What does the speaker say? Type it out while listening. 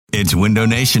It's Window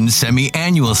Nation's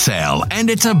semi-annual sale, and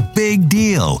it's a big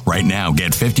deal. Right now,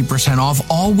 get 50% off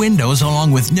all windows along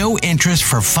with no interest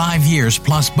for 5 years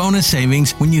plus bonus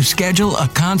savings when you schedule a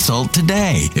consult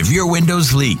today. If your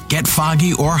windows leak, get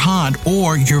foggy or hot,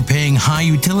 or you're paying high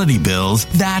utility bills,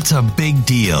 that's a big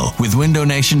deal. With Window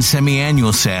Nation's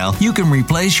semi-annual sale, you can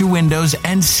replace your windows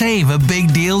and save a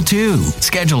big deal too.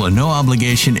 Schedule a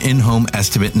no-obligation in-home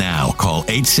estimate now. Call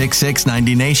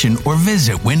 866-90-NATION or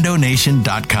visit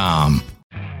windownation.com.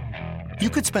 You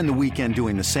could spend the weekend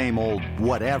doing the same old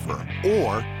whatever,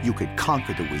 or you could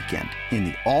conquer the weekend in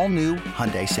the all-new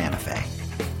Hyundai Santa Fe.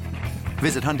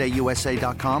 Visit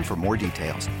HyundaiUSA.com for more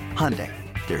details. Hyundai,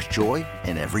 there's joy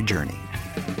in every journey.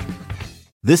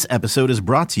 This episode is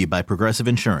brought to you by Progressive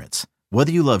Insurance.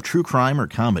 Whether you love true crime or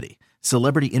comedy,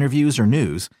 celebrity interviews or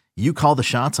news, you call the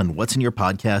shots on what's in your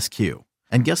podcast queue.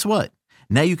 And guess what?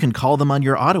 Now you can call them on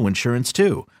your auto insurance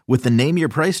too with the Name Your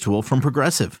Price tool from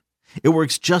Progressive. It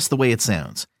works just the way it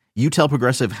sounds. You tell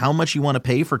Progressive how much you want to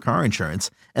pay for car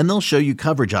insurance, and they'll show you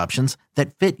coverage options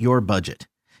that fit your budget.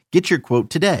 Get your quote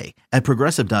today at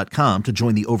Progressive.com to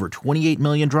join the over 28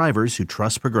 million drivers who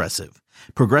trust Progressive.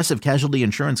 Progressive Casualty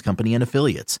Insurance Company and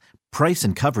Affiliates. Price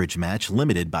and coverage match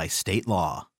limited by state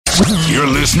law. You're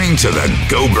listening to the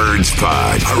Go Birds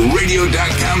Pod, a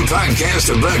radio.com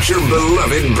podcast about your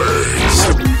beloved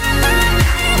birds.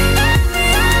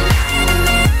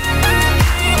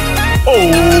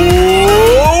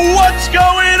 Oh, what's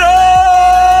going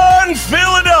on,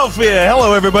 Philadelphia?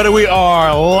 Hello, everybody. We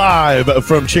are live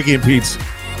from Chicky and Pete's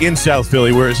in South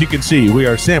Philly, where, as you can see, we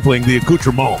are sampling the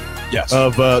accoutrement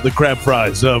of the crab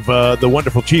fries, of the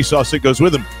wonderful cheese sauce that goes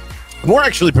with them. We're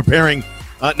actually preparing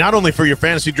not only for your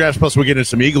fantasy drafts, plus we'll get into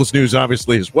some Eagles news,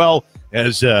 obviously, as well,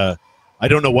 as I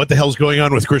don't know what the hell's going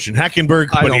on with Christian Hackenberg,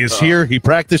 but he is here. He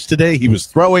practiced today. He was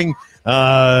throwing.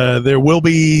 There will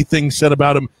be things said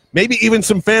about him. Maybe even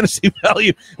some fantasy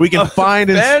value we can find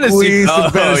and squeeze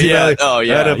some fantasy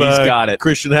value out of he's got it.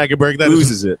 Christian Hackenberg. That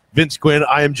loses it. Vince Quinn.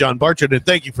 I am John Barchard, and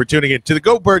thank you for tuning in to the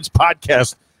Go Birds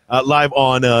podcast live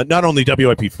on not only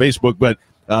WIP Facebook, but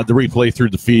the replay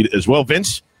through the feed as well.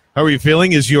 Vince, how are you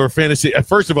feeling? Is your fantasy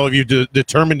first of all, have you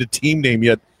determined a team name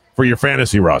yet for your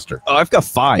fantasy roster? Oh, I've got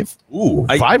 5. Ooh,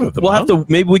 5 of them. We'll have to.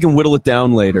 Maybe we can whittle it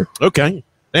down later. Okay.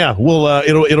 Yeah. Well,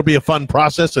 it'll be a fun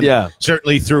process, and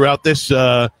certainly throughout this.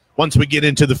 Once we get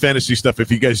into the fantasy stuff,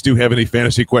 if you guys do have any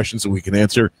fantasy questions that we can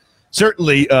answer,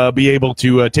 certainly be able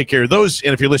to take care of those.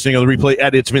 And if you're listening on the replay,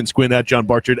 at It's Vince Quinn, at John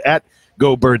Barchard, at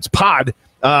Go Birds Pod.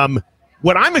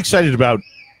 What I'm excited about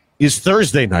is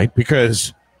Thursday night,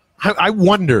 because I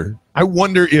wonder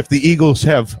if the Eagles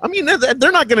have, I mean,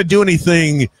 they're not going to do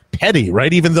anything petty,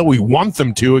 right? Even though we want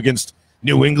them to against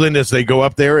New England as they go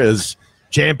up there as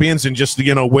champions and just,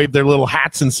 wave their little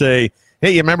hats and say,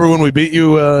 hey, you remember when we beat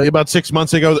you about 6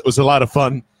 months ago? That was a lot of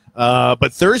fun.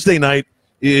 But Thursday night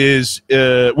is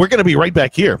we're going to be right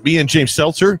back here. Me and James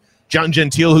Seltzer, John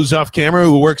Gentile, who's off camera,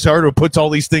 who works hard, who puts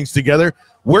all these things together.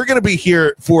 We're going to be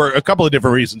here for a couple of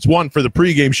different reasons. One, for the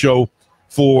pregame show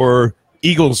for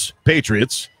Eagles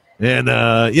Patriots, and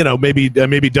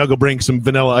maybe Doug will bring some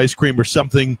vanilla ice cream or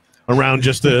something around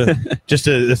just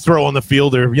to throw on the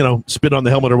field, or spit on the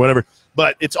helmet or whatever.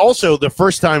 But it's also the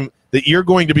first time that you're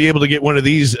going to be able to get one of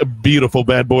these beautiful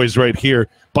bad boys right here.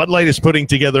 Bud Light is putting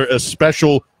together a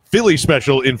special, Philly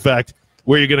special, in fact,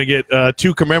 where you're going to get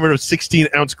 2 commemorative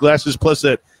 16-ounce glasses plus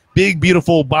that big,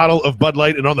 beautiful bottle of Bud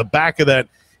Light, and on the back of that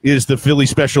is the Philly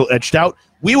special etched out.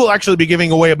 We will actually be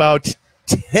giving away about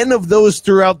 10 of those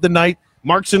throughout the night.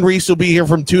 Marks and Reese will be here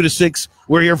from 2 to 6.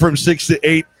 We're here from 6 to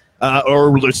 8,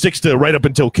 or 6 to right up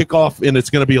until kickoff, and it's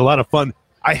going to be a lot of fun.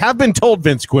 I have been told,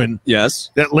 Vince Quinn,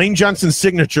 that Lane Johnson's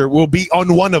signature will be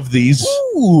on one of these.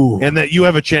 Ooh. And that you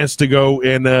have a chance to go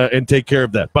and take care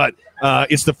of that. But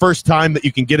it's the first time that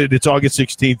you can get it. It's August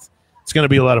 16th. It's going to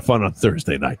be a lot of fun on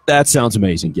Thursday night. That sounds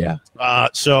amazing, yeah.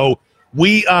 So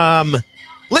we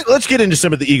let's get into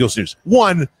some of the Eagles news.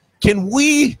 One, can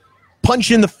we punch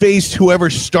in the face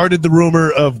whoever started the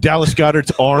rumor of Dallas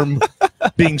Goedert's arm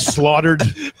being slaughtered?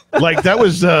 Like, that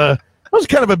was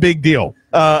kind of a big deal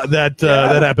that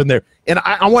happened there. And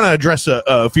I want to address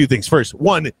a few things. First,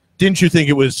 one, didn't you think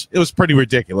it was pretty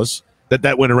ridiculous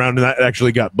that went around and that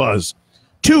actually got buzz?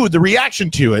 Two, the reaction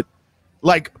to it,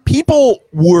 like, people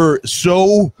were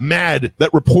so mad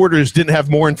that reporters didn't have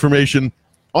more information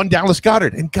on Dallas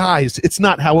Goedert. And guys, it's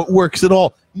not how it works at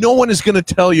all. No one is going to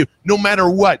tell you, no matter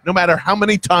what, no matter how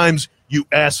many times you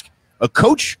ask a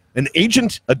coach, an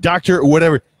agent, a doctor, or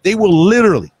whatever, they will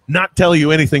literally not tell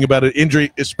you anything about an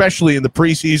injury, especially in the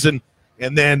preseason.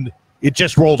 And then it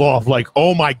just rolled off like,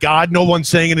 oh my God, no one's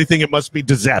saying anything. It must be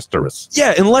disastrous.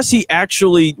 Yeah, unless he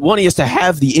actually, one, he has to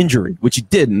have the injury, which he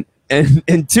didn't.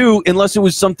 And two, unless it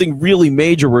was something really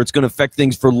major where it's going to affect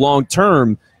things for long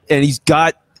term, and he's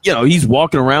got, he's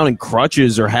walking around in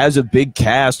crutches or has a big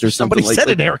cast or something. Somebody said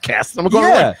an air cast. I'm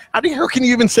going, how can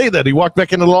you even say that? He walked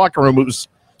back into the locker room. It was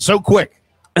so quick.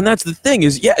 And that's the thing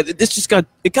is, this just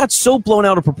got so blown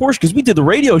out of proportion because we did the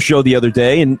radio show the other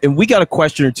day and we got a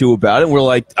question or two about it. And we're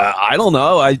like, I don't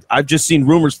know. I've just seen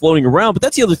rumors floating around. But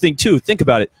that's the other thing, too. Think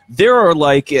about it. There are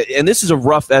and this is a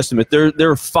rough estimate, there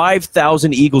are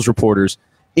 5,000 Eagles reporters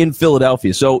in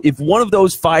Philadelphia. So if one of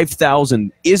those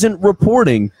 5,000 isn't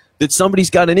reporting that somebody's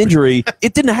got an injury,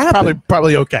 it didn't happen.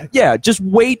 Probably okay. Yeah, just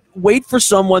wait for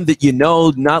someone that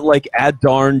not like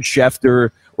Adarn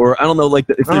Schefter. Or I don't know, like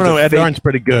if I don't know. Ed Darn's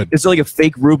pretty good. Is there like a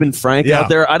fake Reuben Frank out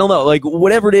there? I don't know, like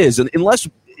whatever it is, and unless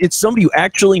it's somebody you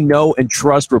actually know and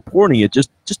trust reporting it,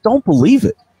 just don't believe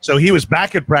it. So he was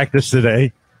back at practice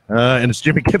today, and as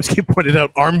Jimmy Kipski pointed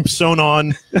out, arm sewn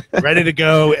on, ready to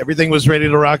go. Everything was ready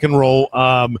to rock and roll.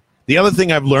 The other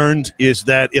thing I've learned is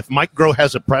that if Mike Groh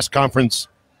has a press conference,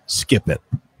 skip it.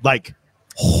 Like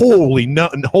holy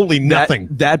nothing.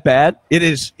 That bad? It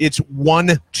is. It's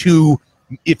 1, 2.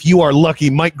 If you are lucky,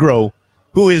 Mike Groh,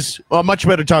 who is a much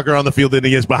better talker on the field than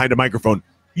he is behind a microphone,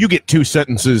 you get 2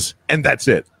 sentences, and that's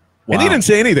it. Wow. And he didn't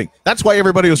say anything. That's why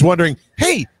everybody was wondering,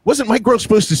 hey, wasn't Mike Groh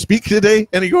supposed to speak today?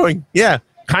 And he's going, yeah,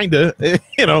 kind of.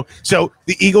 So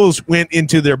the Eagles went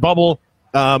into their bubble.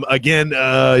 Again,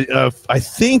 I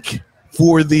think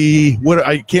for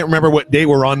I can't remember what day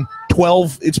we're on,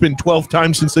 12. It's been 12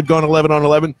 times since they've gone 11 on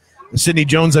 11. Sidney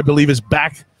Jones, I believe, is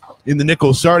back in the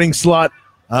nickel starting slot.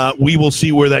 We will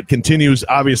see where that continues.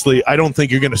 Obviously, I don't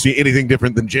think you're going to see anything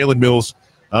different than Jalen Mills,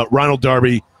 Ronald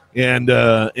Darby,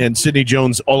 and Sidney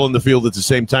Jones all on the field at the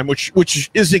same time, which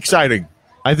is exciting.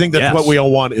 I think that's what we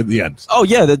all want in the end. Oh,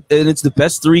 yeah, and it's the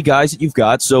best 3 guys that you've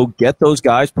got, so get those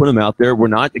guys, put them out there. We're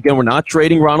not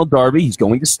trading Ronald Darby. He's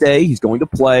going to stay. He's going to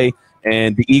play,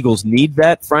 and the Eagles need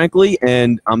that, frankly,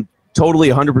 and I'm totally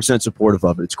 100% supportive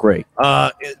of it. It's great.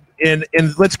 And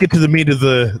let's get to the meat of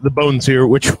the bones here,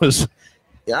 which was –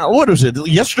 what was it?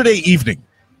 Yesterday evening,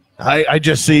 I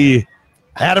just see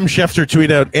Adam Schefter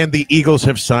tweet out, and the Eagles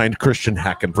have signed Christian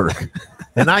Hackenberg.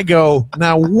 And I go,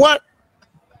 now what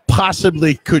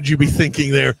possibly could you be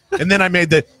thinking there? And then I made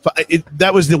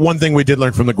that was the one thing we did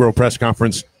learn from the Groh press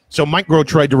conference. So Mike Groh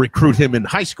tried to recruit him in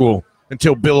high school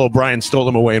until Bill O'Brien stole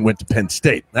him away and went to Penn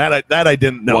State. That I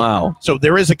didn't know. Wow. So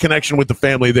there is a connection with the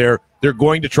family there. They're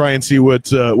going to try and see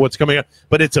what's coming up.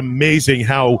 But it's amazing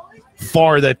how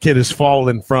far that kid has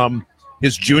fallen from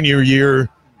his junior year,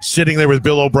 sitting there with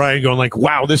Bill O'Brien going like,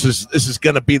 wow, this is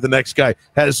going to be the next guy.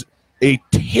 Has a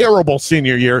terrible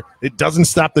senior year. It doesn't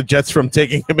stop the Jets from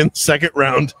taking him in the second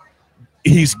round.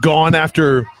 He's gone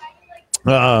after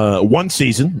one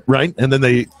season, right? And then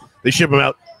they ship him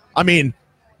out. I mean,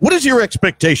 what is your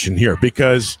expectation here?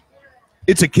 Because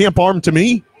it's a camp arm to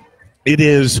me. It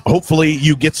is, hopefully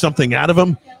you get something out of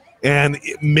him. And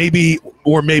maybe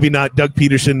or maybe not, Doug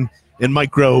Peterson and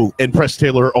Mike Groh and Press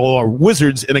Taylor all are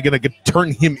wizards and are going to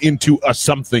turn him into a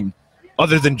something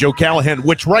other than Joe Callahan,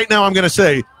 which right now I'm going to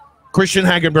say Christian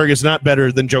Hackenberg is not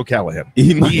better than Joe Callahan.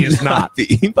 He is not.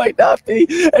 He might not be.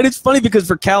 And it's funny because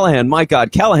for Callahan, my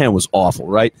God, Callahan was awful,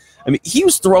 right? I mean, he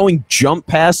was throwing jump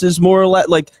passes more or less.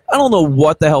 Like, I don't know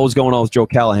what the hell was going on with Joe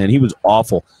Callahan. He was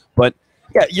awful. But,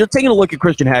 yeah, you're taking a look at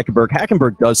Christian Hackenberg.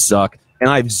 Hackenberg does suck. And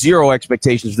I have zero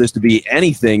expectations for this to be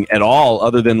anything at all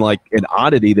other than like an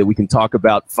oddity that we can talk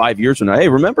about 5 years from now. Hey,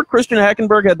 remember Christian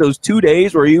Hackenberg had those 2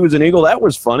 days where he was an Eagle? That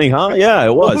was funny, huh? Yeah,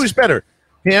 it was. Well, who's better,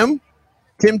 him,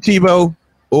 Tim Tebow,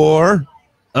 or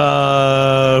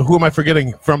who am I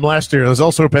forgetting from last year? There's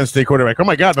also a Penn State quarterback. Oh,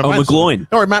 my God. McGloin.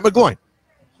 Or Matt McGloin.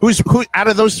 Who out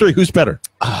of those 3, who's better?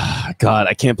 God,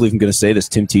 I can't believe I'm going to say this.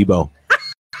 Tim Tebow.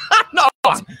 No.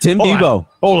 Tim Tebow.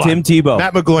 Hold on. Tim Tebow.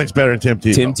 Matt McGloin's better than Tim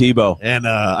Tebow. Tim Tebow. And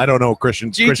I don't know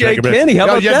Christian Kenny. How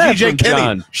about that? DJ Kenny.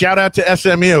 John. Shout out to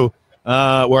SMU,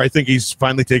 where I think he's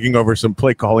finally taking over some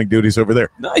play calling duties over there.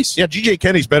 Nice. Yeah, DJ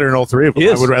Kenny's better than all 3 of them.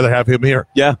 I would rather have him here.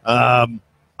 Yeah.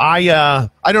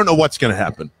 I don't know what's going to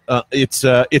happen.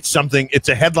 It's something. It's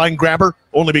a headline grabber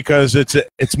only because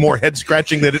it's more head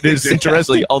scratching than it is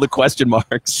interesting. All the question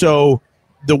marks. So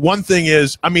the one thing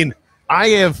is, I mean,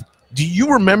 do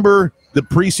you remember the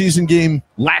preseason game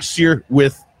last year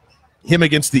with him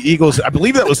against the Eagles? I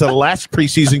believe that was the last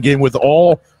preseason game with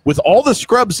all the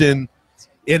scrubs in,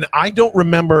 and I don't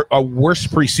remember a worse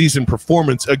preseason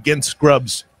performance against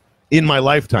scrubs in my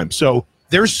lifetime. So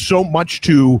there's so much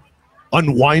to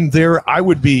unwind there. I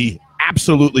would be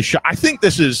absolutely shocked. I think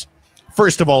this is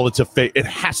first of all, it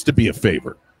has to be a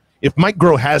favor. If Mike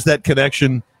Groh has that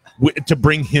connection to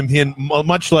bring him in,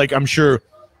 much like I'm sure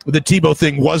the Tebow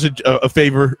thing was a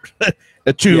favor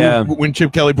when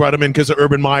Chip Kelly brought him in because of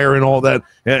Urban Meyer and all that.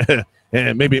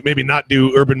 And maybe not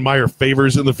do Urban Meyer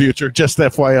favors in the future. Just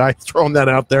FYI, throwing that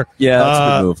out there. Yeah, that's a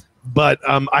good move. But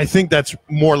I think that's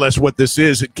more or less what this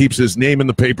is. It keeps his name in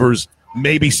the papers.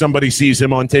 Maybe somebody sees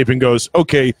him on tape and goes,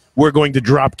 okay, we're going to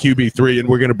drop QB3 and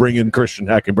we're going to bring in Christian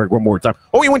Hackenberg one more time.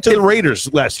 Oh, he went to the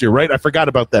Raiders last year, right? I forgot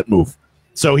about that move.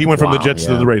 So he went from the Jets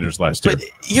to the Raiders last year. But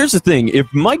here's the thing. If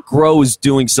Mike Groh is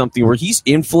doing something where he's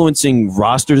influencing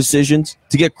roster decisions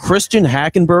to get Christian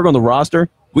Hackenberg on the roster,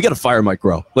 we got to fire Mike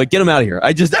Groh. Like, get him out of here.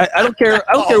 I don't care.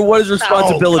 I don't care what his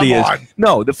responsibility is.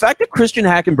 No, the fact that Christian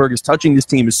Hackenberg is touching this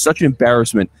team is such an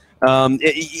embarrassment.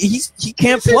 He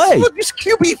can't play. Look, he's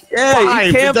QB5. Yeah,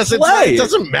 he can't play. It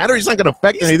doesn't matter. He's not going to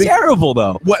affect anything. Terrible,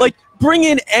 though. What? Like, bring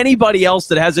in anybody else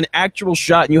that has an actual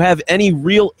shot and you have any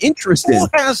real interest in.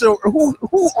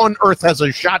 Who on earth has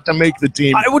a shot to make the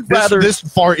team? I would rather this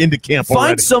far into camp find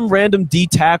already. Some random D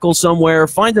tackle somewhere.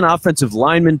 Find an offensive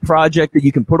lineman project that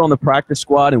you can put on the practice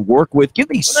squad and work with. Give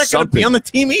me something. Not going to be on the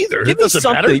team either. Give me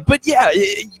something. Matter. But yeah,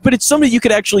 but it's something you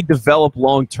could actually develop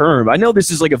long term. I know this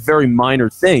is like a very minor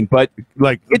thing, but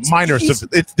it's minor.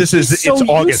 It's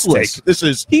August take.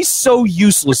 He's so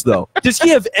useless though. Does he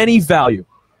have any value?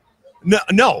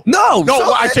 No.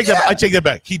 I take that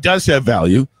back. He does have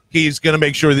value. He's going to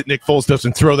make sure that Nick Foles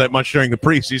doesn't throw that much during the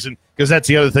preseason, because that's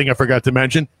the other thing I forgot to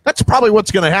mention. That's probably what's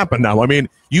going to happen now. I mean,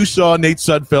 you saw Nate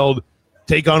Sudfeld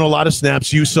take on a lot of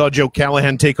snaps. You saw Joe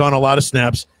Callahan take on a lot of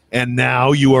snaps, and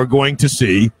now you are going to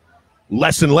see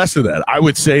less and less of that. I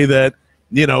would say that,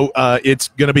 it's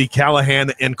going to be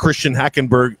Callahan and Christian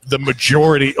Hackenberg, the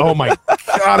majority. Oh, my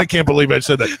God, I can't believe I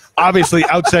said that. Obviously,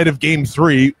 outside of Game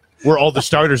 3, where all the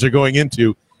starters are going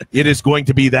into, it is going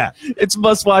to be that. It's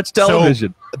must-watch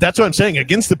television. So that's what I'm saying.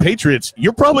 Against the Patriots,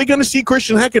 you're probably going to see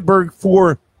Christian Hackenberg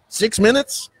for 6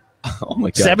 minutes, oh my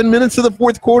God, 7 minutes of the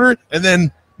fourth quarter, and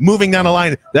then moving down the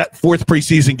line, that fourth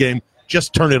preseason game,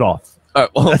 just turn it off.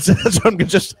 That's what I'm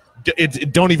just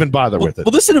don't even bother with it.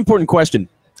 Well, this is an important question.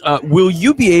 Will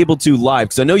you be able to live,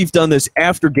 because I know you've done this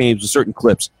after games with certain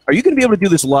clips, are you going to be able to do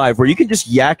this live where you can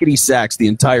just yakety sax the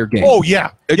entire game? Oh, yeah.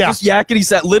 Just yakety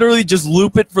sax, literally just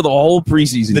loop it for the whole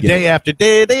preseason the game. Day after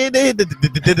day, and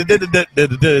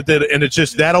it's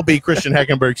just, that'll be Christian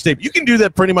Hackenberg's tape. You can do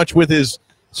that pretty much with his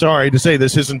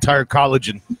entire college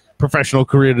and professional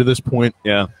career to this point.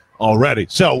 Yeah. Already.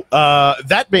 So,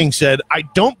 that being said, I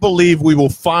don't believe we will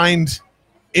find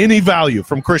any value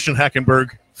from Christian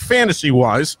Hackenberg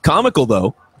fantasy-wise. Comical,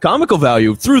 though. Comical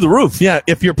value through the roof. Yeah,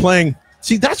 if you're playing.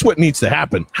 See, that's what needs to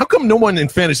happen. How come no one in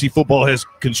fantasy football has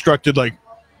constructed,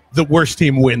 the worst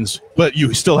team wins, but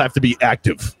you still have to be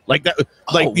active? Like that.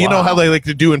 You know how they like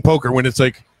to do in poker when it's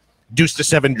like deuce to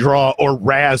 7 draw or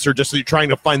Raz, or just trying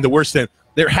to find the worst thing.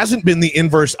 There hasn't been the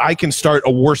inverse. I can start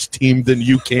a worse team than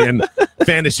you can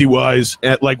fantasy-wise.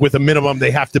 With a minimum,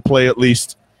 they have to play at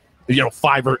least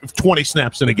 5 or 20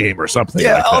 snaps in a game or something.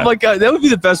 Yeah. Like that. Oh my God, that would be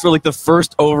the best. For the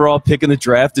first overall pick in the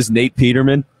draft is Nate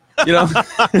Peterman.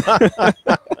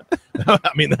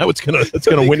 I mean, that's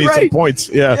gonna win you some points.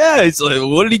 Yeah. Yeah. It's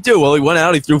what did he do? Well, he went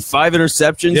out. He threw 5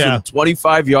 interceptions and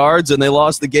 25 yards, and they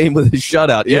lost the game with a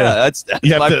shutout. Yeah, that's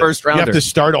my first rounder. You have to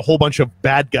start a whole bunch of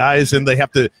bad guys, and they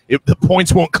have to. If the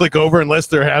points won't click over unless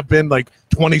there have been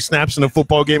 20 snaps in a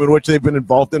football game in which they've been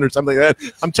involved in or something like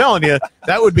that. I'm telling you,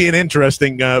 that would be an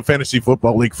interesting fantasy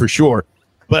football league for sure.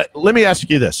 But let me ask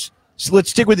you this. So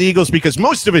let's stick with the Eagles, because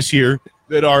most of us here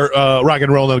that are rock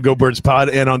and roll on the Go Birds pod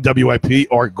and on WIP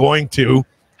are going to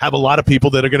have a lot of people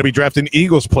that are going to be drafting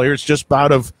Eagles players just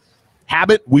out of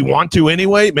habit. We want to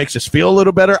anyway. It makes us feel a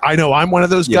little better. I know I'm one of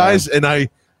those guys, and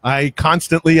I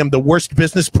constantly am the worst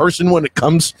business person when it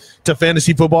comes to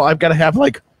fantasy football. I've got to have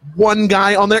one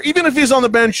guy on there, even if he's on the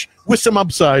bench with some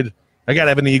upside. I got to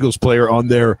have an Eagles player on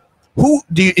there. Who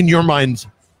do you, in your mind,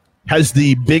 has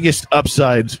the biggest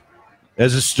upside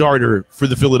as a starter for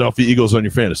the Philadelphia Eagles on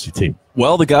your fantasy team?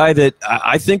 Well, the guy that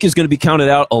I think is going to be counted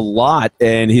out a lot,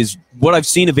 and what I've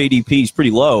seen of ADP is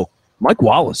pretty low, Mike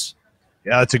Wallace.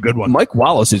 Yeah, that's a good one. Mike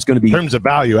Wallace is going to be... In terms of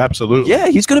value, absolutely. Yeah,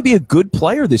 he's going to be a good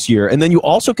player this year. And then you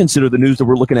also consider the news that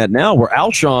we're looking at now, where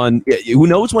Alshon, who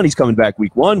knows when he's coming back,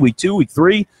 week 1, week 2, week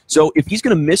 3. So if he's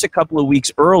going to miss a couple of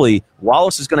weeks early,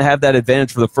 Wallace is going to have that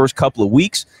advantage for the first couple of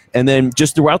weeks. And then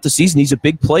just throughout the season, he's a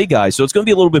big play guy. So it's going to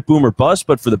be a little bit boom or bust.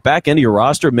 But for the back end of your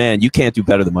roster, man, you can't do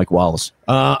better than Mike Wallace.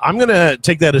 I'm going to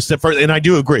take that a step further, and I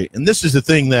do agree. And this is the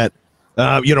thing that,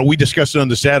 we discussed it on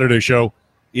the Saturday show,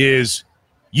 is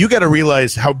you got to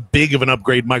realize how big of an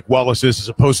upgrade Mike Wallace is as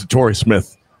opposed to Torrey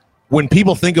Smith. when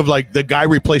people think of like the guy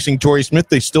replacing Torrey Smith,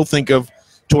 they still think of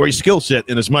Torrey's skill set.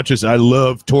 And as much as I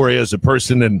love Torrey as a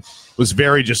person and was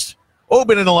very just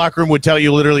open in the locker room, would tell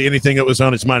you literally anything that was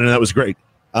on his mind, and that was great.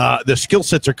 The skill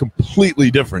sets are completely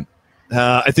different.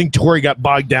 I think Torrey got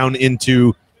bogged down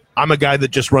into, I'm a guy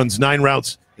that just runs 9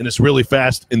 routes and is really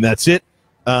fast, and that's it.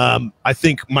 I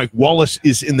think Mike Wallace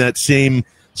is in that same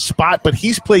spot, but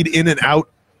he's played in and out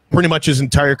pretty much his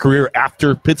entire career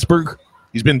after Pittsburgh.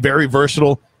 He's been very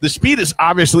versatile. The speed is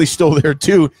obviously still there,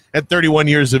 too, at 31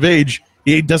 years of age.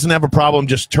 He doesn't have a problem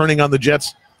just turning on the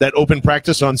Jets. That open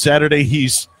practice on Saturday,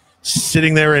 he's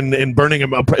sitting there and burning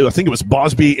him up. I think it was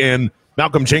Bosby and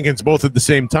Malcolm Jenkins both at the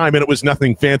same time, and it was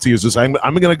nothing fancy. It was just, I'm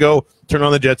going to go turn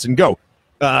on the Jets and go.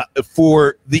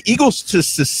 For the Eagles to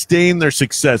sustain their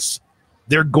success,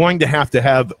 they're going to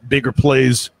have bigger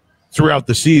plays throughout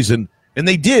the season, and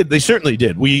they did. They certainly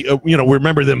did. We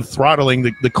remember them throttling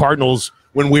the Cardinals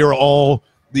when we were all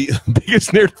the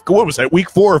biggest narrative. What was that, week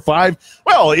 4 or 5?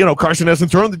 Well, Carson hasn't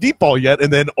thrown the deep ball yet,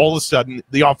 and then all of a sudden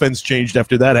the offense changed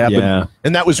after that happened,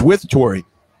 and that was with Torrey.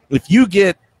 If you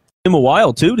get him a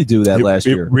while too to do that last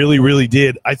year, it really, really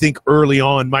did. I think early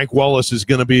on, Mike Wallace is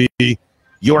going to be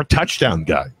your touchdown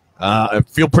guy. I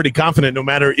feel pretty confident, no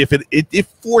matter if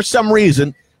for some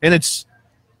reason, and it's.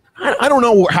 I don't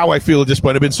know how I feel at this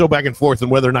point. I've been so back and forth on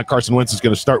whether or not Carson Wentz is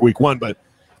going to start week 1, but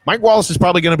Mike Wallace is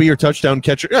probably going to be your touchdown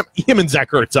catcher. Him and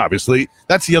Zach Ertz, obviously.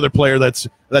 That's the other player that's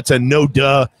a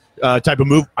no-duh type of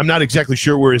move. I'm not exactly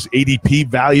sure where his ADP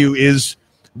value is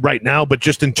right now, but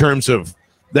just in terms of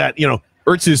that,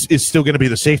 Ertz is still going to be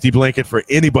the safety blanket for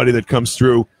anybody that comes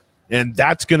through, and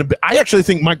that's going to be – I actually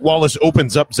think Mike Wallace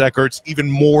opens up Zach Ertz even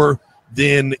more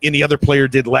than any other player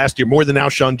did last year, more than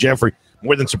Alshon Jeffrey,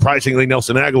 more than surprisingly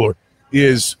Nelson Aguilar.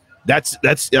 That's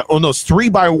on those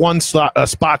 3-by-1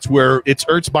 spots where it's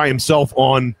Ertz by himself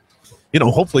on,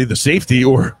 hopefully the safety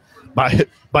or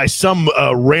by some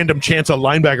random chance a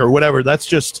linebacker or whatever. That's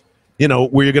just, where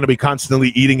you're going to be constantly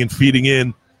eating and feeding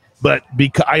in. But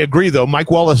I agree, though,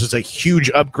 Mike Wallace is a huge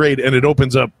upgrade, and it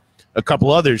opens up a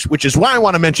couple others, which is why I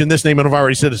want to mention this name, and I've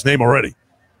already said his name already.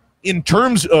 In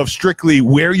terms of strictly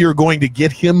where you're going to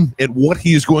get him and what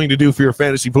he is going to do for your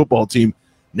fantasy football team,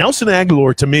 Nelson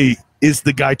Aguilar, to me, is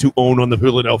the guy to own on the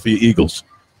Philadelphia Eagles.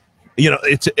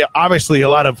 It's obviously a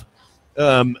lot of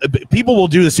people will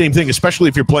do the same thing, especially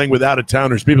if you're playing with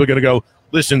out-of-towners. People are going to go,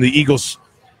 listen, the Eagles'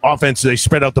 offense, they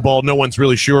spread out the ball. No one's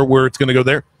really sure where it's going to go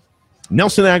there.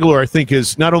 Nelson Aguilar, I think,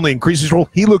 is not only increased his role,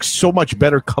 he looks so much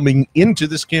better coming into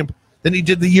this camp than he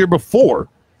did the year before.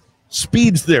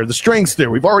 Speed's there. The strength's there.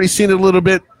 We've already seen it a little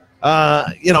bit.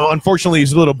 Unfortunately,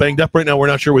 he's a little banged up right now. We're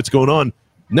not sure what's going on.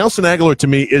 Nelson Aguilar, to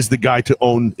me, is the guy to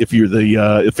own if you're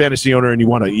the fantasy owner and you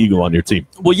want an Eagle on your team.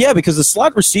 Well, yeah, because the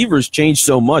slot receivers changed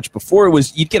so much. Before it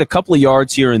was you'd get a couple of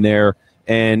yards here and there,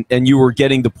 and you were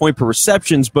getting the point per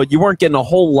receptions, but you weren't getting a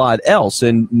whole lot else.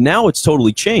 And now it's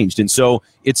totally changed. And so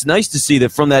it's nice to see that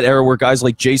from that era where guys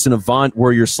like Jason Avant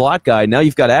were your slot guy, now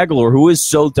you've got Aguilar, who is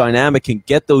so dynamic, can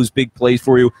get those big plays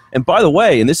for you. And by the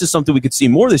way, and this is something we could see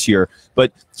more this year,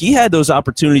 but he had those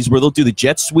opportunities where they'll do the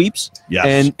jet sweeps,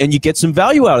 yes, and you get some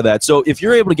value out of that. So if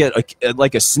you're able to get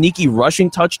a sneaky rushing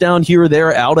touchdown here or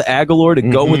there out of Aguilar to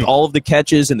go with all of the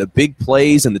catches and the big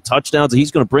plays and the touchdowns that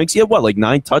he's going to bring. So he had,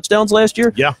 9 touchdowns last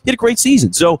year? Yeah. He had a great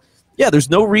season. So, yeah,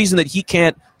 there's no reason that he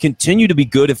can't continue to be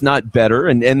good, if not better.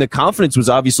 And the confidence was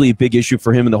obviously a big issue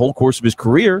for him in the whole course of his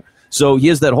career. So he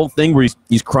has that whole thing where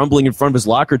he's crumbling in front of his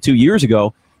locker 2 years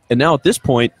ago. And now at this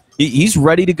point, he's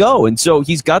ready to go. And so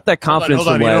he's got that confidence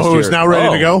from last year. You know who's now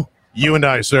ready to go? You and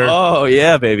I, sir. Oh,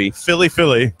 yeah, baby. Philly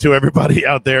to everybody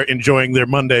out there enjoying their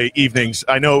Monday evenings.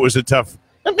 I know it was a tough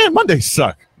 – man, Mondays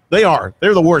suck. They are.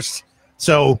 They're the worst.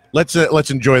 So let's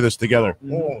enjoy this together.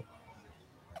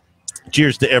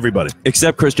 Cheers to everybody.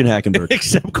 Except Christian Hackenberg.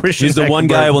 Except Christian He's the one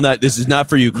guy I will not – this is not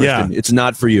for you, Christian. Yeah. It's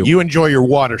not for you. You enjoy your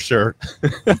water, sir,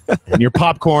 and your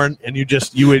popcorn, and you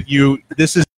just –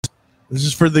 this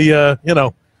is for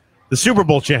the, the Super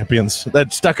Bowl champions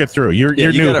that stuck it through. You're new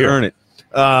you gotta here. earn it.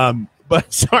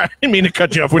 But sorry, I didn't mean to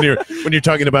cut you off when you're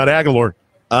talking about Aguilar.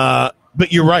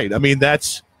 But you're right. I mean,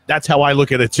 that's how I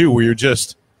look at it too. Where you're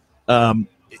just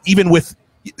even with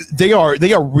they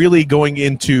are really going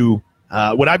into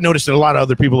what I've noticed and a lot of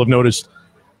other people have noticed.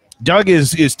 Doug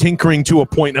is tinkering to a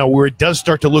point now where it does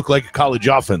start to look like a college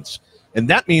offense, and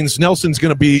that means Nelson's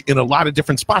going to be in a lot of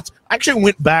different spots. I actually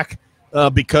went back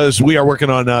because we are working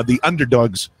on the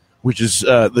Underdogs, which is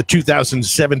the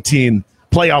 2017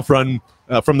 playoff run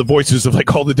from the voices of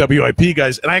all the WIP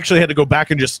guys. And I actually had to go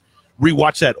back and just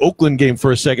rewatch that Oakland game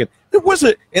for a second. It was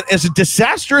as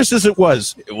disastrous as it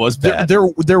was bad.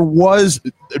 There was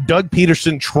Doug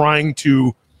Peterson trying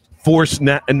to force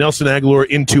Nelson Aguilar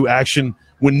into action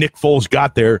when Nick Foles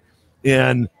got there.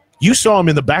 And you saw him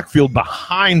in the backfield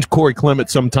behind Corey Clement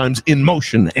sometimes in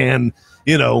motion. And,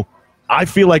 I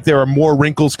feel like there are more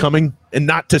wrinkles coming. And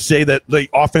not to say that the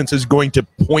offense is going to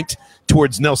point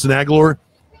towards Nelson Aguilar.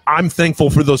 I'm thankful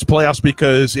for those playoffs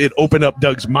because it opened up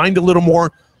Doug's mind a little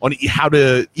more on how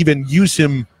to even use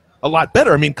him a lot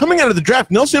better. I mean, coming out of the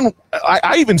draft, Nelson,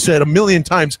 I even said a million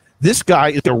times, this guy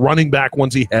is a running back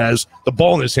once he has the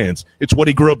ball in his hands. It's what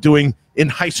he grew up doing in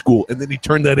high school, and then he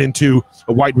turned that into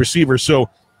a wide receiver. So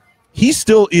he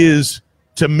still is,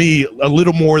 to me, a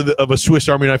little more of a Swiss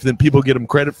Army knife than people get him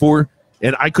credit for,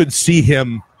 and I could see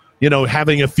him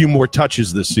having a few more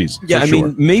touches this season. Yeah, I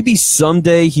mean, maybe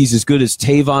someday he's as good as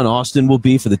Tavon Austin will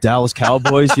be for the Dallas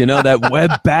Cowboys. That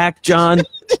web back, John.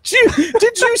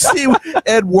 Did you see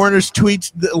Ed Warner's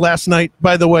tweets last night,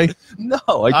 by the way? No,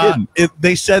 I didn't.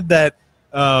 They said that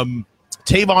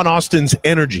Tavon Austin's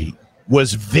energy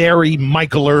was very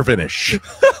Michael Irvin-ish.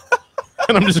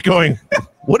 And I'm just going,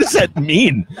 what does that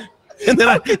mean? And then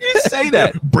How can you say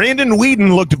that? Brandon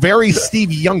Whedon looked very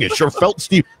Steve Youngish, or felt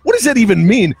Steve. What does that even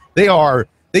mean? They are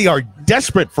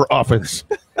desperate for offense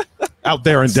out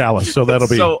there in Dallas. So that'll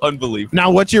be so unbelievable. Now,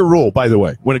 what's your rule, by the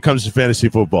way, when it comes to fantasy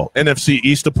football? NFC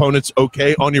East opponents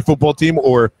okay on your football team,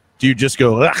 or do you just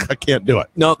go, I can't do it?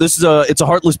 No, it's a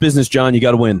heartless business, John. You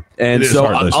got to win, and so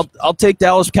I'll take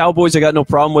Dallas Cowboys. I got no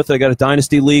problem with it. I got a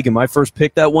dynasty league, and my first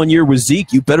pick that 1 year was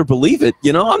Zeke. You better believe it.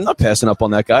 I'm not passing up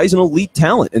on that guy. He's an elite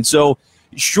talent, and so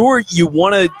sure you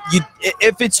want to.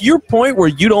 If it's your point where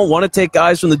you don't want to take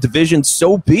guys from the division,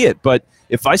 so be it. But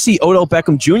if I see Odell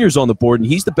Beckham Jr. is on the board and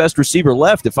he's the best receiver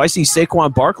left, if I see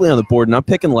Saquon Barkley on the board and I'm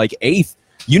picking like 8th.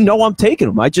 I'm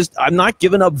taking them. I'm not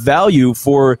giving up value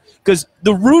because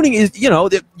the rooting is,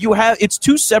 it's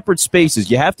two separate spaces.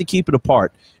 You have to keep it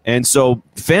apart. And so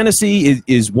fantasy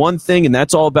is one thing, and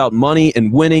that's all about money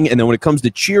and winning. And then when it comes to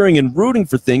cheering and rooting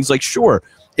for things, like, sure,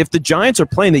 if the Giants are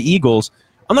playing the Eagles,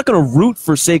 I'm not going to root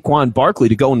for Saquon Barkley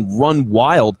to go and run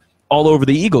wild all over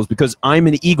the Eagles because I'm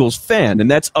an Eagles fan. And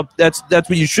that's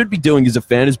what you should be doing as a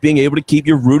fan, is being able to keep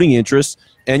your rooting interests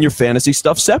and your fantasy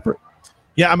stuff separate.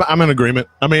 Yeah, I'm in agreement.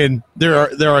 I mean, there are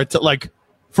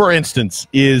for instance,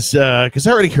 is because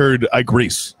I already heard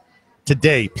Grease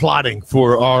today plotting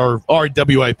for our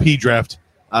WIP draft,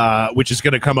 which is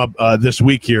going to come up this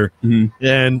week here. Mm-hmm.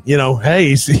 And hey,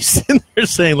 he's sitting there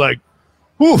saying like,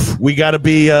 "Oof,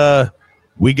 I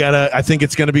think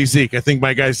it's going to be Zeke. I think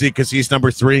my guy Zeke because he's number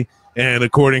 3, and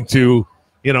according to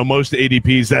most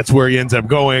ADPs, that's where he ends up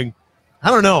going.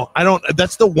 I don't know.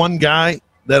 That's the one guy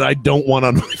that I don't want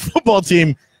on my football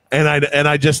team, and I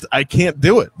can't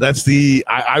do it. That's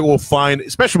I will find,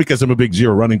 especially because I'm a big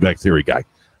zero running back theory guy.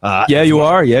 Yeah, you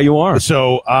are. Yeah, you are.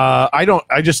 So I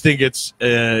just think it's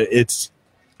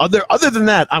other than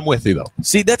that, I'm with you though.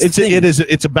 See,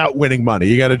 it's about winning money.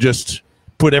 You got to just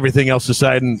put everything else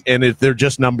aside, and if they're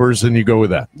just numbers, and you go with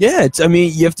that. Yeah,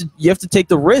 you have to take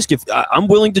the risk. If I'm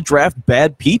willing to draft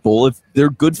bad people if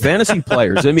they're good fantasy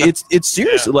players. I mean, it's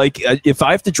serious. Yeah. Like if I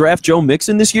have to draft Joe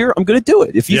Mixon this year, I'm going to do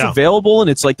it. If he's available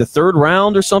and it's like the 3rd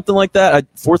round or something like that,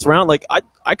 4th round, like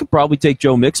I could probably take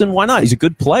Joe Mixon. Why not? He's a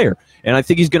good player, and I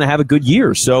think he's going to have a good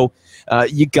year. So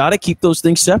you got to keep those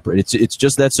things separate. It's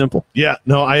just that simple. Yeah,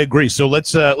 no, I agree. So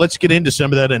let's get into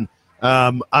some of that, and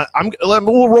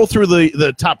we'll roll through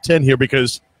the top 10 here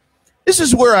because this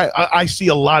is where I see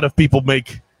a lot of people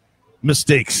make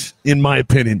mistakes, in my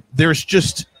opinion. There's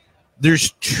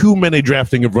too many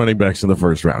drafting of running backs in the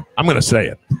first round. I'm going to say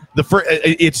it.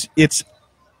 It's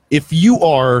if you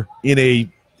are in a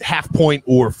half point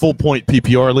or full point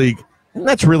PPR league, and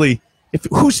that's really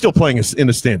who's still playing in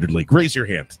a standard league? Raise your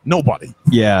hand. Nobody.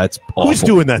 Yeah, it's awful. Who's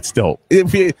doing that still?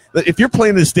 If you're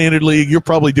playing in the standard league, you're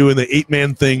probably doing the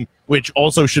 8-man thing, which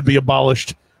also should be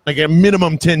abolished. Like a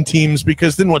minimum 10 teams,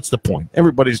 because then what's the point?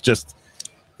 Everybody's just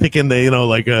picking the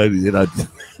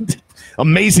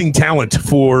amazing talent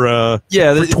for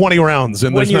 20 rounds,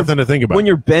 and there's nothing to think about. When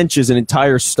your bench is an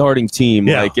entire starting team,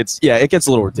 it gets a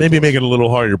little ridiculous. Maybe make it a little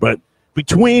harder, but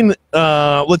between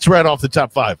let's write off the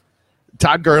top 5.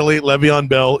 Todd Gurley, Le'Veon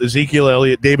Bell, Ezekiel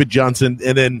Elliott, David Johnson,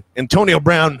 and then Antonio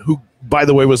Brown, who, by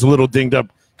the way, was a little dinged up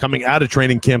coming out of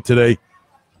training camp today.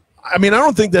 I mean, I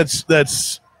don't think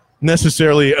that's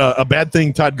necessarily a bad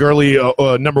thing. Todd Gurley,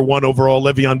 number 1 overall.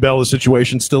 Le'Veon Bell, the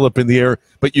situation still up in the air,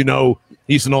 but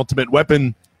he's an ultimate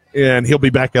weapon, and he'll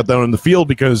be back out there on the field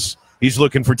because he's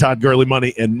looking for Todd Gurley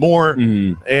money and more.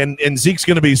 Mm-hmm. And Zeke's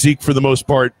going to be Zeke for the most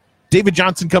part. David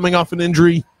Johnson coming off an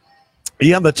injury.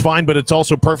 Yeah, that's fine, but it's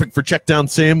also perfect for check down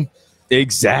Sam.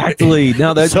 Exactly.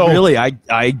 No, that's really,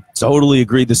 I totally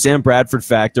agree. The Sam Bradford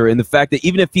factor and the fact that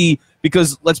even if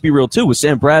because let's be real too, with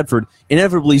Sam Bradford,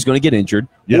 inevitably he's going to get injured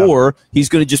or he's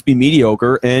going to just be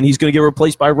mediocre and he's going to get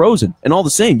replaced by Rosen. And all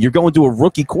the same, you're going to a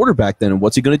rookie quarterback then, and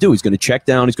what's he going to do? He's going to check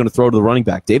down, he's going to throw to the running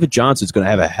back. David Johnson's going to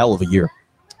have a hell of a year.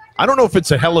 I don't know if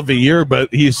it's a hell of a year,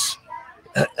 but he's,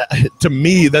 to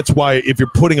me, that's why if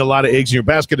you're putting a lot of eggs in your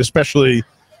basket, especially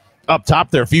up top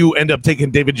there, if you end up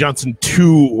taking David Johnson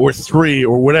 2 or 3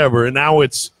 or whatever, and now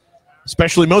it's,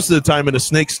 especially most of the time in a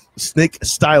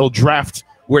snake-style draft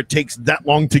where it takes that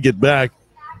long to get back,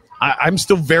 I'm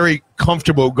still very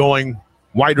comfortable going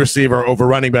wide receiver over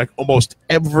running back almost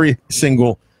every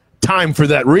single time for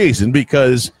that reason,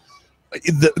 because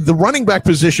the running back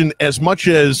position, as much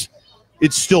as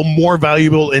it's still more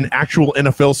valuable in actual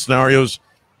NFL scenarios,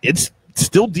 it's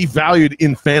still devalued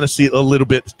in fantasy a little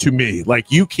bit to me.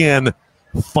 Like, you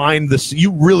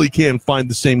really can find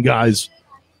the same guys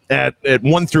at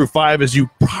 1 through 5 as you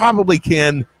probably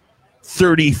can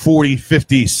 30, 40,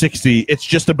 50, 60. It's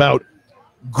just about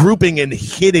grouping and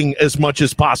hitting as much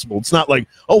as possible. It's not like,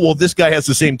 oh, well, this guy has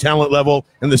the same talent level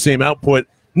and the same output.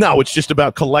 No, it's just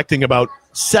about collecting about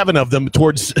 7 of them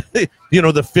towards, the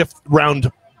 5th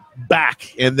round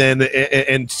back, and then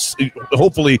and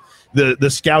hopefully the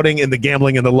scouting and the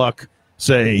gambling and the luck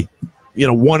say,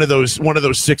 one of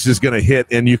those 6 is going to hit,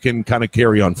 and you can kind of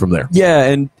carry on from there.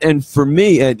 Yeah, and for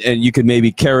me, and you could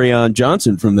maybe carry on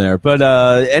Johnson from there. But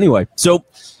anyway, so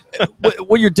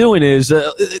what you're doing is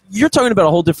you're talking about a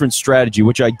whole different strategy,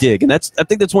 which I dig, and I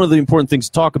think that's one of the important things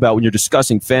to talk about when you're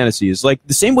discussing fantasy. Is like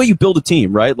the same way you build a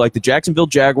team, right? Like the Jacksonville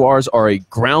Jaguars are a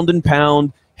ground and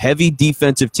pound, heavy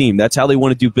defensive team. That's how they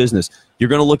want to do business. You're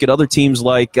going to look at other teams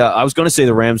like, I was going to say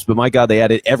the Rams, but my God, they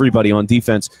added everybody on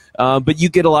defense. But you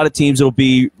get a lot of teams that'll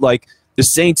be like the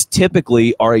Saints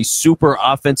typically are a super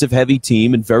offensive-heavy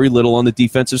team and very little on the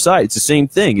defensive side. It's the same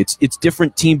thing. It's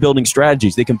different team-building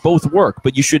strategies. They can both work,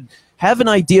 but you should have an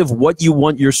idea of what you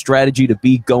want your strategy to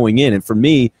be going in. And for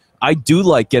me, I do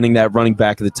like getting that running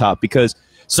back at the top because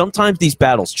sometimes these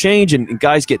battles change and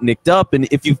guys get nicked up. And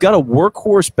if you've got a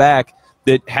workhorse back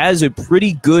that has a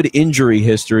pretty good injury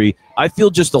history, I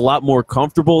feel just a lot more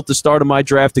comfortable at the start of my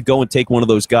draft to go and take one of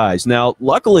those guys. Now,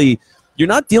 luckily, you're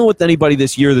not dealing with anybody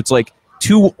this year that's like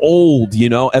too old,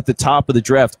 at the top of the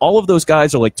draft. All of those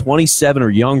guys are like 27 or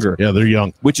younger. Yeah, they're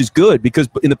young. Which is good because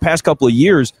in the past couple of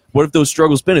years, what have those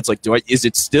struggles been? It's like,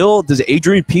 does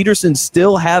Adrian Peterson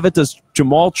still have it? Does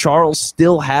Jamal Charles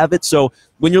still have it? So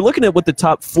when you're looking at what the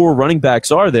top 4 running backs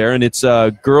are there, and it's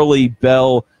Gurley,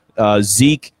 Bell,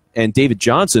 Zeke, and David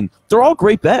Johnson, they're all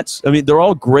great bets. I mean, they're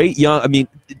all great young. I mean,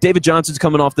 David Johnson's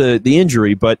coming off the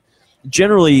injury, but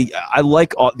generally, I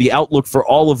like the outlook for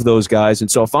all of those guys.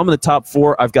 And so if I'm in the top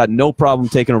 4, I've got no problem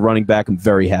taking a running back. I'm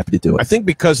very happy to do it. I think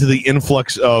because of the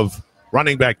influx of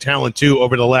running back talent, too,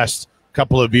 over the last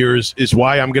couple of years is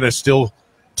why I'm going to still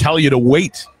tell you to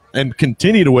wait and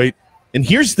continue to wait. And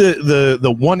here's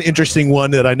the one interesting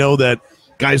one that I know that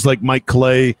guys like Mike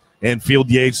Clay and Field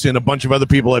Yates and a bunch of other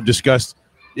people have discussed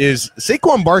is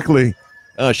Saquon Barkley.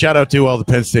 Shout out to all the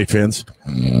Penn State fans.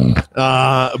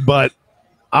 But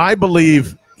I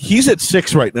believe he's at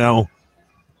 6 right now.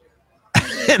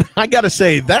 And I got to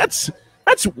say, that's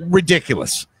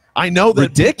ridiculous. I know that.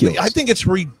 Ridiculous. I think it's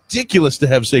ridiculous to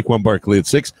have Saquon Barkley at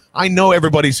 6. I know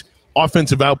everybody's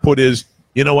offensive output is,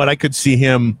 I could see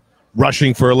him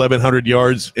rushing for 1,100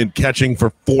 yards and catching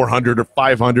for 400 or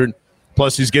 500.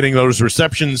 Plus, he's getting those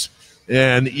receptions.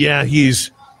 And, yeah,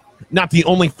 he's not the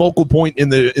only focal point in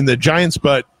the Giants,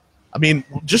 but, I mean,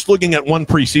 just looking at one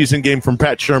preseason game from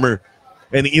Pat Shurmur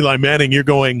and Eli Manning, you're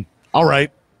going, all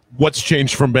right, what's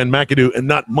changed from Ben McAdoo? And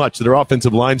not much. Their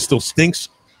offensive line still stinks.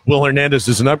 Will Hernandez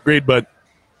is an upgrade, but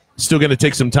still going to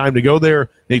take some time to go there.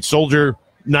 Nate Soldier,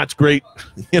 not great.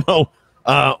 You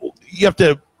have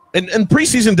to – and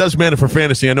preseason does matter for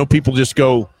fantasy. I know people just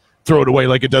go throw it away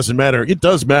like it doesn't matter. It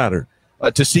does matter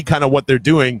to see kind of what they're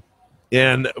doing.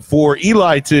 And for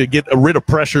Eli to get rid of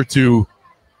pressure to –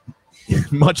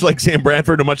 much like Sam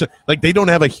Bradford, or much like they don't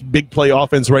have a big play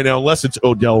offense right now, unless it's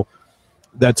Odell.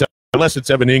 Unless it's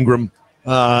Evan Ingram.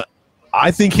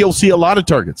 I think he'll see a lot of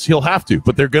targets. He'll have to,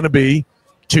 but they're going to be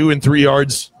 2 and 3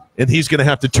 yards, and he's going to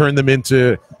have to turn them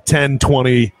into 10,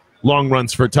 20 long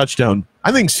runs for a touchdown.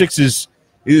 I think 6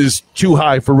 is too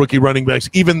high for rookie running backs,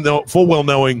 even though full well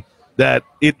knowing that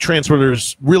it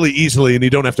transfers really easily, and you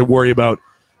don't have to worry about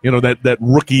that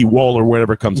rookie wall or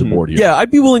whatever comes aboard you. Yeah,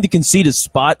 I'd be willing to concede a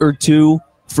spot or 2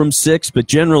 from 6, but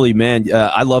generally, man,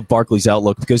 I love Barkley's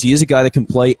outlook because he is a guy that can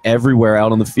play everywhere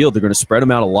out on the field. They're going to spread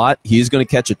him out a lot. He is going to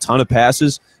catch a ton of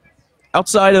passes.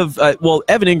 outside of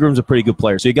Evan Ingram's a pretty good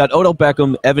player. So you got Odell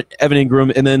Beckham, Evan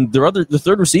Ingram, and then the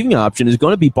third receiving option is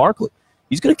going to be Barkley.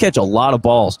 He's going to catch a lot of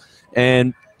balls.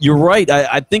 And you're right.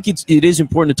 I think it is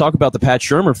important to talk about the Pat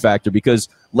Shurmur factor, because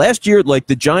last year, like,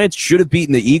 the Giants should have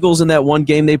beaten the Eagles in that one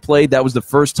game they played. That was the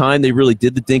first time they really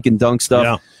did the dink and dunk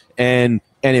stuff, and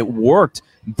it worked.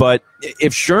 But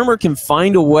if Shurmur can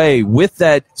find a way with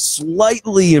that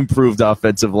slightly improved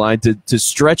offensive line to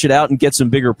stretch it out and get some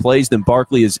bigger plays, then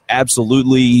Barkley is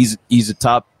absolutely he's a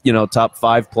top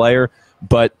 5 player.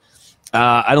 But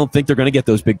I don't think they're going to get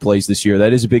those big plays this year.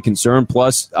 That is a big concern.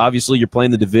 Plus, obviously, you're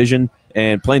playing the division,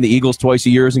 and playing the Eagles twice a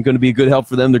year isn't going to be a good help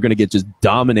for them. They're going to get just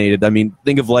dominated. I mean,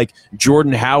 think of like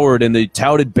Jordan Howard and the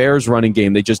touted Bears running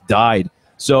game. They just died.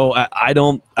 So I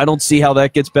don't see how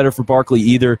that gets better for Barkley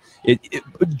either.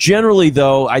 Generally,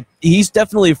 though, he's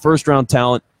definitely a first-round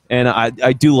talent, and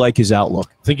I do like his outlook.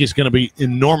 I think he's going to be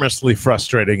enormously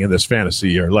frustrating in this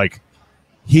fantasy year. Like,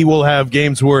 he will have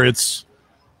games where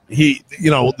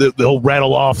they'll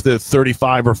rattle off the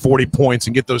 35 or 40 points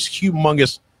and get those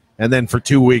humongous, and then for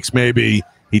 2 weeks maybe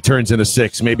he turns into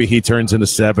 6, maybe he turns into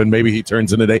 7, maybe he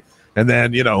turns into 8, and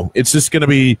then it's just going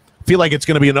to feel like it's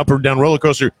going to be an up or down roller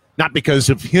coaster, not because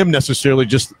of him necessarily,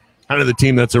 just kind of the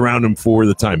team that's around him for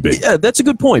the time being. Yeah, that's a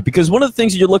good point, because one of the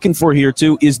things that you're looking for here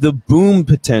too is the boom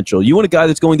potential. You want a guy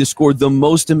that's going to score the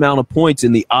most amount of points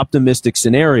in the optimistic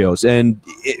scenarios, and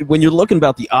when you're looking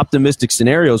about the optimistic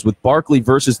scenarios with Barkley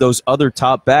versus those other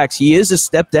top backs, he is a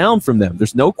step down from them.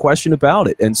 There's no question about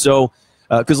it. And so,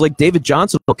 because like David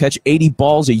Johnson will catch 80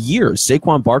 balls a year,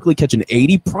 Saquon Barkley catching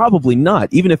 80? Probably not,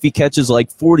 even if he catches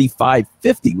like 45,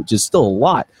 50, which is still a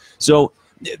lot. So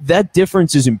that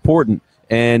difference is important.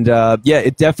 And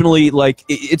it definitely, like,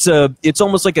 it's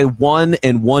almost like a 1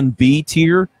 and 1B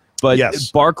tier, but yes.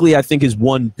 Barkley I think is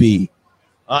 1B.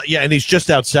 And he's just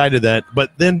outside of that.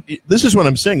 But then this is what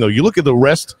I'm saying, though. You look at the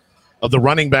rest of the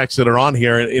running backs that are on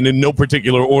here, and in no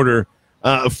particular order,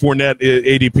 Fournette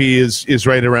ADP is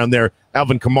right around there.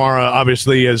 Alvin Kamara,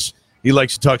 obviously, as he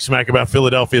likes to talk smack about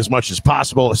Philadelphia as much as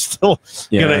possible, is still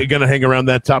gonna hang around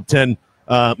that top 10.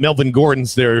 Melvin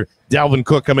Gordon's there. Dalvin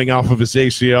Cook coming off of his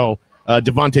ACL.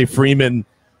 Devontae Freeman.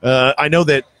 I know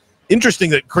that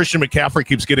interesting that Christian McCaffrey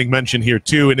keeps getting mentioned here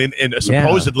too, and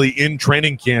supposedly in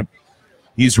training camp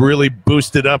he's really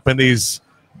boosted up and he's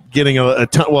getting a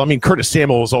ton. Well, I mean, Curtis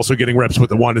Samuel is also getting reps with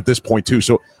the one at this point too,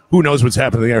 so who knows what's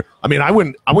happening there. I mean, I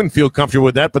wouldn't feel comfortable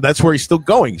with that, but that's where he's still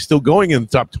going in the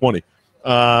top 20.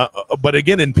 But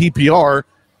again, in PPR,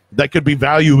 that could be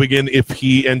value again if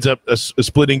he ends up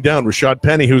splitting down. Rashad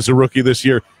Penny, who's a rookie this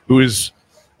year, who is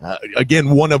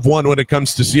again, 1 of 1 when it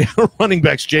comes to Seattle running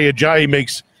backs. Jay Ajayi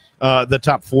makes the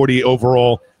top 40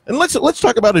 overall. And let's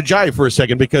talk about Ajayi for a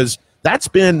second, because that's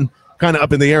been kind of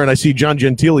up in the air. And I see John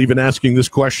Gentile even asking this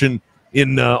question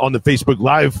on the Facebook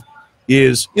Live.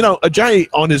 Is, Ajayi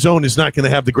on his own is not going to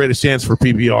have the greatest chance for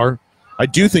PPR. I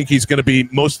do think he's going to be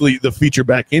mostly the feature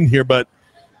back in here, but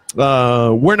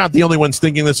we're not the only ones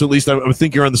thinking this. At least I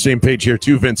think you're on the same page here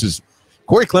too, Vince.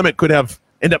 Corey Clement could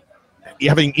end up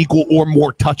having equal or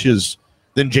more touches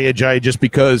than Jay Ajayi just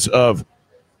because of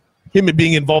him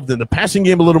being involved in the passing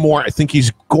game a little more. I think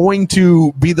he's going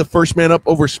to be the first man up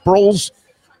over Sproles.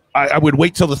 I would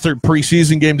wait till the third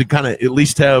preseason game to kind of at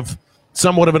least have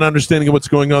somewhat of an understanding of what's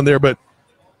going on there. But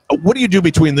what do you do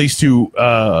between these two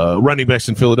running backs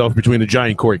in Philadelphia, between Ajayi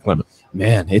and Corey Clement?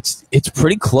 Man, it's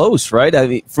pretty close, right? I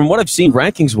mean, from what I've seen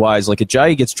rankings-wise, like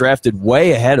Ajayi gets drafted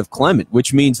way ahead of Clement,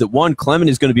 which means that, one, Clement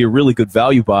is going to be a really good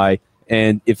value buy.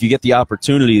 And if you get the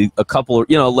opportunity, a couple,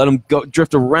 let him go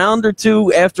drift a round or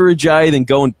two after Ajayi, then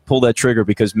go and pull that trigger,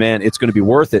 because, man, it's going to be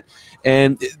worth it.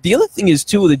 And the other thing is,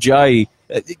 too, with Ajayi,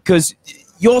 because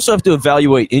you also have to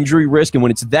evaluate injury risk, and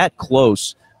when it's that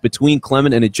close between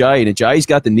Clement and Ajayi's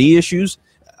got the knee issues,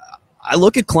 I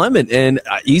look at Clement, and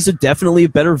he's definitely a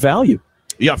better value.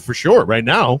 Yeah, for sure, right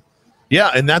now.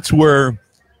 Yeah, and that's where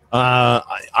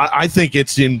I think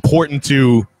it's important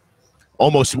to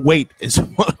almost wait,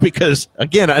 because,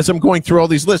 again, as I'm going through all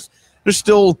these lists, there's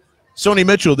still Sony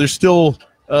Mitchell, there's still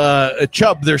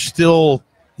Chubb, there's still,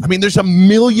 there's a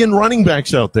million running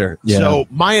backs out there. Yeah. So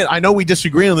I know we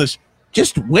disagree on this.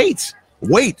 Just wait.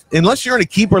 Unless you're in a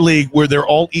keeper league where they're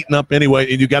all eaten up anyway,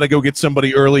 and you got to go get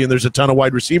somebody early, and there's a ton of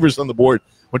wide receivers on the board,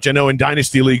 which I know in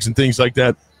dynasty leagues and things like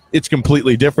that, it's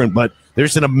completely different. But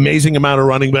there's an amazing amount of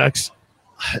running backs.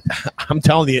 I'm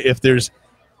telling you, if there's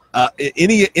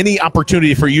any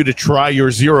opportunity for you to try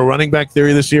your zero running back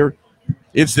theory this year,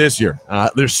 it's this year.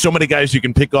 There's so many guys you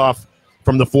can pick off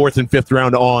from the 4th and 5th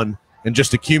round on and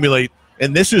just accumulate.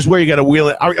 And this is where you got to wheel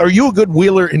it. Are you a good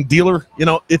wheeler and dealer?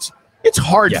 It's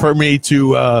hard for me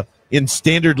to in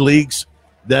standard leagues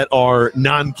that are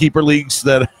non-keeper leagues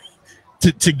that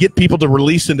to get people to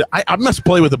release into. I must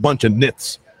play with a bunch of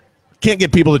nits. Can't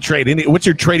get people to trade. What's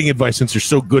your trading advice since you're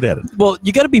so good at it? Well,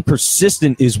 you got to be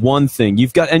persistent is one thing.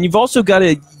 You've also got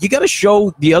to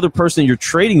show the other person you're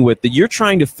trading with that you're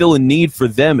trying to fill a need for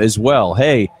them as well.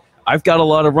 Hey, I've got a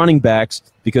lot of running backs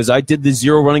because I did the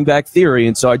 0 running back theory,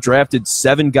 and so I drafted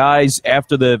 7 guys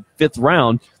after the 5th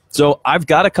round. So I've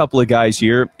got a couple of guys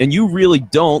here, and you really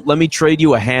don't. Let me trade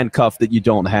you a handcuff that you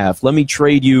don't have. Let me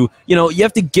trade you, you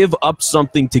have to give up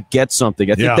something to get something.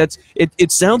 I think that's it.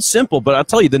 It sounds simple, but I'll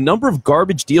tell you, the number of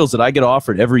garbage deals that I get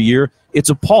offered every year, it's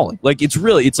appalling. Like, it's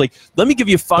like, let me give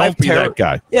you 5. Don't be that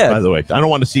guy. Yeah. By the way, I don't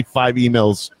want to see 5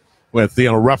 emails with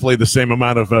roughly the same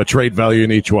amount of trade value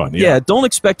in each one. Yeah, don't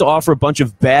expect to offer a bunch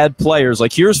of bad players.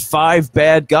 Like, here's 5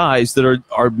 bad guys that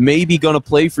are maybe going to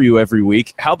play for you every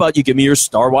week. How about you give me your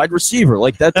star wide receiver?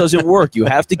 Like, that doesn't work. You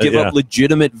have to give up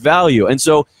legitimate value. And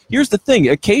so here's the thing.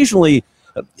 Occasionally,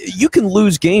 you can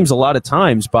lose games a lot of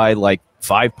times by, like,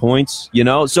 5 points,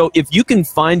 So if you can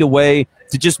find a way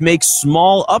to just make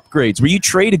small upgrades where you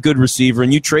trade a good receiver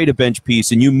and you trade a bench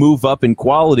piece and you move up in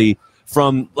quality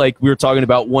from, like we were talking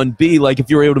about 1B, like if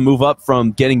you were able to move up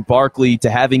from getting Barkley to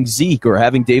having Zeke or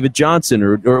having David Johnson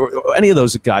or any of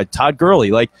those guys, Todd Gurley,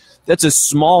 like that's a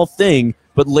small thing.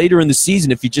 But later in the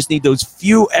season, if you just need those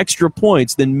few extra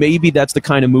points, then maybe that's the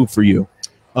kind of move for you.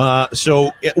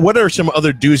 So what are some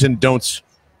other do's and don'ts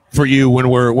for you when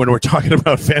we're talking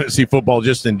about fantasy football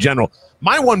just in general?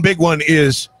 My one big one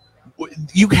is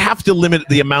you have to limit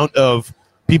the amount of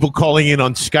people calling in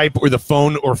on Skype or the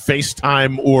phone or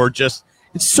FaceTime or just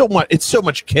it's so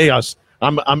much chaos.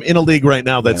 I'm in a league right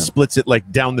now that splits it like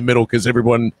down the middle because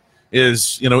everyone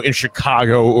is in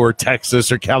Chicago or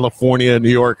Texas or California, New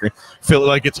York, or feel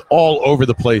like it's all over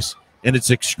the place and it's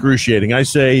excruciating. I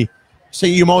say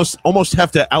you almost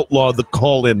have to outlaw the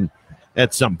call in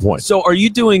at some point. So you're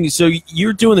doing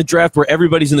the draft where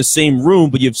everybody's in the same room,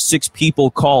 but you have 6 people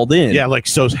called in. Yeah, like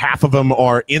so half of them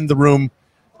are in the room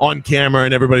on camera,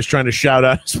 and everybody's trying to shout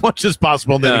out as much as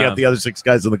possible, and then you got the other 6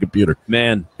 guys on the computer.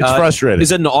 Man. It's frustrating.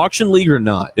 Is it an auction league or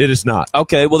not? It is not.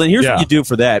 Okay, well, then here's what you do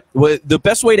for that. Well, the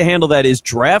best way to handle that is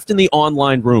draft in the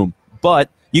online room,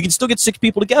 but you can still get 6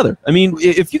 people together. I mean,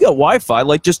 if you got Wi-Fi,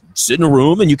 like just sit in a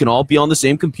room and you can all be on the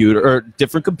same computer or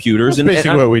different computers. That's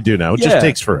basically what we do now. It just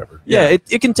takes forever. Yeah,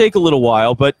 it can take a little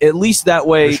while, but at least that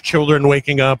way. There's children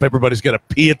waking up. Everybody's got to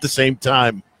pee at the same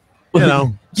time.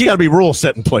 You got to be rules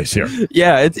set in place here.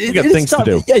 Yeah, you got things to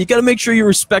do. Yeah, you got to make sure you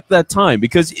respect that time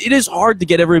because it is hard to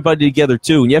get everybody together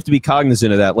too, and you have to be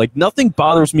cognizant of that. Like nothing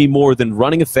bothers me more than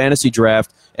running a fantasy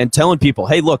draft and telling people,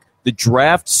 "Hey, look, the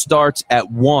draft starts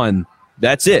at 1.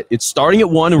 That's it. It's starting at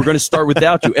 1, and we're going to start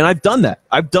without you." And I've done that.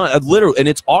 I've literally, and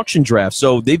it's auction draft,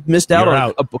 so they've missed out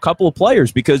on a couple of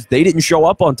players because they didn't show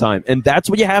up on time, and that's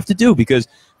what you have to do because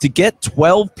to get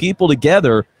 12 people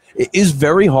together is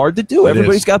very hard to do.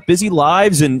 Everybody's got busy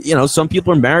lives, and some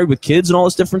people are married with kids and all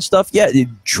this different stuff. Yeah,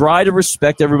 try to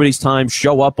respect everybody's time,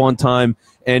 show up on time,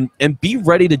 and be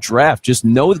ready to draft. Just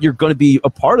know that you're going to be a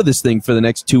part of this thing for the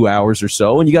next 2 hours or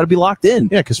so, and you got to be locked in.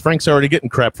 Yeah, because Frank's already getting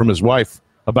crap from his wife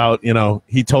about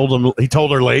he told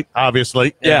her late,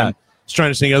 obviously. Yeah, he's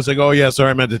trying to sing. I was like, oh yeah, sorry,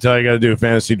 I meant to tell you, I got to do a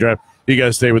fantasy draft. You got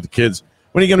to stay with the kids.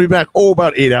 When are you going to be back? Oh,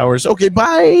 about 8 hours. Okay,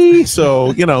 bye.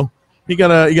 So You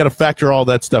gotta factor all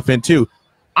that stuff in too.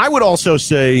 I would also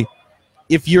say,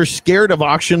 if you're scared of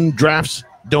auction drafts,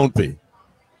 don't be.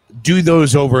 Do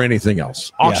those over anything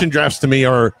else. Auction drafts to me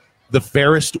are the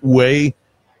fairest way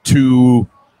to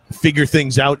figure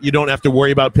things out. You don't have to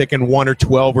worry about picking 1 or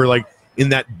 12 or like in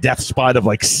that death spot of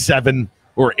like 7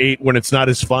 or 8 when it's not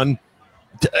as fun.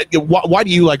 Why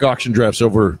do you like auction drafts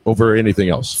over anything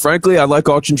else? Frankly, I like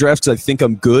auction drafts because I think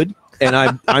I'm good. And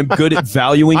I'm good at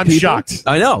valuing people. I'm shocked.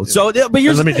 I know. So, but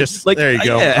here's let me just there you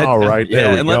go. All right,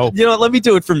 there we go. Let me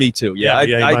do it for me too. I'm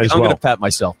going to pat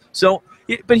myself. So,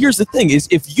 but here's the thing: is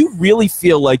if you really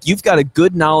feel like you've got a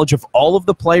good knowledge of all of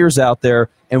the players out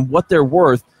there and what they're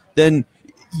worth, then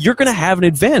you're going to have an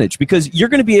advantage because you're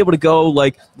going to be able to go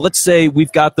like, let's say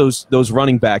we've got those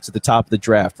running backs at the top of the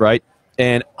draft, right?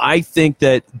 And I think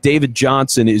that David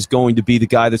Johnson is going to be the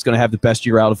guy that's going to have the best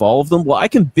year out of all of them. Well, I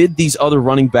can bid these other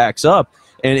running backs up.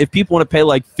 And if people want to pay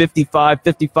like 55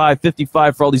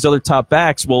 for all these other top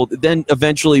backs, well, then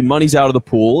eventually money's out of the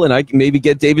pool, and I can maybe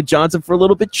get David Johnson for a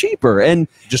little bit cheaper. And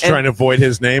trying to avoid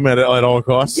his name at all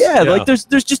costs? Yeah, like there's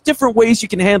just different ways you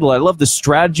can handle it. I love the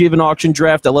strategy of an auction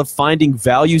draft. I love finding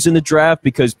values in the draft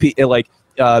because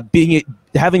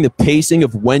having the pacing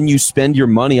of when you spend your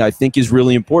money, I think, is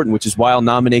really important, which is why I'll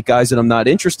nominate guys that I'm not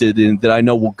interested in that I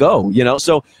know will go.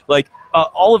 So like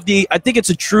I think it's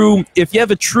if you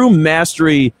have a true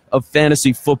mastery of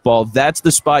fantasy football, that's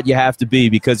the spot you have to be,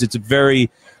 because it's a very,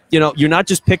 you're not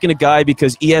just picking a guy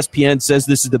because ESPN says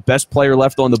this is the best player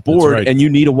left on the board and you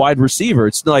need a wide receiver.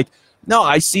 It's like, no,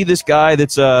 I see this guy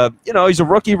that's, he's a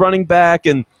rookie running back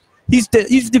and he's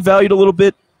devalued a little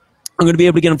bit. I'm going to be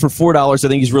able to get him for $4. I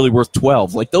think he's really worth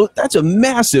 $12. Like, that's a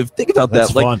massive, think about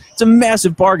that. Like, it's a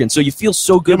massive bargain. So you feel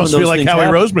so good when those things happen. You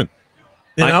must feel like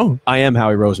Howie Roseman. I am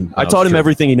Howie Roseman. I taught him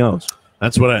everything he knows.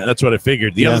 That's what I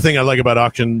figured. The other thing I like about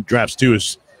auction drafts too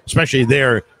is, especially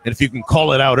there, and if you can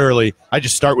call it out early, I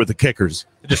just start with the kickers.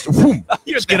 Just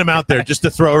get them out there just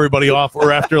to throw everybody off.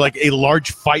 Or after like a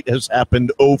large fight has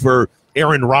happened over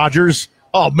Aaron Rodgers.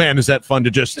 Oh man, is that fun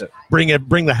to just bring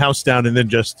the house down, and then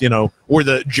just or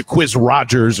the Jaquiz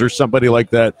Rodgers or somebody like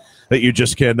that you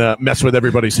just can mess with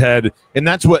everybody's head, and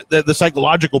that's what the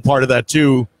psychological part of that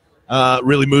too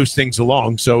really moves things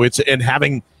along. So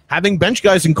having bench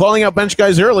guys and calling out bench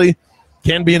guys early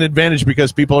can be an advantage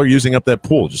because people are using up that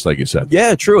pool, just like you said.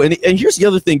 Yeah, true. And here's the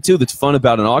other thing too that's fun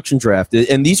about an auction draft,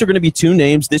 and these are going to be two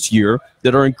names this year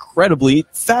that are incredibly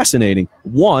fascinating.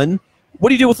 One, what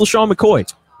do you do with LaShawn McCoy?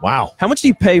 Wow. How much do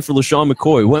you pay for LaShawn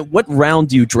McCoy? What round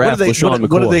do you draft LaShawn McCoy?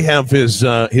 What do they have his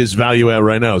value at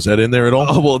right now? Is that in there at all?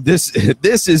 Oh, well, this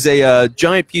is a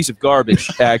giant piece of garbage,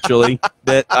 actually,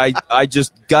 that I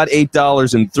just got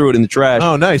 $8 and threw it in the trash.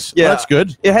 Oh, nice. Yeah, well, that's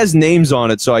good. It has names on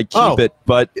it, so I keep it,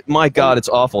 but my God, it's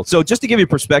awful. So just to give you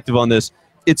perspective on this,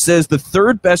 it says the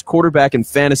third best quarterback in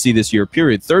fantasy this year,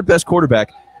 period. Third best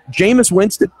quarterback, Jameis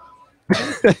Winston.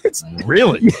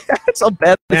 Really? Yeah, it's a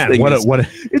bad thing.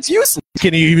 It's useless.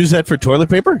 Can you use that for toilet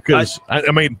paper? Because I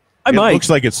might. Looks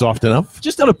like it's soft enough.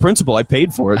 Just out of principle, I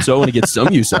paid for it, so I want to get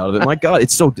some use out of it. My God,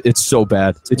 it's so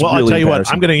bad. It's well, really I'll tell you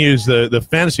what. I'm going to use the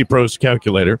Fantasy Pros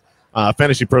calculator,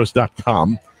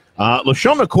 fantasypros.com.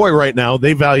 LaShawn McCoy right now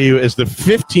they value as the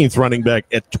 15th running back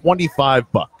at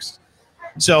 $25.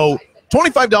 So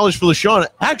 $25 for LaShawn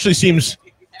actually seems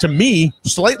to me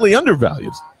slightly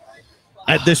undervalued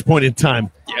at this point in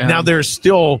time. Yeah. Now, there's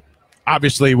still,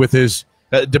 obviously, with his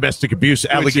domestic abuse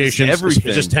allegations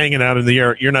just hanging out in the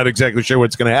air, you're not exactly sure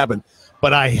what's going to happen.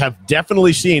 But I have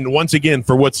definitely seen, once again,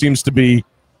 for what seems to be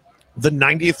the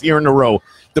 90th year in a row,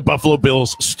 the Buffalo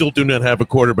Bills still do not have a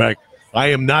quarterback. I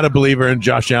am not a believer in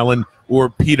Josh Allen or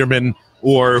Peterman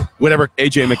or whatever.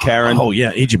 A.J. McCarron. Oh,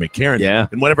 yeah, A.J. McCarron. Yeah.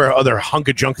 And whatever other hunk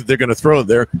of junk that they're going to throw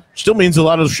there. Still means a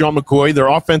lot of Sean McCoy. Their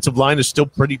offensive line is still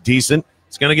pretty decent.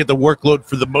 It's going to get the workload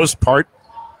for the most part.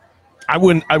 I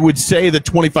would say that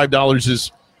 $25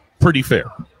 is pretty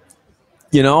fair.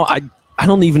 I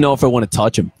don't even know if I want to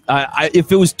touch him.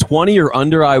 If it was 20 or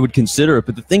under, I would consider it.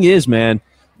 But the thing is, man,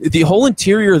 the whole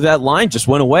interior of that line just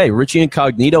went away. Richie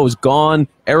Incognito is gone.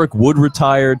 Eric Wood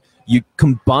retired. You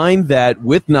combine that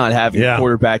with not having a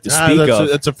quarterback to speak of.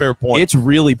 That's a fair point. It's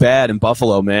really bad in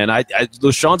Buffalo, man.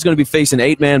 LaShawn's going to be facing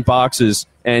 8-man boxes,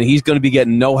 and he's going to be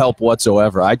getting no help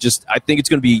whatsoever. I think it's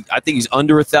going to be. I think he's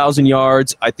under 1,000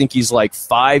 yards. I think he's like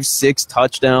 5-6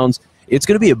 touchdowns. It's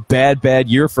going to be a bad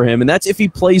year for him, and that's if he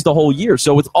plays the whole year.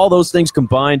 So with all those things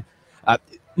combined,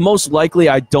 most likely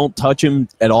I don't touch him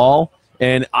at all.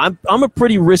 And I'm a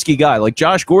pretty risky guy. Like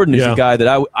Josh Gordon is a guy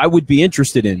that I would be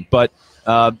interested in, but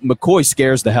McCoy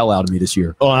scares the hell out of me this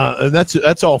year. And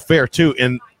that's all fair too.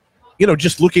 And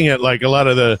just looking at like a lot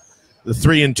of the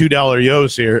 $3 and $2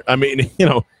 yos here. I mean,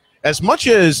 as much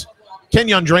as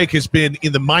Kenyon Drake has been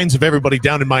in the minds of everybody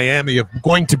down in Miami of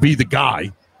going to be the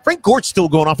guy, Frank Gore's still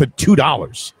going off at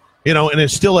 $2. And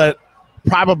is still at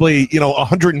probably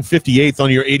 158th on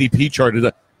your ADP chart.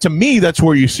 To me, that's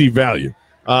where you see value.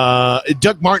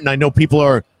 Doug Martin, I know people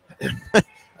are.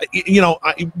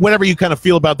 Whatever you kind of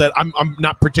feel about that, I'm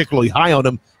not particularly high on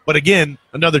him. But again,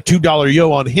 another $2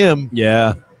 yo on him.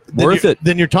 Yeah, worth it.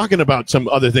 Then you're talking about some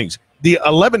other things. The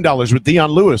 $11 with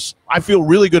Dion Lewis, I feel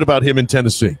really good about him in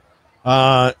Tennessee.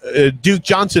 Duke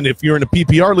Johnson, if you're in a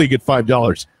PPR league at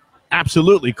 $5,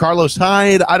 absolutely. Carlos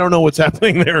Hyde, I don't know what's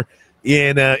happening there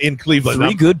in Cleveland.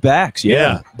 Three good backs,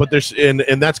 yeah. But there's and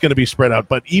that's going to be spread out.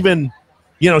 But even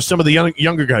some of the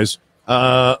younger guys,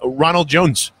 Ronald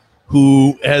Jones,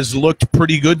 who has looked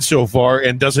pretty good so far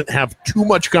and doesn't have too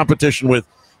much competition with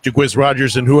Jaquiz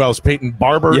Rodgers and who else? Peyton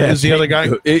Barber is the other guy.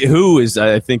 Who is,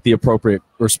 I think, the appropriate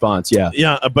response,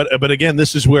 Yeah, but again,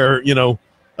 this is where,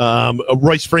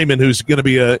 Royce Freeman, who's going to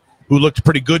be who looked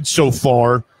pretty good so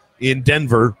far in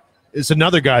Denver, is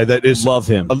another guy that is. Love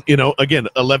him. Again,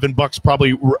 $11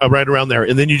 probably right around there.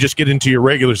 And then you just get into your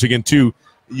regulars again, too.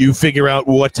 You figure out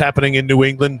what's happening in New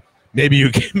England. Maybe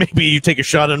you take a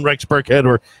shot on Rex Burkhead,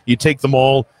 or you take them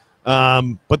all.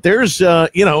 But there's,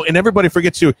 and everybody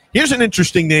forgets to. Here's an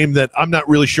interesting name that I'm not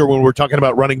really sure when we're talking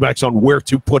about running backs on where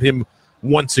to put him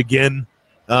once again.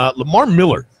 Lamar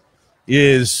Miller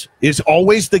is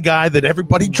always the guy that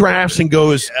everybody drafts and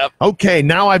goes, okay,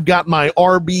 now I've got my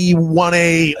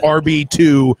RB1A,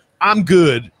 RB2. I'm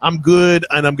good,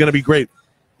 and I'm going to be great.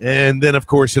 And then, of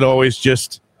course, it always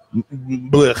just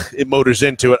it motors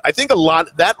into it. I think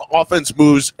that offense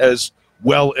moves as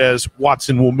well as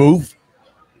Watson will move.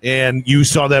 And you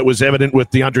saw that was evident with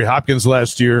DeAndre Hopkins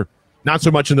last year. Not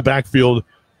so much in the backfield.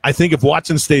 I think if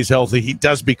Watson stays healthy, he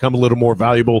does become a little more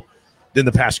valuable than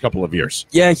the past couple of years.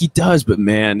 Yeah, he does. But,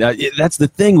 man, that's the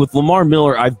thing with Lamar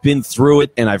Miller. I've been through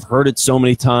it, and I've heard it so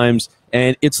many times.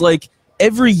 And it's like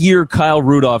every year Kyle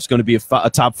Rudolph's going to be a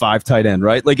top 5 tight end,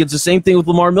 right? Like it's the same thing with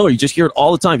Lamar Miller. You just hear it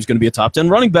all the time. He's going to be a top 10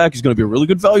 running back. He's going to be a really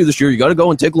good value this year. You got to go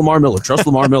and take Lamar Miller. Trust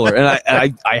Lamar Miller. And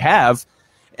I have.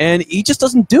 And he just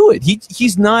doesn't do it.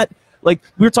 He's not like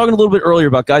we were talking a little bit earlier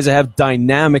about guys that have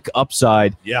dynamic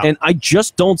upside. Yeah. And I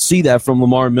just don't see that from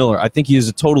Lamar Miller. I think he is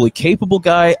a totally capable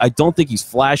guy. I don't think he's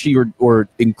flashy or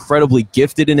incredibly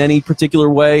gifted in any particular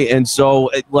way. And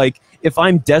so, if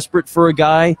I'm desperate for a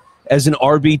guy as an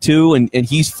RB2 and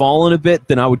he's fallen a bit,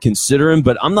 then I would consider him.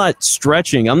 But I'm not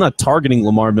stretching. I'm not targeting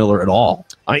Lamar Miller at all.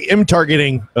 I am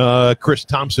targeting Chris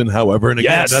Thompson, however. And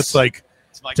again, that's like,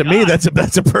 to me, that's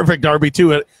a perfect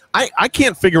RB2. I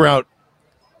can't figure out.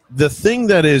 The thing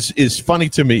that is funny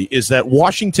to me is that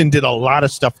Washington did a lot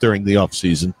of stuff during the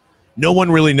offseason. No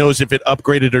one really knows if it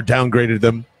upgraded or downgraded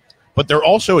them, but they're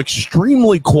also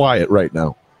extremely quiet right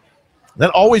now. That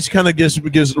always kind of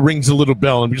rings a little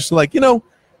bell. I'm just like, no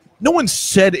one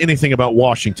said anything about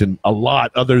Washington a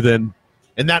lot other than,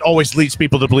 and that always leads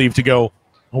people to believe to go,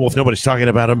 oh, well, if nobody's talking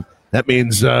about them, that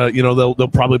means, they'll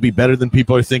probably be better than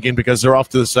people are thinking because they're off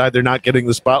to the side. They're not getting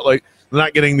the spotlight. They're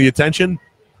not getting the attention.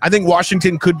 I think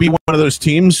Washington could be one of those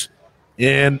teams.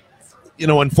 And,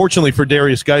 unfortunately for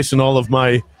Darius Geis and all of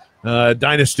my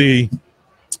dynasty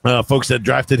folks that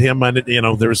drafted him,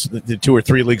 there's the 2 or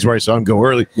 3 leagues where I saw him go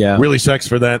early. Yeah. Really sucks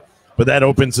for that. But that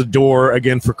opens the door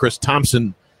again for Chris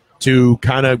Thompson to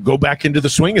kind of go back into the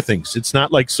swing of things. It's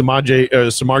not like Samaje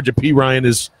Perine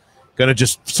is going to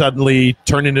just suddenly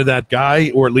turn into that guy,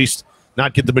 or at least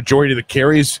not get the majority of the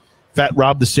carries. Fat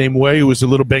Rob the same way, who was a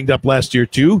little banged up last year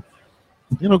too.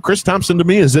 Chris Thompson to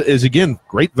me is again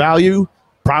great value,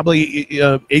 probably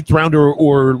 8th rounder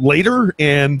or later,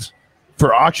 and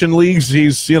for auction leagues,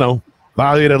 he's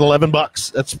valued at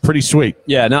 $11. That's pretty sweet.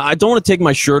 Yeah. Now I don't want to take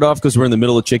my shirt off because we're in the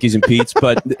middle of Chickies and Pete's,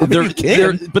 but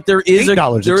there is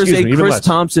a Chris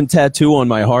Thompson tattoo on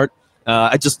my heart.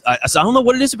 I don't know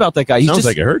what it is about that guy. Sounds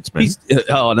like it hurts, man.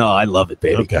 Oh no, I love it,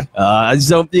 baby. Okay.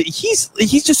 So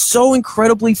he's just so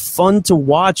incredibly fun to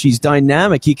watch. He's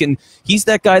dynamic. He's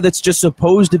that guy that's just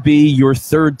supposed to be your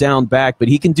 3rd down back, but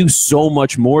he can do so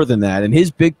much more than that. And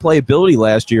his big playability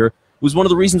last year was one of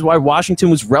the reasons why Washington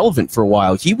was relevant for a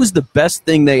while. He was the best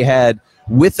thing they had,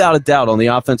 without a doubt, on the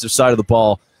offensive side of the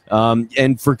ball.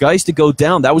 And for guys to go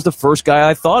down, that was the first guy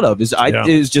I thought of.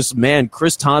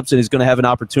 Chris Thompson is going to have an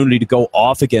opportunity to go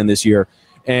off again this year.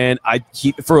 And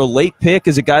for a late pick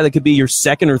is a guy that could be your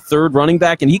 2nd or 3rd running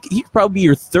back, and he could probably be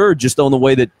your 3rd just on the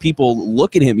way that people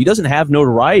look at him. He doesn't have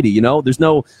notoriety, There's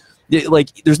no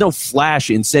flash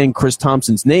in saying Chris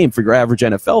Thompson's name for your average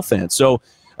NFL fan. So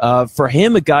for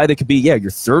him, a guy that could be your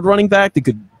 3rd running back that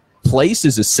could place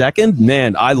as a 2nd,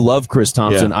 man, I love Chris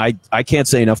Thompson. Yeah. I can't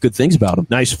say enough good things about him.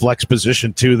 Nice flex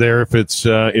position too there if it's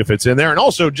in there, and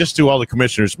also just to all the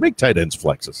commissioners, make tight ends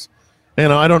flexes.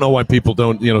 I don't know why people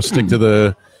don't stick to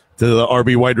the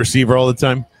RB wide receiver all the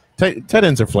time. Tight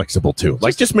ends are flexible too.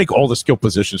 Just make all the skill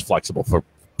positions flexible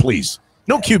please.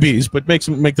 No QBs, but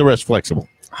make the rest flexible.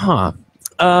 Huh.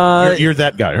 You're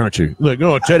that guy, aren't you?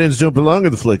 Tight ends don't belong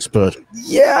in the flex spot.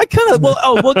 Yeah, I kind of. No.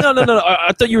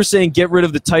 I thought you were saying get rid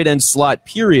of the tight end slot,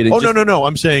 period. No.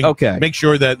 I'm saying make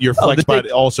sure that your flex spot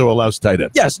also allows tight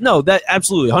ends. Yes, no, that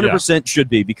absolutely 100% should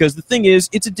be, because the thing is,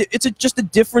 it's just a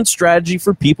different strategy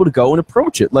for people to go and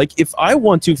approach it. Like if I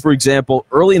want to, for example,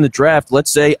 early in the draft, let's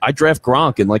say I draft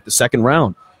Gronk in the 2nd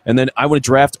round, and then I want to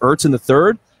draft Ertz in the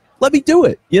 3rd. Let me do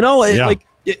it.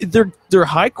 They're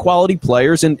high quality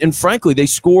players, and frankly, they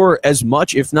score as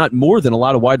much, if not more, than a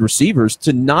lot of wide receivers.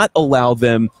 To not allow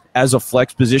them as a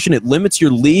flex position, it limits your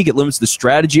league, it limits the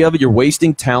strategy of it. You're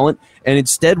wasting talent, and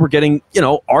instead, we're getting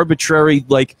arbitrary.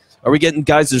 Are we getting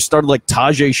guys that started like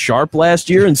Tajay Sharp last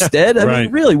year instead? I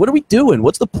mean, really, what are we doing?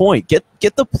 What's the point? Get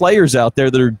the players out there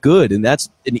that are good, and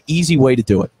that's an easy way to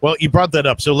do it. Well, you brought that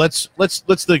up, so let's look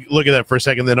at that for a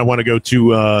second. Then I want to go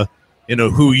to.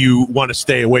 who you want to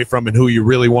stay away from and who you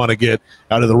really want to get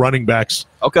out of the running backs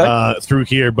through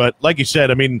here. But like you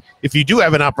said, I mean, if you do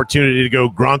have an opportunity to go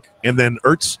Gronk and then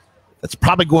Ertz, that's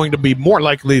probably going to be more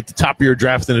likely at the top of your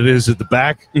draft than it is at the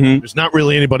back. There's not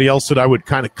really anybody else that I would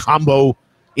kind of combo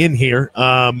in here.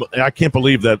 I can't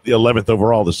believe that the 11th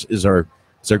overall is our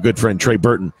good friend Trey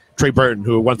Burton. Trey Burton,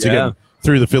 who once again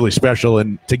threw the Philly special,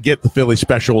 and to get the Philly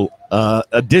special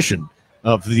edition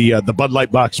of the Bud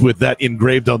Light box with that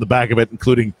engraved on the back of it,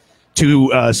 including two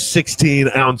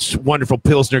 16-ounce wonderful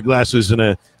Pilsner glasses and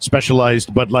a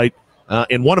specialized Bud Light.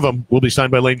 And one of them will be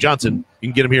signed by Lane Johnson. You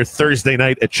can get him here Thursday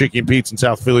night at Chicken Pete's in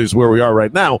South Philly, is where we are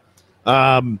right now.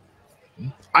 I'm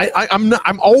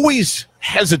always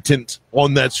hesitant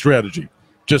on that strategy,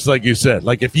 just like you said.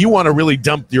 Like, if you want to really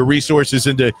dump your resources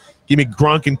into give me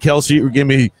Gronk and Kelsey, or give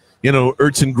me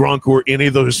Ertz and Gronk, or any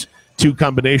of those two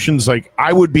combinations, like,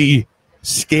 I would be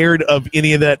scared of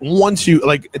any of that. Once you,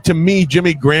 like, to me,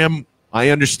 Jimmy Graham, I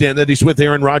understand that he's with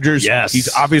Aaron Rodgers. Yes,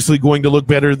 he's obviously going to look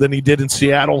better than he did in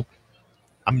Seattle.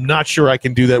 I'm not sure I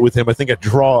can do that with him. I think I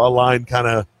draw a line kind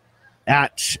of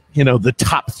at, the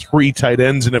top 3 tight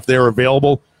ends, and if they're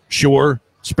available, sure,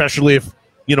 especially if,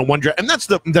 one draft. And that's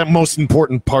the most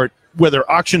important part, whether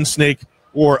auction snake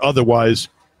or otherwise.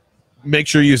 Make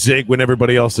sure you zig when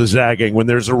everybody else is zagging. When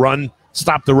there's a run,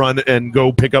 stop the run and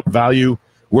go pick up value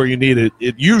where you need it.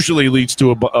 It usually leads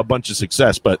to a bunch of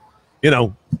success. But,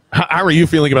 how are you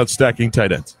feeling about stacking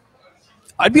tight ends?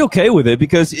 I'd be okay with it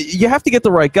because you have to get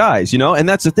the right guys, and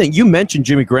that's the thing. You mentioned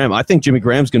Jimmy Graham. I think Jimmy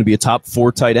Graham's going to be a top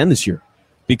 4 tight end this year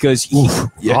because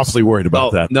awfully worried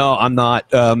about that. No, I'm not.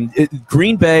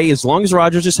 Green Bay, as long as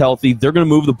Rodgers is healthy, they're going to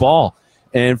move the ball.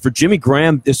 And for Jimmy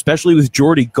Graham, especially with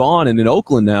Jordy gone and in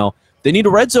Oakland now, they need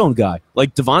a red zone guy.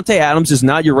 Like, Devontae Adams is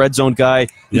not your red zone guy.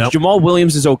 Yep. Jamal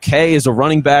Williams is okay as a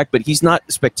running back, but he's not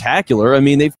spectacular. I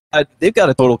mean, they've got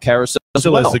a total carousel.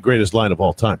 Still has the greatest line of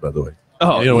all time, by the way.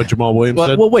 Oh, you know what Jamal Williams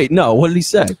said? Well, wait, no. What did he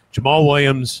say? Jamal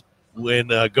Williams, when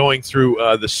going through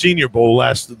the Senior Bowl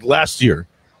last year,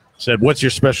 said, "What's your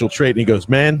special trait?" And he goes,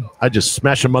 "Man, I just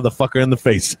smash a motherfucker in the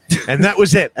face." And that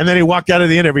was it. And then he walked out of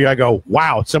the interview. I go,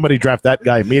 "Wow, somebody draft that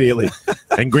guy immediately."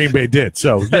 And Green Bay did.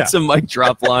 So that's a mic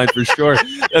drop line for sure.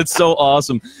 That's so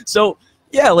awesome. So,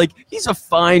 yeah, like, he's a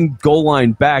fine goal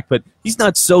line back, but he's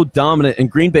not so dominant,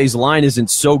 and Green Bay's line isn't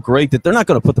so great that they're not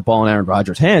going to put the ball in Aaron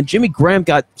Rodgers' hand. Jimmy Graham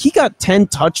got 10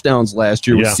 touchdowns last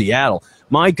year with Seattle.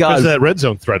 My God. Because of that red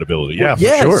zone threat ability. Yeah,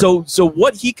 for sure. So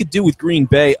what he could do with Green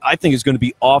Bay, I think, is going to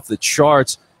be off the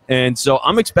charts. And so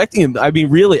I'm expecting him. I mean,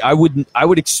 really, I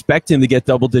would expect him to get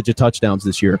double-digit touchdowns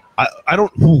this year. I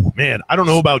don't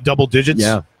know about double digits.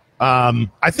 Yeah.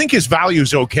 I think his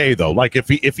value's okay, though. Like, if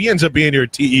he ends up being your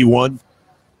TE1,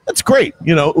 that's great.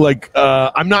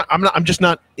 I'm just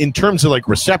not, in terms of like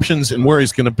receptions and where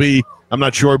he's going to be, I'm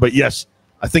not sure. But yes,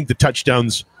 I think the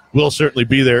touchdowns will certainly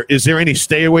be there. Is there any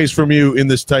stayaways from you in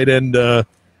this tight end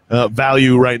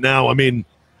value right now? I mean,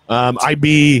 I'd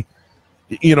be,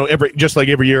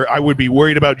 every year, I would be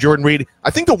worried about Jordan Reed.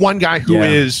 I think the one guy who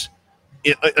is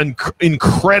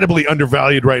incredibly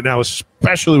undervalued right now,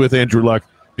 especially with Andrew Luck,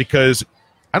 because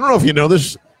I don't know if you know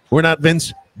this, we're not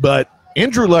Vince, but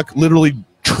Andrew Luck literally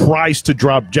tries to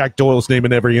drop Jack Doyle's name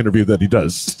in every interview that he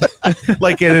does.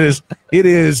 Like, it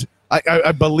is.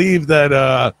 I believe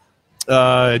that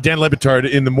Dan Le Batard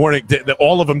in the morning,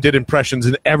 all of them did impressions,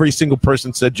 and every single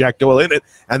person said Jack Doyle in it,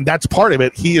 and that's part of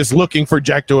it. He is looking for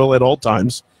Jack Doyle at all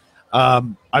times.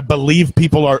 I believe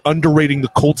people are underrating the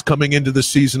Colts coming into the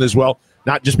season as well,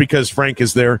 not just because Frank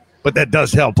is there, but that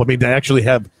does help. I mean, to actually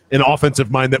have an offensive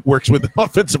mind that works with an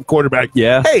offensive quarterback.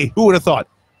 Yeah. Hey, who would have thought?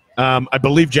 I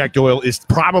believe Jack Doyle is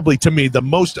probably, to me, the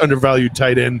most undervalued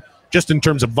tight end, just in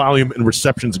terms of volume and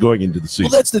receptions going into the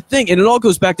season. Well, that's the thing, and it all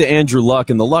goes back to Andrew Luck,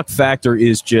 and the Luck factor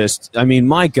is just, I mean,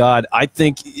 my God, I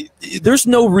think there's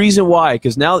no reason why,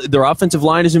 because now their offensive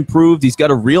line is improved. He's got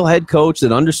a real head coach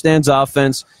that understands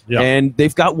offense, and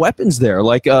they've got weapons there.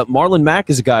 Like Marlon Mack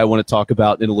is a guy I want to talk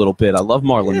about in a little bit. I love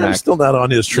Marlon Mack. I'm still not on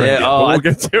his train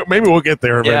yet, maybe we'll get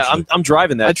there eventually. Yeah, I'm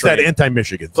driving that train. That's that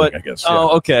anti-Michigan thing, I guess.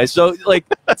 Oh, okay. So, like,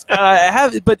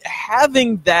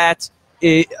 having that,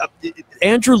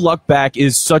 Andrew Luck back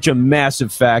is such a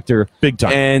massive factor. Big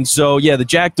time. And so, the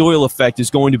Jack Doyle effect is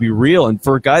going to be real. And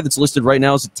for a guy that's listed right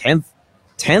now as a 10th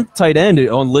tight end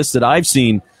on lists that I've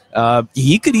seen,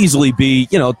 he could easily be,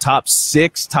 top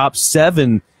 6, top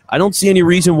 7. I don't see any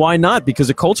reason why not, because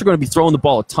the Colts are going to be throwing the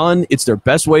ball a ton. It's their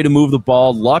best way to move the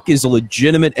ball. Luck is a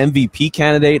legitimate MVP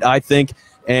candidate, I think.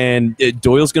 and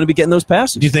Doyle's going to be getting those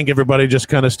passes. Do you think everybody just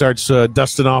kind of starts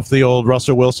dusting off the old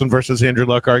Russell Wilson versus Andrew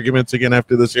Luck arguments again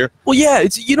after this year? Well, yeah,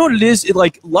 you know what it is?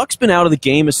 Luck's been out of the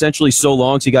game essentially so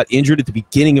long. So he got injured at the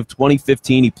beginning of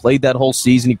 2015. He played that whole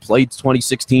season. He played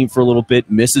 2016 for a little bit,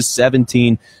 misses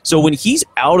 17. So when he's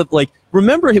out of,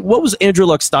 remember what was Andrew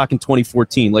Luck's stock in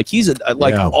 2014? He's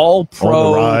all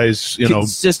pro, rise,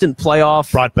 consistent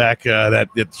playoff. Brought back that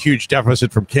huge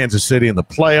deficit from Kansas City in the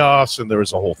playoffs, and there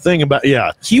was a whole thing about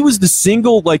he was the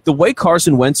single, the way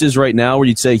Carson Wentz is right now, where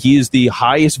you'd say he is the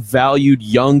highest valued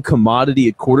young commodity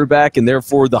at quarterback, and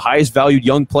therefore the highest valued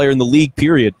young player in the league.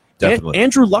 Period. Definitely.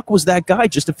 Andrew Luck was that guy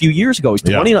just a few years ago. He's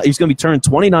 29. He's going to be turning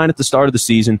 29 at the start of the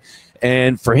season,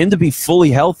 and for him to be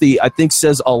fully healthy, I think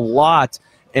says a lot.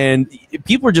 And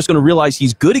people are just going to realize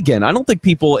he's good again. I don't think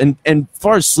people, and as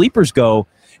far as sleepers go,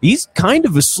 he's kind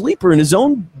of a sleeper in his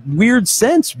own weird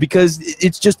sense because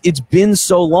it's been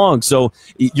so long. So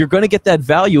you're going to get that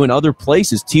value in other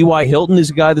places. T.Y. Hilton is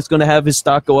a guy that's going to have his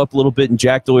stock go up a little bit, and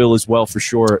Jack Doyle as well, for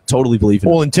sure. Totally believe in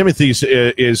it. Well, and Timothy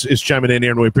is chiming in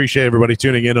here, and we appreciate everybody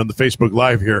tuning in on the Facebook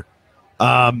Live here.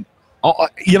 Eric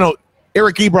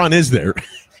Ebron is there,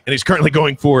 and he's currently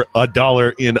going for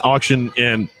 $1 in auction,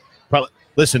 and probably.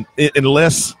 Listen,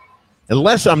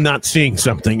 unless I'm not seeing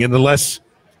something, and unless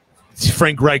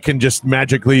Frank Reich can just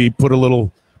magically put a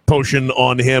little potion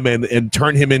on him and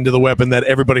turn him into the weapon that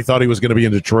everybody thought he was going to be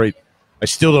in Detroit, I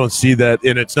still don't see that.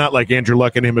 And it's not like Andrew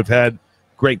Luck and him have had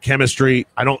great chemistry.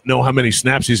 I don't know how many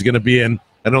snaps he's going to be in.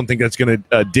 I don't think that's going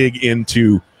to dig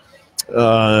into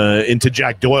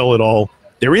Jack Doyle at all.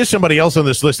 There is somebody else on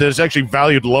this list that is actually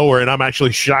valued lower, and I'm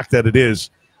actually shocked that it is.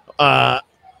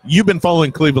 You've been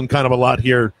following Cleveland kind of a lot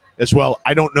here as well.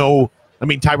 I don't know. I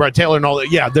mean, Tyrod Taylor and all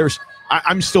that. Yeah,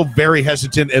 I'm still very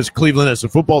hesitant as Cleveland as a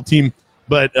football team,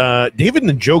 but David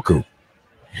Njoku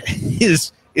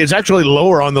is actually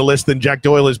lower on the list than Jack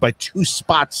Doyle is by 2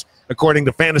 spots, according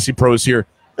to Fantasy Pros here.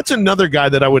 That's another guy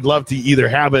that I would love to either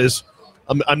have as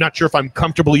I'm not sure if I'm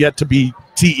comfortable yet to be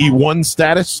TE1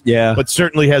 status, but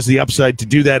certainly has the upside to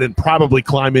do that and probably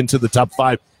climb into the top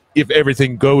 5 if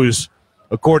everything goes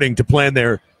according to plan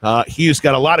there. He's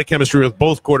got a lot of chemistry with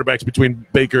both quarterbacks between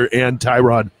Baker and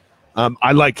Tyrod.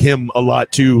 I like him a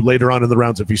lot, too, later on in the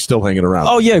rounds if he's still hanging around.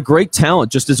 Oh, yeah, great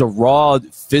talent, just as a raw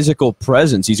physical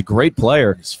presence. He's a great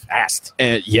player. He's fast.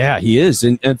 And yeah, he is.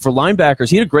 And for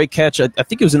linebackers, he had a great catch. I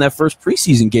think it was in that first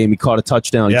preseason game he caught a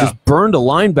touchdown. He just burned a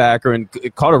linebacker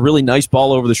and caught a really nice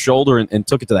ball over the shoulder and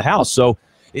took it to the house. So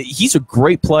he's a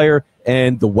great player,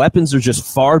 and the weapons are just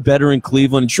far better in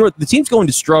Cleveland. And sure, the team's going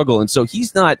to struggle, and so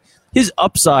he's not – his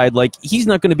upside, he's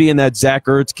not going to be in that Zach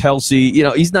Ertz, Kelsey.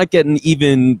 He's not getting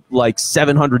even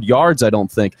 700 yards, I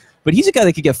don't think. But he's a guy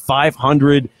that could get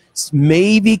 500,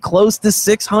 maybe close to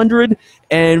 600,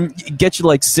 and get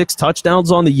you 6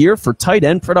 touchdowns on the year for tight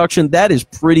end production. That is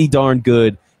pretty darn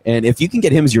good. And if you can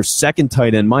get him as your second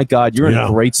tight end, my God, you're in a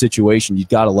great situation. You've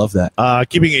got to love that.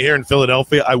 Keeping it here in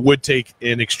Philadelphia, I would take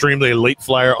an extremely late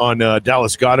flyer on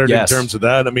Dallas Goedert in terms of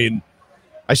that. I mean,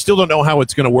 I still don't know how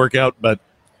it's going to work out, but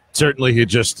certainly he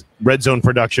just red zone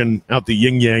production out the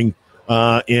yin-yang.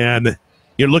 And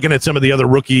you're looking at some of the other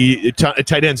rookie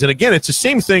tight ends. And, again, it's the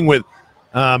same thing with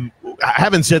I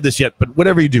haven't said this yet, but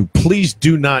whatever you do, please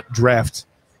do not draft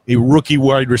a rookie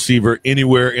wide receiver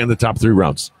anywhere in the top 3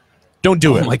 rounds. Don't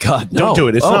do it. Oh, my God. No. Don't do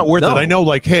it. It's not worth it. I know,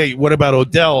 hey, what about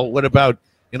Odell? What about,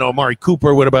 Amari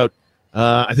Cooper? What about,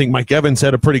 I think Mike Evans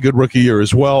had a pretty good rookie year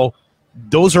as well.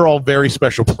 Those are all very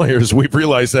special players. We've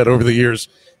realized that over the years.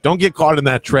 Don't get caught in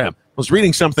that trap. I was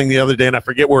reading something the other day, and I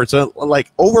forget where it's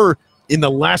over in the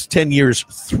last 10 years,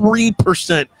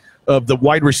 3% of the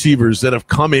wide receivers that have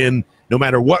come in, no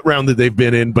matter what round that they've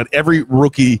been in, but every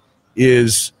rookie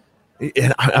is, a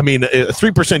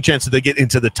 3% chance that they get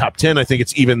into the top 10. I think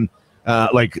it's even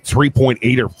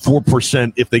 3.8 or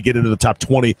 4% if they get into the top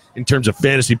 20 in terms of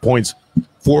fantasy points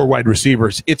for wide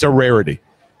receivers. It's a rarity.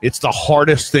 It's the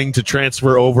hardest thing to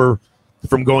transfer over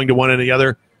from going to one and the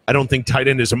other. I don't think tight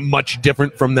end is much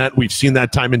different from that. We've seen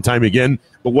that time and time again.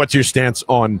 But what's your stance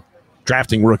on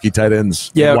drafting rookie tight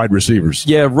ends and wide receivers?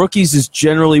 Yeah, rookies is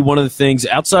generally one of the things.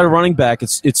 Outside of running back,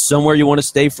 it's somewhere you want to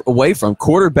stay away from.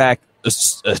 Quarterback,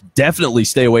 definitely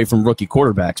stay away from rookie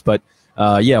quarterbacks. But,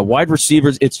 wide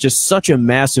receivers, it's just such a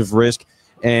massive risk.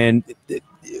 And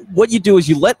what you do is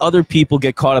you let other people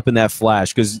get caught up in that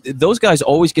flash because those guys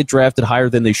always get drafted higher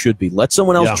than they should be. Let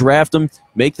someone else draft them,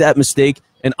 make that mistake.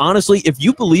 And honestly, if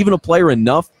you believe in a player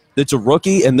enough that's a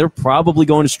rookie and they're probably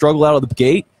going to struggle out of the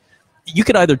gate, you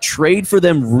could either trade for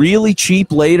them really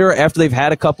cheap later after they've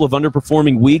had a couple of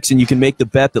underperforming weeks and you can make the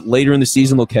bet that later in the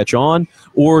season they'll catch on,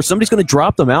 or somebody's going to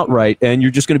drop them outright and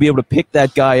you're just going to be able to pick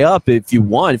that guy up if you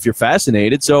want, if you're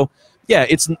fascinated. So, yeah,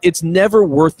 it's never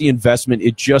worth the investment.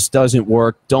 It just doesn't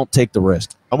work. Don't take the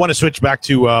risk. I want to switch back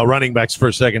to running backs for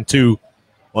a second, too,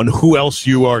 on who else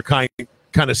you are kind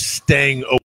of staying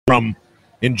away from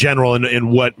in general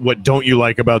and what don't you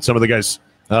like about some of the guys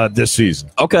this season.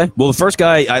 Okay. Well, the first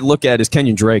guy I look at is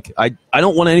Kenyon Drake. I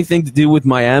don't want anything to do with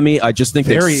Miami. I just think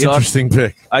very they suck. Interesting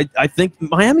pick. I think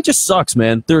Miami just sucks,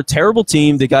 man. They're a terrible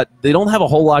team. They don't have a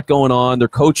whole lot going on. Their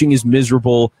coaching is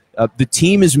miserable. The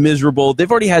team is miserable.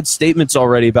 They've already had statements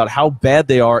already about how bad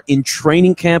they are in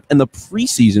training camp and the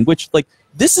preseason, which, like,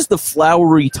 this is the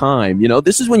flowery time. You know,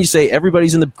 this is when you say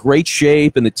everybody's in the great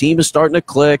shape and the team is starting to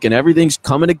click and everything's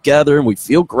coming together and we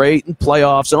feel great in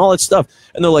playoffs and all that stuff.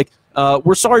 And they're like,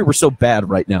 we're sorry we're so bad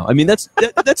right now. I mean, that's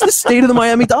the state of the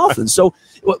Miami Dolphins. So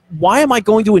why am I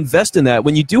going to invest in that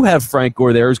when you do have Frank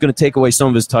Gore there who's going to take away some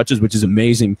of his touches, which is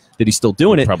amazing that he's still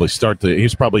doing it.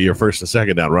 He's probably your first and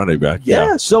second down running back.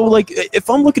 Yeah. So, like,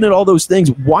 if I'm looking at all those things,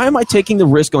 why am I taking the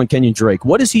risk on Kenyon Drake?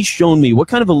 What has he shown me? What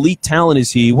kind of elite talent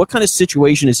is he? What kind of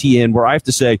situation is he in where I have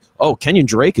to say, oh, Kenyon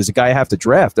Drake is a guy I have to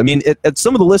draft? I mean, at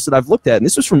some of the lists that I've looked at, and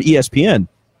this was from ESPN,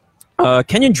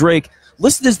 Kenyon Drake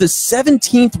listed as the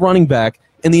 17th running back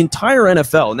in the entire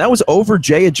NFL, and that was over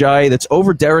Jay Ajayi, that's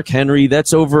over Derrick Henry,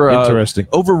 that's over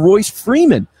over Royce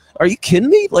Freeman. Are you kidding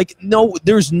me? Like, no,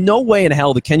 there's no way in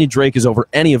hell that Kenyon Drake is over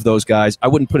any of those guys. I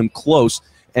wouldn't put him close,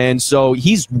 and so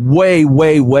he's way,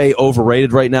 way, way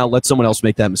overrated right now. Let someone else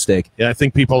make that mistake. Yeah, I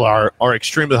think people are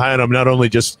extremely high on him, not only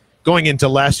just going into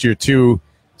last year, too,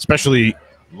 especially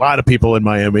a lot of people in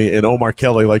Miami, and Omar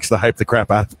Kelly likes to hype the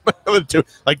crap out of him too.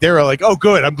 Like, they're like, "Oh,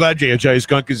 good, I'm glad Jay Ajayi's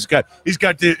gone because he's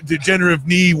got the degenerative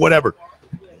knee, whatever."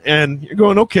 And you're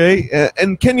going, okay.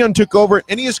 And Kenyon took over,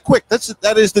 and he is quick.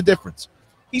 That is the difference.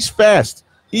 He's fast.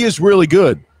 He is really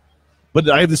good. But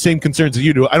I have the same concerns as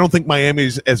you do. I don't think Miami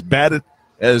is as bad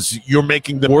as you're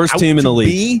making them worst team in the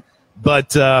league.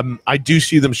 But I do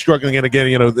see them struggling. And again,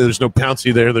 you know, there's no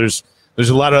Pouncey there. There's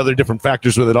a lot of other different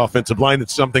factors with an offensive line.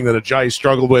 It's something that Ajayi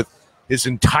struggled with his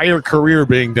entire career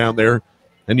being down there,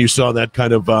 and you saw that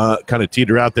kind of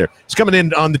teeter out there. It's coming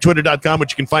in on the Twitter.com,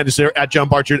 which you can find us there at John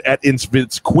Barchard, at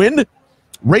Inspitz Quinn.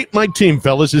 Rate my team,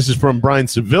 fellas. This is from Brian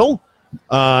Seville.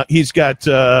 He's got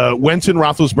Wentz and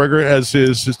Roethlisberger as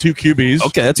his two QBs.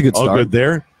 Okay, that's a good start. All good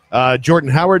there. Jordan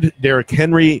Howard, Derrick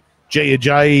Henry, Jay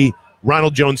Ajayi,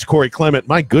 Ronald Jones, Corey Clement.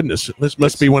 My goodness, this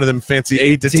must be one of them fancy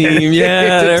 8 to 10.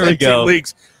 Yeah, there we go.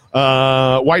 Leagues.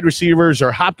 Wide receivers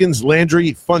are Hopkins,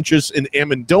 Landry, Funchess, and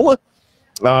Amendola.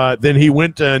 Then he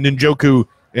went Njoku,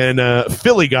 and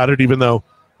Philly got it, even though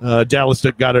Dallas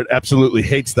got it absolutely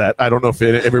hates that. I don't know if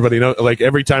everybody knows. Like,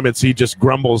 every time he just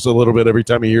grumbles a little bit every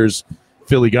time he hears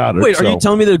Philly got it. Wait, are you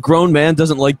telling me that a grown man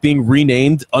doesn't like being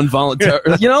renamed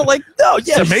involuntarily? You know, like, no,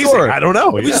 yeah, it's amazing. Sure. I don't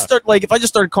know. If I just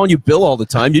started calling you Bill all the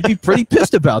time, you'd be pretty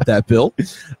pissed about that, Bill.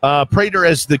 Prater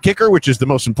as the kicker, which is the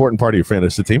most important part of your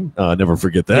fantasy team. Never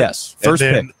forget that. Yes, first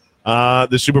pick.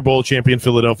 The Super Bowl champion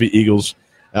Philadelphia Eagles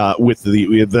with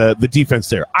the defense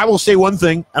there. I will say one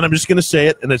thing, and I'm just going to say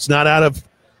it, and it's not out of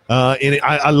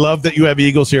I love that you have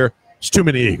Eagles here. There's too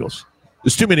many Eagles.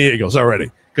 There's too many Eagles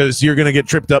already, because you're going to get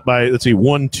tripped up by, let's see,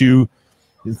 1, 2,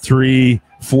 3,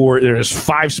 4. There's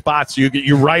 5 spots.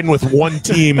 You're riding with one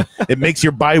team. It makes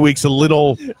your bye weeks a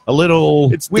little.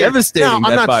 It's weird. Devastating. Now,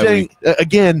 I'm not saying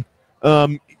again.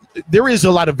 There is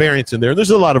a lot of variance in there. There's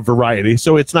a lot of variety,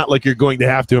 so it's not like you're going to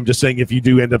have to. I'm just saying, if you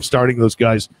do end up starting those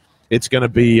guys, it's going to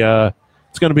be a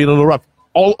little rough.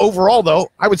 Overall,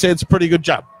 though, I would say it's a pretty good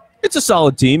job. It's a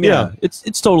solid team. Yeah.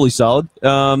 It's totally solid.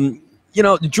 You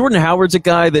know, Jordan Howard's a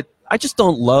guy that I just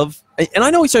don't love. And I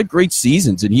know he's had great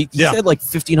seasons, and he had like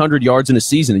 1,500 yards in a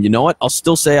season. And you know what? I'll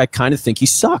still say I kind of think he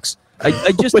sucks. I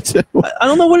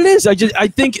don't know what it is. I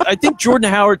think Jordan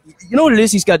Howard, you know what it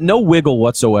is? He's got no wiggle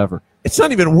whatsoever. It's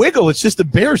not even wiggle. It's just the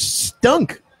Bears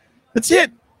stunk. That's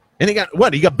it. And he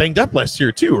got banged up last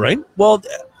year too, right? Well,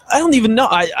 I don't even know.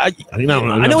 I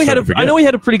know he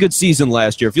had a pretty good season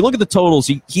last year. If you look at the totals,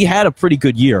 he had a pretty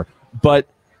good year. But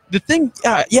the thing,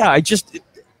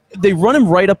 they run him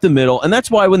right up the middle, and that's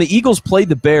why when the Eagles played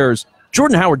the Bears,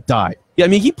 Jordan Howard died. Yeah, I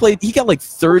mean, he got like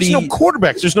 30. There's no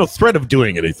quarterbacks. There's no threat of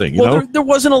doing anything. You know? There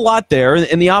wasn't a lot there,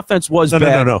 and the offense was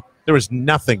bad. No. There was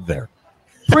nothing there.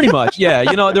 Pretty much, yeah.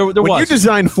 You know, there was. When you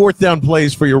design 4th down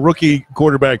plays for your rookie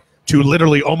quarterback to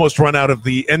literally almost run out of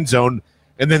the end zone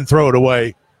and then throw it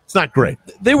away, it's not great.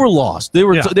 They were lost. They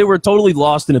were totally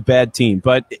lost in a bad team.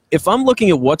 But if I'm looking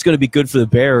at what's going to be good for the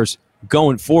Bears,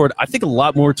 going forward. I think a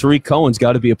lot more Tariq Cohen's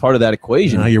got to be a part of that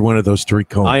equation. Now you're one of those Tariq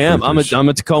Cohen. I am. I'm a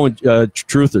Cohen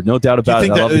truther, no doubt about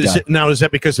it. I love the guy. Now, is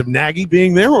that because of Nagy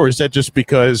being there, or is that just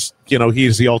because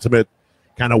he's the ultimate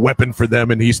kind of weapon for them,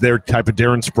 and he's their type of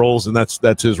Darren Sproles, and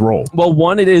that's his role? Well,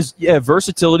 one, it is,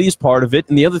 versatility is part of it,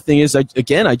 and the other thing is, I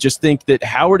just think that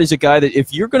Howard is a guy that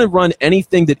if you're going to run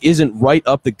anything that isn't right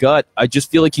up the gut, I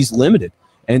just feel like he's limited.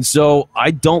 And so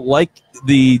I don't like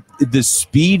the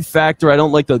speed factor. I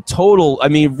don't like the total. I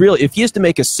mean, really, if he has to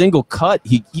make a single cut,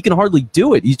 he can hardly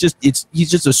do it. He's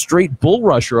just a straight bull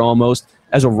rusher almost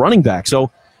as a running back.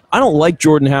 So I don't like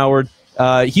Jordan Howard.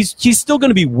 He's still going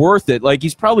to be worth it. Like,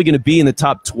 he's probably going to be in the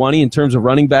top 20 in terms of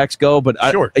running backs go, but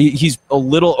sure. He's a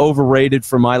little overrated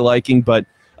for my liking. But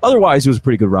otherwise, it was a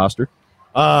pretty good roster.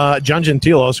 John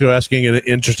Gentile also asking an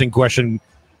interesting question,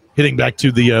 hitting back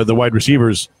to the wide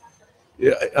receivers.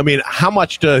 I mean, how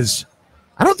much does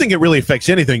 – I don't think it really affects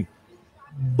anything,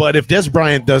 but if Dez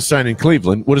Bryant does sign in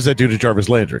Cleveland, what does that do to Jarvis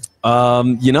Landry? I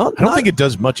don't think it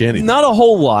does much anything. Not a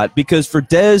whole lot, because for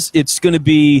Dez, it's going to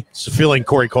be – it's filling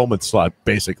Corey Coleman's slot,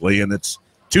 basically, and it's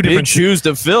two different shoes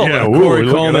to fill. Yeah, Corey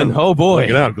Coleman, oh boy. Look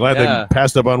it out. Glad they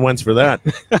passed up on Wentz for that.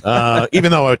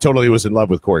 Even though I totally was in love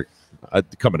with Corey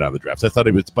coming out of the draft. I thought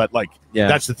he was – but,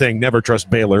 that's the thing. Never trust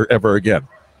Baylor ever again.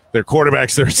 Their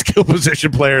quarterbacks, their skill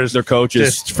position players, their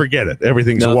coaches. Just forget it.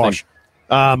 Everything's a wash.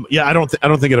 I don't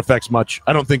think it affects much.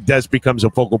 I don't think Dez becomes a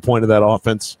focal point of that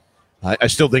offense. I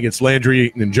still think it's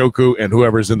Landry, Njoku, and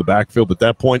whoever's in the backfield at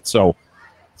that point. So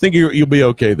I think you'll be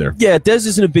okay there. Yeah, Dez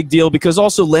isn't a big deal because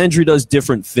also Landry does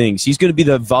different things. He's going to be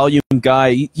the volume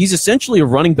guy. He's essentially a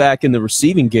running back in the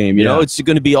receiving game. You know, it's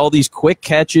going to be all these quick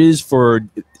catches for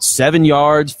 7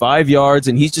 yards, 5 yards,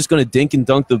 and he's just going to dink and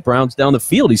dunk the Browns down the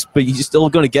field. But he's still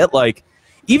going to get,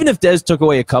 even if Dez took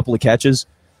away a couple of catches,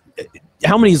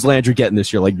 how many is Landry getting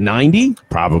this year? 90?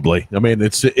 Probably. I mean,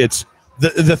 it's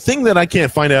the thing that I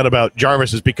can't find out about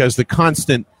Jarvis is because the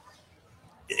constant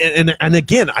and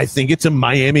again, I think it's a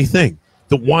Miami thing.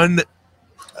 The one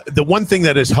thing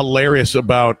that is hilarious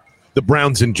about the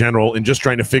Browns in general and just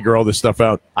trying to figure all this stuff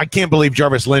out, I can't believe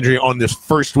Jarvis Landry on this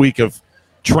first week of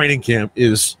training camp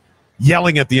is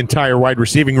yelling at the entire wide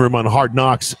receiving room on Hard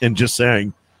Knocks and just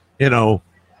saying,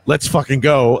 let's fucking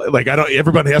go.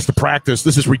 Everybody has to practice.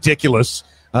 This is ridiculous.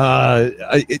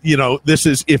 This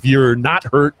is, if you're not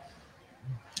hurt,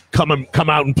 come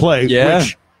out and play. Yeah.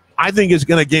 Which I think is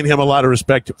going to gain him a lot of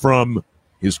respect from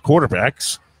his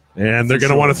quarterbacks, and they're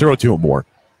going to want to throw to him more.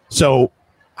 So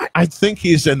I think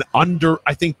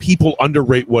I think people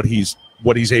underrate what he's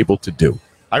able to do.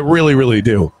 I really, really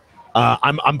do.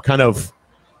 I'm kind of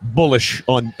bullish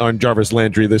on Jarvis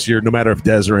Landry this year, no matter if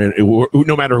Dez or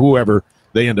no matter whoever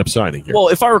they end up signing here. Well,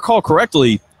 if I recall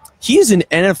correctly, he is an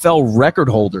NFL record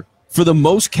holder for the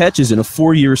most catches in a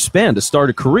 4-year span to start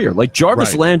a career.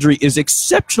 Jarvis Landry is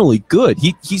exceptionally good.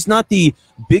 He's not the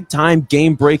big-time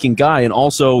game-breaking guy, and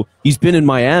also he's been in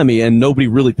Miami, and nobody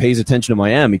really pays attention to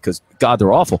Miami because, God,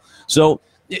 they're awful. So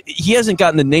he hasn't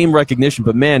gotten the name recognition,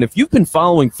 but, man, if you've been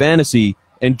following fantasy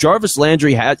and Jarvis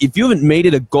Landry if you haven't made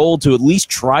it a goal to at least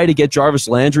try to get Jarvis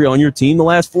Landry on your team the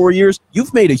last 4 years,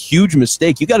 you've made a huge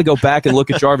mistake. You got to go back and look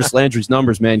at Jarvis Landry's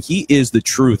numbers, man. He is the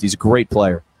truth. He's a great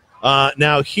player.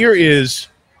 Now here is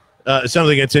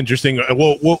something that's interesting.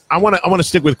 Well, I want to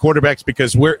stick with quarterbacks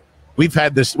because we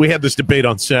had this debate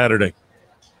on Saturday,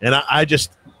 and I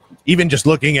just even just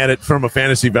looking at it from a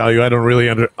fantasy value, I don't really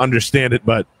understand it.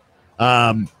 But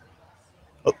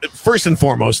first and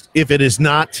foremost, if it is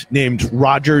not named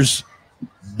Rodgers,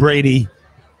 Brady,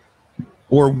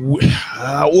 or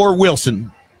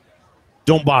Wilson,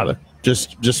 don't bother.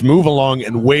 Just move along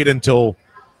and wait until.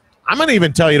 I'm going to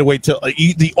even tell you to wait till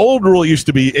the old rule used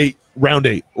to be round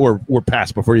 8 or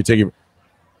pass before you take it.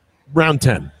 Round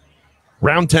 10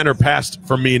 or passed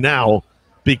for me now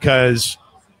because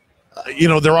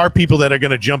there are people that are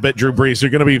going to jump at Drew Brees. There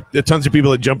are going to be tons of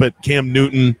people that jump at Cam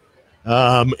Newton,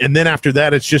 and then after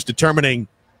that, it's just determining.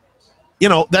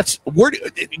 That's where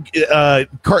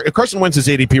Carson Wentz's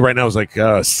ADP right now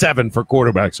is 7 for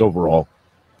quarterbacks overall.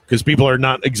 Because people are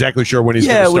not exactly sure when he's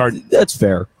going to start. That's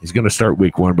fair. He's going to start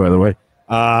week 1, by the way.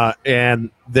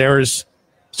 And there'll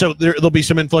be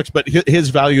some influx, but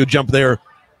his value jump there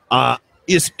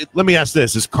let me ask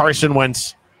this: is Carson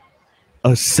Wentz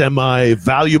a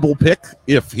semi-valuable pick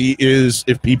if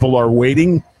people are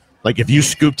waiting? If you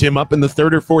scooped him up in the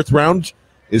 3rd or 4th round,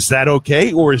 is that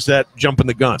okay, or is that jumping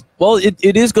the gun? Well,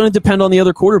 it is going to depend on the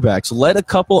other quarterbacks. Let a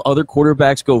couple other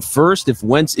quarterbacks go first. If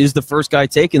Wentz is the first guy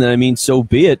taken, then so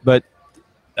be it. But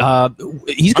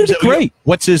he's going to be great.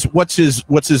 What's his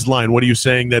line? What are you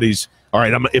saying that he's all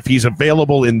right? If he's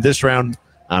available in this round,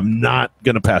 I'm not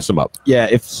going to pass him up. Yeah,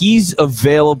 if he's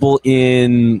available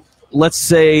in, let's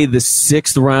say, the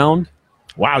 6th round.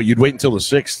 Wow, you'd wait until the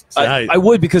 6th. I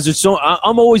would, because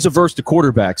I'm always averse to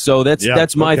quarterbacks, so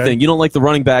that's my thing. You don't like the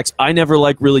running backs. I never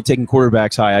like really taking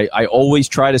quarterbacks high. I always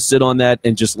try to sit on that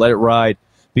and just let it ride.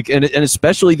 And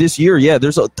especially this year,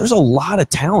 there's a lot of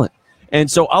talent. And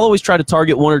so I'll always try to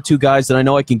target 1 or 2 guys that I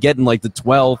know I can get in like the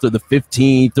 12th or the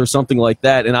 15th or something like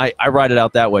that, and I ride it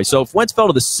out that way. So if Wentz fell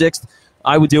to the 6th,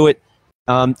 I would do it.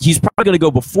 He's probably going to go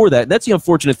before that. That's the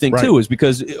unfortunate thing, too, is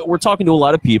because we're talking to a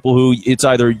lot of people who it's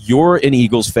either you're an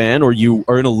Eagles fan or you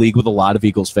are in a league with a lot of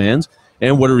Eagles fans.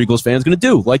 And what are Eagles fans going to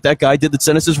do? Like that guy did that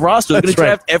sent us his roster. They're going to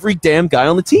draft every damn guy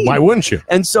on the team. Why wouldn't you?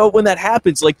 And so when that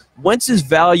happens, like Wentz's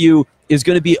value is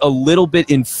going to be a little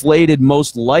bit inflated,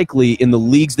 most likely, in the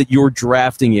leagues that you're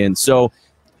drafting in. So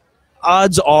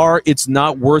odds are it's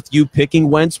not worth you picking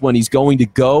Wentz when he's going to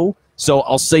go. So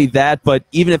I'll say that, but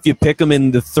even if you pick him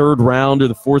in the 3rd round or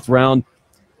the 4th round,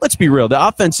 let's be real. The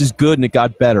offense is good and it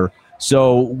got better.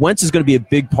 So Wentz is going to be a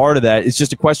big part of that. It's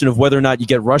just a question of whether or not you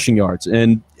get rushing yards.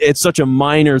 And it's such a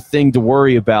minor thing to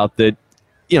worry about that,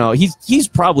 he's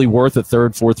probably worth a 3rd,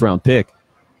 4th round pick.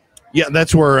 Yeah,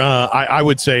 that's where I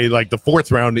would say like the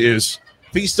 4th round is,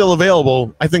 if he's still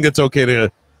available, I think it's okay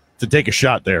to take a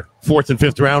shot there. 4th and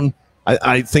 5th round,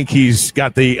 I think he's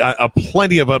got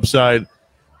plenty of upside.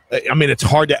 I mean, it's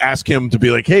hard to ask him to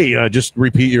be like, hey, just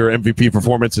repeat your MVP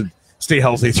performance and stay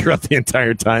healthy throughout the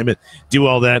entire time and do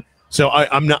all that. So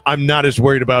I'm not as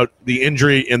worried about the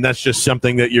injury, and that's just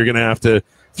something that you're going to have to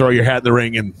throw your hat in the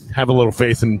ring and have a little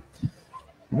faith in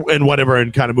whatever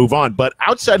and kind of move on. But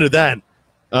outside of that,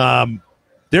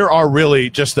 there are really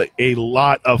just a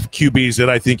lot of QBs that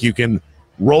I think you can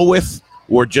roll with,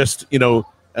 or just do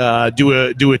a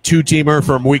 2-teamer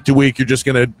from week to week. You're just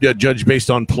going to judge based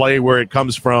on play where it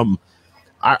comes from.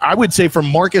 I would say from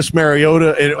Marcus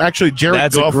Mariota and actually Jared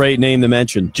Goff. That's a great name to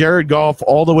mention. Jared Goff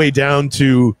all the way down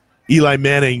to Eli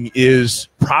Manning is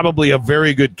probably a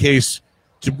very good case.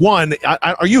 One,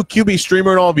 are you a QB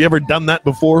streamer at all? Have you ever done that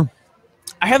before?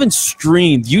 I haven't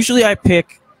streamed. Usually I'll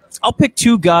pick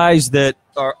 2 guys that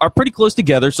are pretty close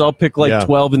together, so I'll pick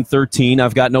 12 and 13.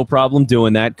 I've got no problem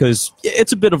doing that because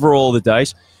it's a bit of a roll of the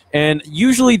dice. And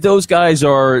usually those guys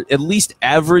are at least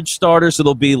average starters, so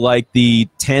they'll be like the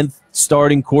 10th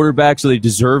starting quarterback, so they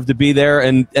deserve to be there,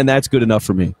 and that's good enough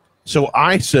for me. So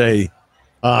I say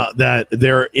that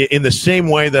they're in the same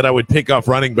way that I would pick off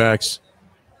running backs.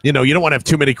 You don't want to have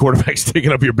too many quarterbacks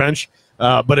taking up your bench,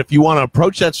 but if you want to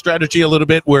approach that strategy a little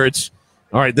bit where it's,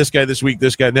 all right, this guy this week,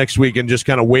 this guy next week, and just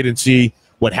kind of wait and see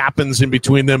what happens in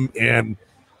between them and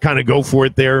kind of go for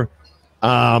it there.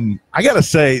 I got to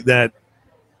say that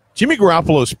Jimmy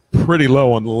Garoppolo is pretty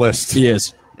low on the list. He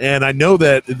is. And I know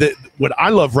that what I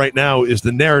love right now is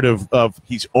the narrative of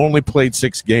he's only played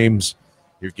 6 games.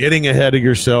 You're getting ahead of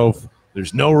yourself.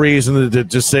 There's no reason to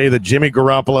just say that Jimmy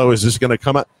Garoppolo is just going to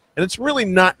come out. And it's really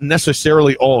not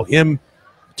necessarily all him.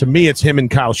 To me, it's him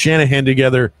and Kyle Shanahan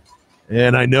together.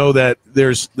 And I know that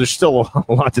there's still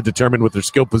a lot to determine with their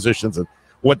skill positions and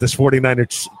what this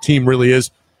 49ers team really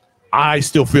is. I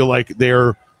still feel like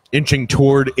they're inching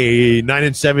toward a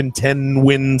 9-7,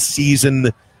 10-win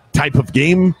season type of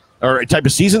game or type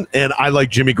of season. And I like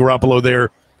Jimmy Garoppolo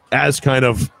there as kind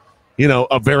of,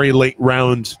 a very late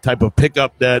round type of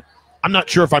pickup that I'm not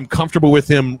sure if I'm comfortable with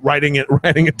him riding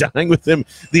and dying with him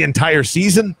the entire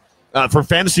season. For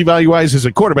fantasy value-wise as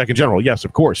a quarterback in general, yes,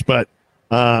 of course. But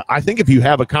I think if you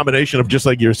have a combination of, just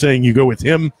like you're saying, you go with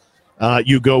him,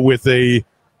 you go with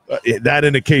that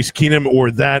in a Case Keenum,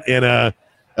 or that in a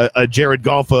Jared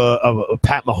Goff, a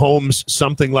Pat Mahomes,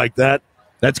 something like that.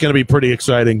 That's going to be pretty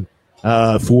exciting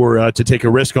to take a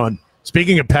risk on.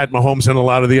 Speaking of Pat Mahomes and a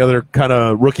lot of the other kind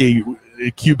of rookie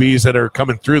QBs that are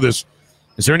coming through this,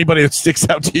 is there anybody that sticks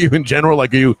out to you in general?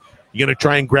 Like, are you going to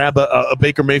try and grab a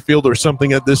Baker Mayfield or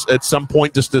something at some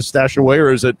point just to stash away,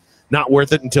 or is it not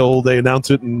worth it until they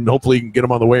announce it and hopefully you can get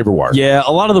them on the waiver wire? Yeah,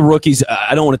 a lot of the rookies,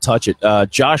 I don't want to touch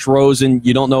it. Josh Rosen,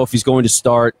 you don't know if he's going to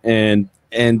start, and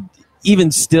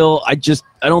even still, I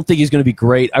don't think he's going to be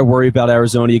great. I worry about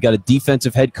Arizona. You got a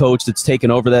defensive head coach that's taken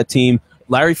over that team.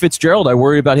 Larry Fitzgerald, I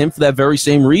worry about him for that very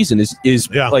same reason.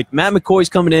 Like Matt McCoy's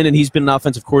coming in and he's been an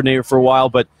offensive coordinator for a while,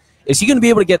 but is he going to be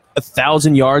able to get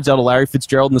 1,000 yards out of Larry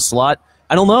Fitzgerald in the slot?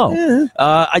 I don't know.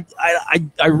 Yeah.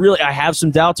 I have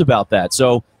some doubts about that.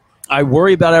 So I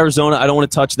worry about Arizona. I don't want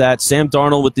to touch that. Sam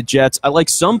Darnold with the Jets. I like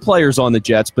some players on the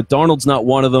Jets, but Darnold's not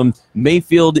one of them.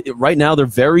 Mayfield, right now, they're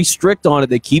very strict on it.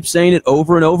 They keep saying it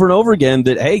over and over and over again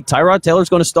that, hey, Tyrod Taylor's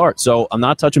going to start. So I'm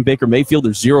not touching Baker Mayfield.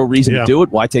 There's zero reason to do it.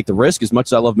 Why take the risk as much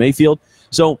as I love Mayfield?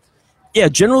 So Yeah,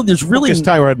 generally, there's really... Because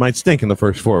Tyrod might stink in the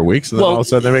first 4 weeks, and then all of a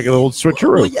sudden they make a little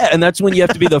switcheroo. Well, yeah, and that's when you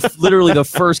have to be literally the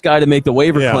first guy to make the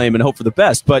waiver claim and hope for the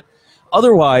best. But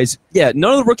otherwise, yeah,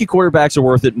 none of the rookie quarterbacks are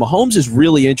worth it. Mahomes is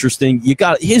really interesting. You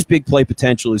got his big play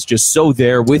potential is just so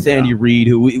there with Andy Reid,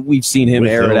 who we've seen him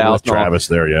air it out. With Travis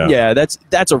there, yeah. Yeah,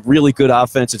 that's a really good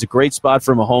offense. It's a great spot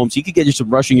for Mahomes. He could get you some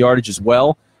rushing yardage as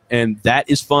well, and that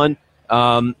is fun.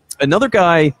 Another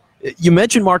guy, you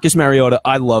mentioned Marcus Mariota.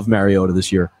 I love Mariota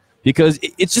this year. Because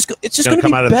it's just going to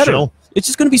be better. It's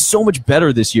just going to be so much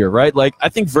better this year, right? Like, I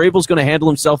think Vrabel's going to handle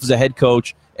himself as a head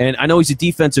coach, and I know he's a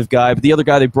defensive guy, but the other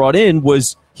guy they brought in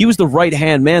was the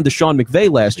right-hand man to Sean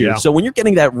McVay last year. Yeah. So when you're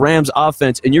getting that Rams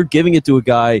offense and you're giving it to a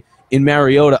guy in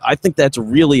Mariota, I think that's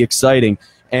really exciting.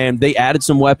 And they added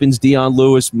some weapons. Deion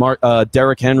Lewis,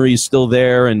 Derrick Henry is still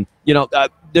there, and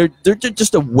they're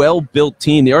just a well-built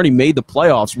team. They already made the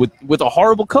playoffs with a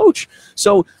horrible coach.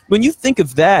 So when you think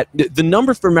of that, the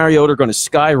numbers for Mariota are going to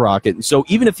skyrocket. And so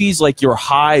even if he's like your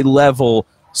high-level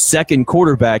second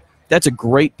quarterback, that's a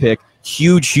great pick.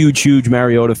 Huge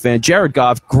Mariota fan. Jared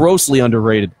Goff, grossly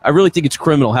underrated. I really think it's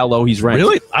criminal how low he's ranked.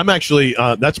 Really? I'm actually,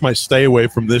 that's my stay away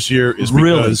from this year is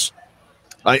because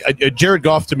Jared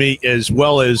Goff, to me, as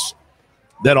well as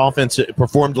that offense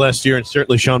performed last year, and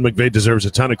certainly Sean McVay deserves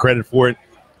a ton of credit for it.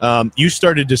 You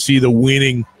started to see the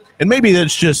winning, and maybe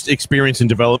that's just experience and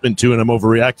development too, and I'm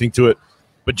overreacting to it.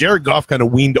 But Jared Goff kind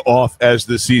of weaned off as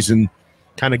the season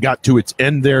kind of got to its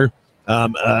end there.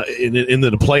 In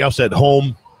the playoffs at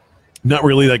home, not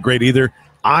really that great either.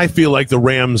 I feel like the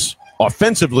Rams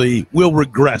offensively will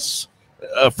regress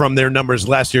from their numbers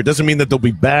last year. It doesn't mean that they'll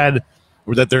be bad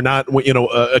or that they're not,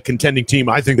 a contending team.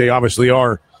 I think they obviously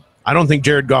are. I don't think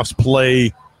Jared Goff's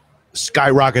play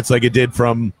skyrockets like it did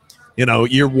from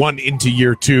year one into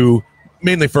year two,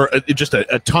 mainly for just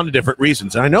a ton of different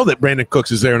reasons. And I know that Brandon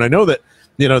Cooks is there, and I know that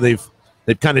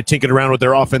they've kind of tinkered around with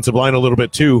their offensive line a little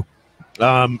bit too.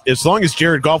 As long as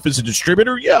Jared Goff is a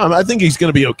distributor, I think he's going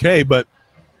to be okay. But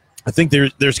I think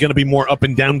there's going to be more up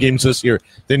and down games this year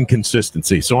than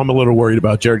consistency. So I'm a little worried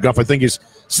about Jared Goff. I think he's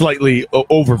slightly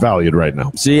overvalued right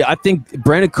now. See, I think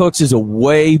Brandon Cooks is a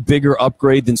way bigger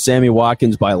upgrade than Sammy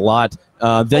Watkins by a lot.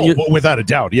 Without a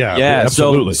doubt, yeah,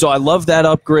 absolutely. So I love that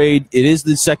upgrade. It is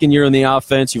the second year in the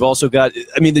offense. You've also got,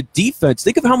 the defense.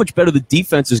 Think of how much better the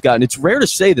defense has gotten. It's rare to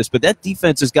say this, but that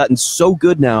defense has gotten so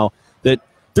good now that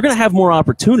they're going to have more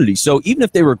opportunities. So even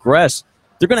if they regress,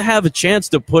 they're going to have a chance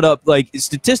to put up,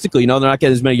 statistically, they're not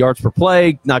getting as many yards per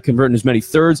play, not converting as many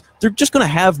thirds. They're just going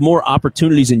to have more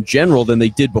opportunities in general than they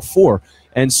did before.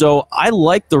 And so I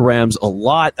like the Rams a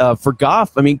lot. For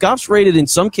Goff, Goff's rated in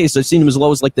some cases, I've seen him as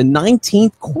low as the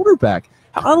 19th quarterback.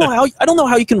 I don't know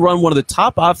how you can run one of the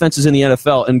top offenses in the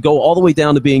NFL and go all the way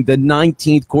down to being the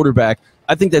 19th quarterback.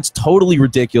 I think that's totally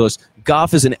ridiculous.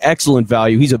 Goff is an excellent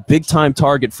value. He's a big-time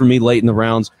target for me late in the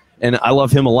rounds, and I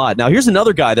love him a lot. Now, here's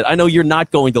another guy that I know you're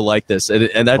not going to like this,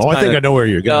 and that's I think I know where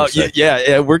you're going.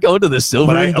 Yeah, we're going to the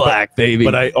silver and black, baby.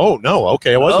 Okay,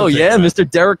 I wasn't. Oh yeah, Mr.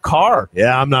 Derek Carr.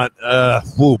 Yeah, I'm not.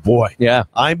 Oh boy. Yeah,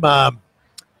 I'm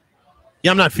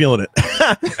not feeling it,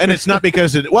 and it's not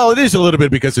because it is a little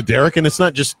bit because of Derek, and it's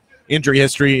not just injury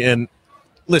history. And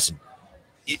listen,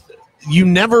 you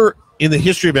never. In the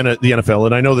history of the NFL,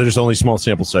 and I know there's only small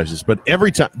sample sizes, but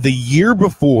every time, the year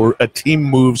before a team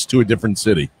moves to a different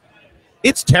city,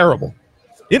 it's terrible.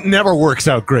 It never works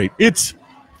out great. It's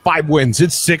 5 wins.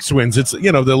 It's 6 wins. It's,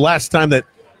 the last time that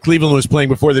Cleveland was playing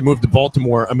before they moved to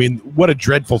Baltimore, what a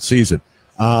dreadful season.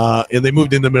 And they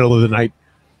moved in the middle of the night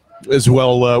as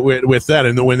well with that.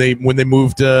 And when they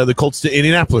moved the Colts to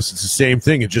Indianapolis, it's the same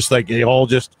thing. It's just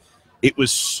it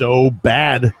was so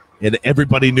bad. And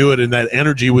everybody knew it, and that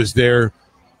energy was there.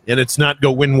 And it's not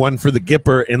go win one for the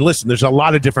Gipper. And listen, there's a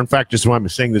lot of different factors why I'm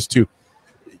saying this too.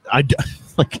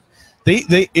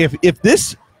 If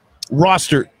this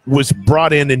roster was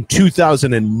brought in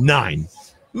 2009,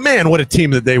 man, what a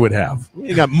team that they would have.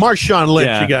 You got Marshawn Lynch.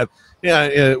 Yeah.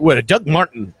 You got Doug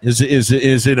Martin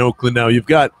is in Oakland now. You've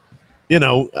got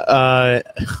a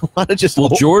lot of just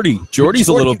Jordy's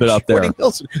a little bit up there. Jordy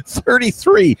Wilson,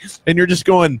 33, and you're just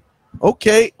going.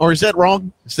 Okay, or is that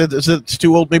wrong? Is it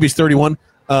too old? Maybe he's 31.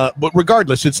 But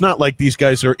regardless, it's not like these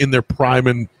guys are in their prime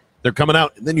and they're coming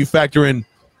out. And then you factor in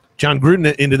John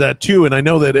Gruden into that too. And I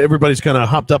know that everybody's kind of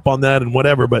hopped up on that and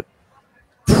whatever, but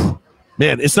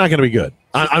man, it's not going to be good.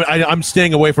 I'm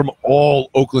staying away from all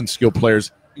Oakland skill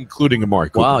players. including Amari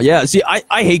Cooper. Wow, yeah. See,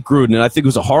 I hate Gruden, and I think it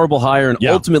was a horrible hire, and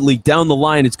ultimately, down the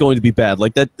line, it's going to be bad.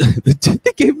 Like that,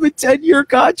 they gave him a 10-year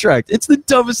contract. It's the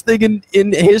dumbest thing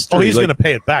in history. Oh, he's going to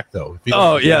pay it back, though.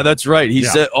 Yeah, that's right. He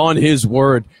said on his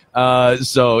word.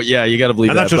 So, yeah, you got to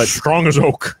believe and that. And that's as strong as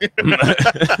oak.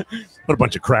 What a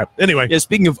bunch of crap. Anyway. Yeah,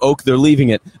 speaking of oak, they're leaving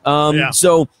it.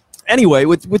 So, anyway,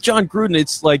 with John Gruden,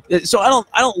 it's like, so I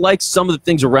don't like some of the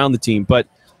things around the team, but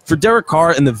for Derek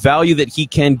Carr and the value that he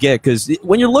can get, because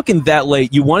when you're looking that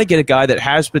late, you want to get a guy that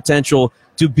has potential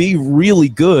to be really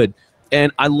good,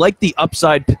 and I like the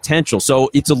upside potential. So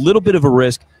it's a little bit of a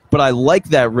risk, but I like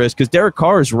that risk because Derek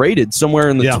Carr is rated somewhere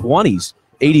in the 20s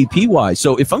ADP-wise.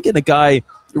 So if I'm getting a guy,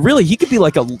 really, he could be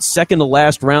like a second to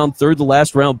last round, third to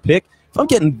last round pick. If I'm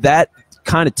getting that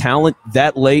kind of talent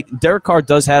that late, Derek Carr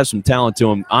does have some talent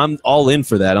to him. I'm all in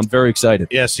for that. I'm very excited.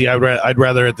 Yeah, see, I'd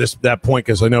rather at that point,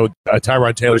 because I know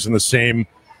Tyrod Taylor's in the same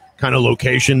kind of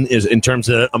location, is in terms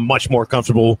of I'm much more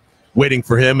comfortable waiting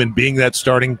for him and being that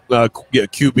starting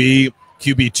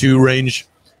QB2 range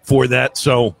for that.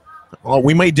 So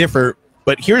we may differ,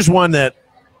 but here's one that,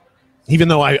 even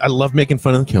though I love making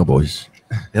fun of the Cowboys,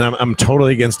 and I'm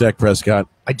totally against Dak Prescott,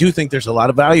 I do think there's a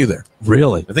lot of value there.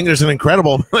 Really? I think there's an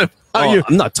incredible value.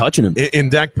 I'm not touching him. In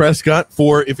Dak Prescott,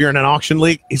 if you're in an auction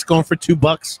league, he's going for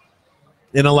 $2.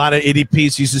 In a lot of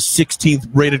ADPs, he's the 16th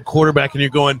rated quarterback, and you're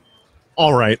going,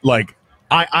 all right, like,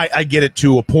 I get it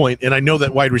to a point, and I know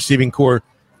that wide receiving core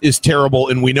is terrible,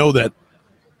 and we know that,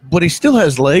 but he still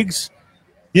has legs,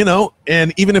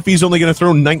 and even if he's only going to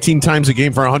throw 19 times a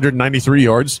game for 193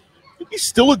 yards, he's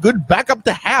still a good backup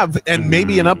to have, and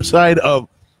maybe an upside of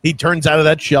he turns out of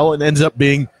that shell and ends up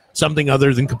being something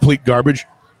other than complete garbage.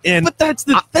 But that's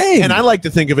the thing. And I like to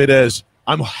think of it as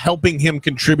I'm helping him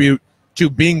contribute to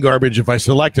being garbage if I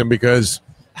select him, because,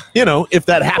 if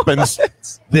that happens,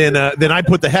 then I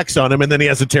put the hex on him, and then he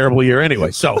has a terrible year anyway.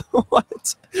 So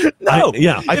what? No.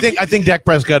 I think Dak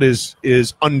Prescott is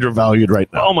undervalued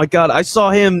right now. Oh my God, I saw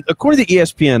him according to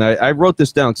ESPN. I wrote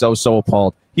this down because I was so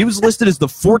appalled. He was listed as the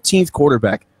 14th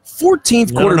quarterback.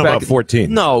 14th quarterback. I don't know about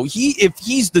 14. No, if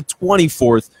he's the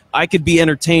 24th, I could be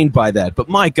entertained by that. But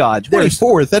my God,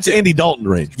 24th. That's Andy Dalton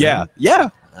range. Yeah,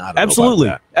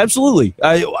 absolutely.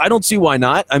 I don't see why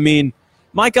not. I mean,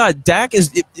 my God, Dak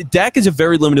is a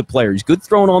very limited player. He's good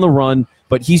throwing on the run,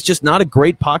 but he's just not a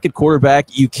great pocket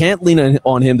quarterback. You can't lean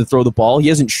on him to throw the ball. He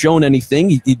hasn't shown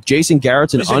anything. Jason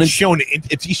Garrett's he's shown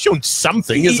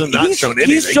something. He hasn't shown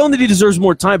anything. He's shown that he deserves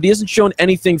more time, but he hasn't shown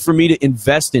anything for me to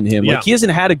invest in him. Yeah. Like, he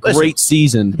hasn't had a great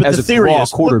season as a raw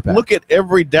quarterback. Look at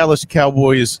every Dallas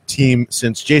Cowboys team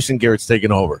since Jason Garrett's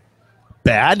taken over.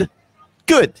 Bad,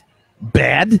 good.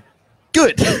 Bad,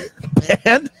 good.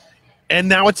 Bad. And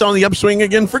now it's on the upswing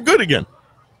again for good again.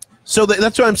 So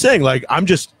that's what I'm saying. Like, I'm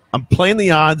playing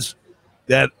the odds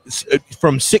that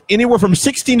anywhere from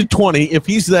 16 to 20, if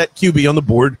he's that QB on the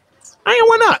board,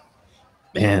 why not?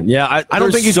 Man, yeah. I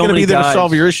don't think he's going to be there to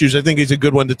solve your issues. I think he's a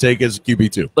good one to take as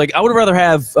QB2. Like, I would rather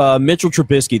have Mitchell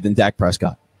Trubisky than Dak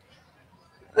Prescott.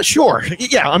 Sure.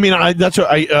 Yeah, I mean, that's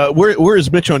what where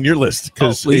is Mitch on your list?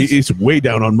 Because he's way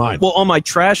down on mine. Well, on my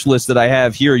trash list that I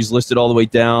have here, he's listed all the way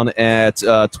down at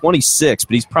 26,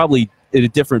 but he's probably in a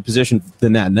different position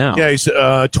than that now. Yeah, he's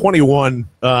 21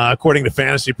 according to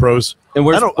Fantasy Pros. And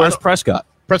where's Prescott?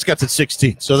 Prescott's at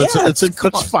 16, so that's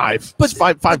 5. But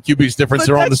five QBs difference.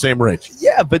 They're all in the same range.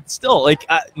 Yeah, but still, like,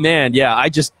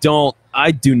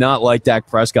 I do not like Dak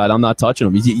Prescott. I'm not touching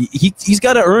him. He's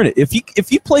got to earn it. If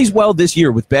he plays well this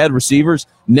year with bad receivers,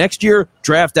 next year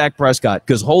draft Dak Prescott,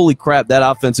 because holy crap, that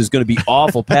offense is going to be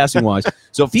awful passing wise.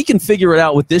 So if he can figure it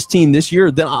out with this team this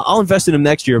year, then I'll invest in him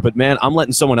next year. But man, I'm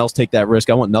letting someone else take that risk.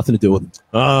 I want nothing to do with him.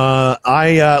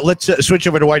 Let's switch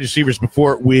over to wide receivers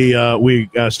before we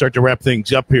start to wrap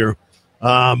things up here.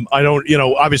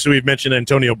 Obviously we've mentioned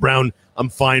Antonio Brown. I'm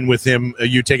fine with him.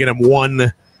 You taking him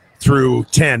 1 through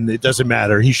 10, it doesn't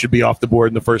matter. He should be off the board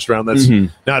in the first round. That's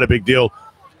not a big deal.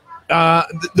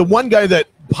 The one guy that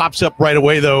pops up right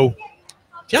away, though,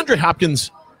 DeAndre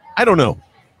Hopkins, I don't know.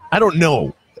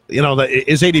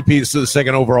 His ADP is the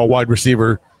second overall wide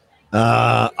receiver.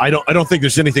 I don't think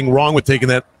there's anything wrong with taking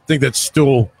that. I think that's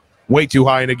still way too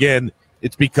high. And again,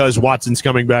 it's because Watson's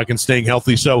coming back and staying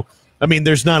healthy. So, I mean,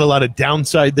 there's not a lot of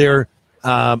downside there.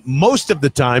 Most of the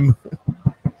time,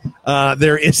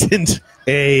 there isn't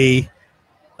to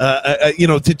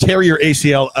tear your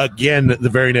ACL again the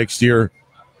very next year.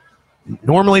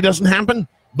 Normally doesn't happen,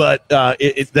 but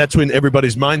that's when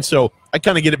everybody's mind. So I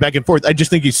kind of get it back and forth. I just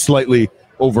think he's slightly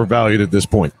overvalued at this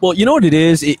point. Well, you know what it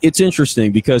is? It's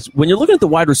interesting because when you're looking at the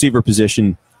wide receiver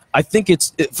position, I think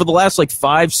for the last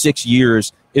 5-6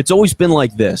 years, it's always been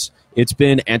like this. It's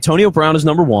been Antonio Brown is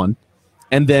number 1.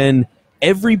 and then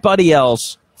everybody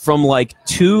else from like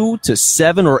 2 to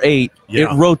 7 or 8, it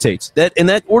rotates. And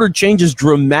that order changes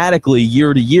dramatically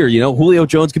year to year. You know, Julio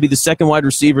Jones could be the second wide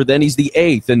receiver, then he's the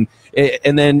 8th,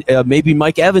 and then maybe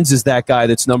Mike Evans is that guy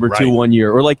that's number 2 one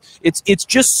year. Or like it's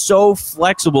just so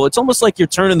flexible. It's almost like you're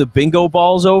turning the bingo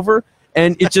balls over,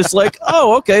 and it's just like,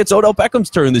 oh, okay, it's Odell Beckham's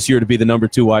turn this year to be the number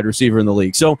 2 wide receiver in the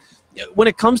league. So when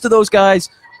it comes to those guys,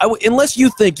 unless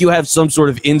you think you have some sort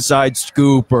of inside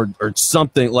scoop or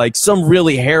something, like some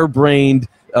really harebrained,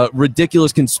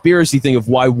 ridiculous conspiracy thing of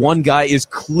why one guy is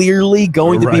clearly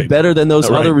going to be better than those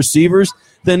other receivers,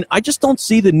 then I just don't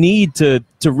see the need to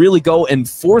really go and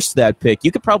force that pick.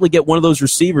 You could probably get one of those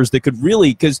receivers that could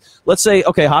really, because let's say,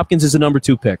 okay, Hopkins is a number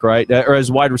 2 pick, right? Or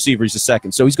as wide receiver, he's a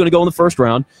second. So he's going to go in the first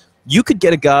round. You could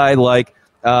get a guy like,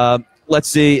 let's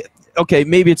see, okay,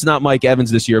 maybe it's not Mike Evans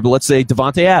this year, but let's say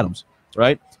Devontae Adams,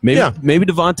 right? Maybe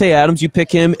Devontae Adams, you pick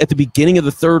him at the beginning of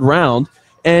the 3rd round,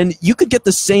 and you could get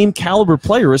the same caliber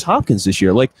player as Hopkins this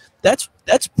year. Like, that's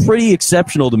pretty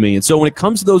exceptional to me. And so when it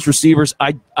comes to those receivers,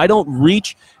 I don't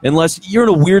reach unless you're in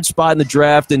a weird spot in the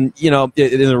draft and, you know,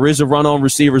 there is a run on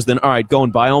receivers, then all right, go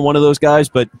and buy on one of those guys.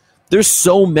 But there's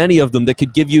so many of them that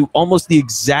could give you almost the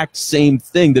exact same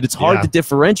thing that it's hard to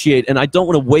differentiate, and I don't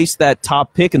want to waste that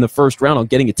top pick in the first round on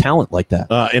getting a talent like that.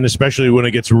 And especially when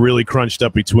it gets really crunched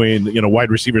up between, you know, wide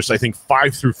receivers, I think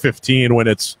 5 through 15, when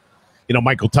it's, you know,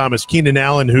 Michael Thomas, Keenan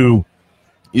Allen, who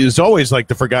is always like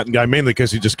the forgotten guy, mainly because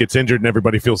he just gets injured and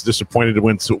everybody feels disappointed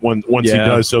once he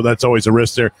does. So that's always a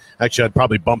risk there. Actually, I'd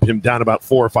probably bump him down about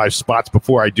 4 or 5 spots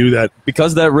before I do that.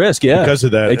 Because of that risk, Because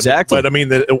of that. Exactly. But I mean,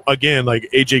 again, like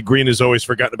AJ Green is always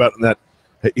forgotten about in that.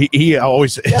 He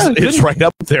always is right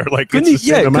up there. Like, couldn't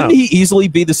he easily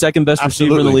be the second best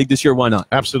receiver in the league this year? Why not?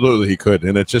 Absolutely, he could.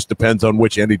 And it just depends on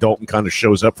which Andy Dalton kind of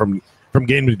shows up from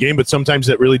game to game. But sometimes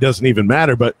that really doesn't even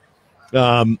matter. But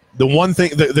the one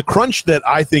thing, the crunch that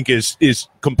I think is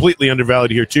completely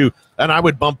undervalued here too, and I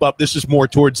would bump up, this is more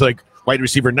towards like wide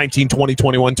receiver 19, 20,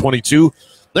 21, 22.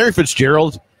 Larry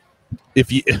Fitzgerald,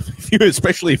 if you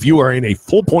especially if you are in a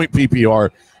full point PPR,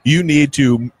 you need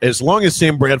to, as long as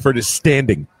Sam Bradford is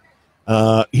standing,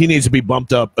 he needs to be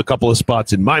bumped up a couple of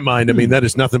spots in my mind. I mean, that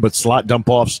is nothing but slot dump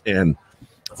offs and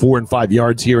 4 and 5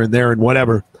 yards here and there and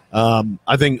whatever.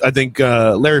 I think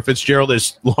Larry Fitzgerald,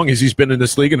 as long as he's been in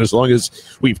this league and as long as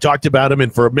we've talked about him,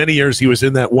 and for many years he was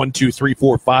in that 1, 2, 3,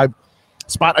 4, 5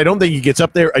 spot. I don't think he gets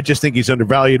up there. I just think he's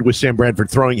undervalued with Sam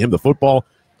Bradford throwing him the football.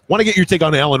 Want to get your take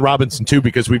on Allen Robinson too,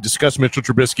 because we've discussed Mitchell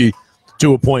Trubisky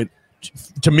to a point.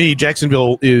 To me,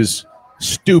 Jacksonville is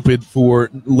stupid for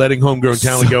letting homegrown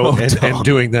talent go and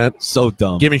doing that. So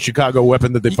dumb. Giving Chicago a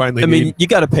weapon that they finally need. I mean, you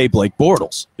got to pay Blake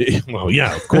Bortles. Well,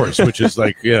 yeah, of course, which is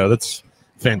like, that's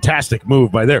fantastic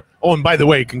move by there. Oh, and by the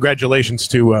way, congratulations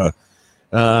to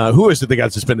who is it that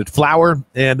got suspended? Fowler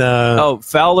and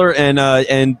Fowler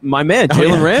and my man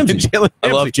Jalen Ramsey.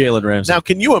 I love Jalen Ramsey. Now,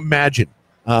 can you imagine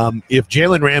if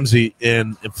Jalen Ramsey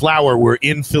and Fowler were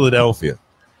in Philadelphia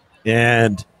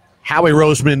and Howie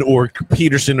Roseman or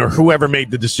Peterson or whoever made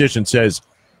the decision says,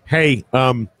 hey,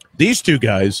 these two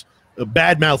guys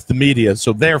badmouth the media,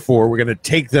 so therefore we're going to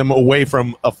take them away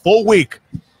from a full week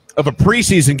of a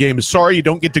preseason game. Sorry, you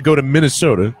don't get to go to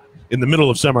Minnesota in the middle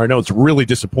of summer. I know it's really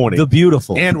disappointing. The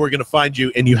beautiful. And we're going to find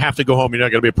you, and you have to go home. You're not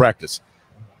going to be at practice.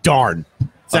 Darn.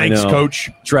 Thanks, Coach.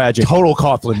 Tragic. Total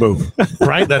Coughlin move,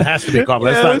 right? That has to be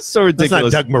Coughlin. That's so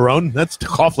ridiculous. That's not Doug Marrone. That's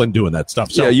Coughlin doing that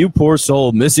stuff. So, yeah, you poor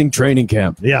soul, missing training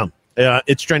camp. Yeah.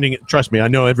 It's trending. Trust me, I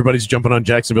know everybody's jumping on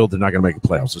Jacksonville. They're not going to make the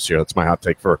playoffs this year. That's my hot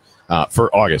take for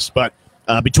August. But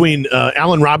between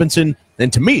Allen Robinson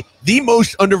and, to me, the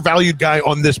most undervalued guy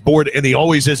on this board, and he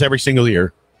always is every single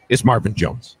year, is Marvin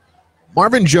Jones.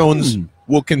 Marvin Jones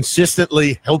will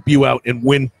consistently help you out and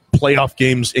win playoff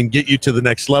games and get you to the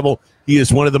next level. He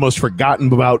is one of the most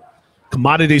forgotten about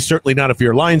commodities, certainly not if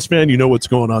you're a Lions fan. You know what's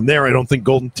going on there. I don't think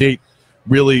Golden Tate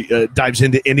really dives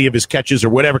into any of his catches or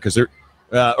whatever, because they're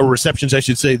or receptions, I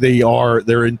should say.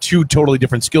 They're in two totally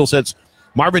different skill sets.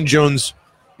 Marvin Jones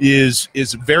is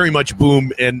very much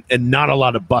boom and not a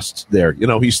lot of busts there. You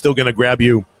know, he's still going to grab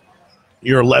you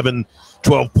your 11,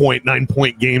 12-point,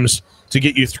 9-point games to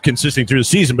get you consistent through the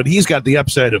season, but he's got the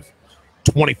upside of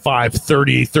 25,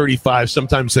 30, 35,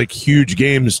 sometimes like huge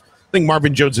games. I think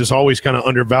Marvin Jones is always kind of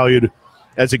undervalued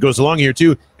as it goes along here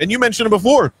too. And you mentioned it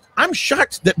before. I'm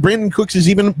shocked that Brandon Cooks is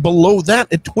even below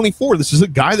that at 24. This is a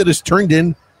guy that has turned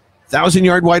in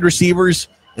 1,000-yard wide receivers.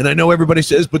 And I know everybody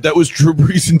says, but that was Drew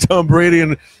Brees and Tom Brady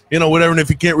and, whatever. And if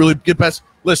you can't really get past,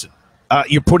 listen,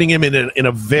 you're putting him in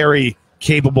a very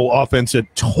capable offense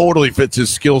that totally fits his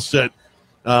skill set.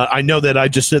 I know that I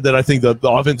just said that I think the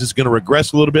offense is going to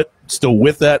regress a little bit. Still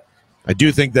with that, I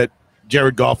do think that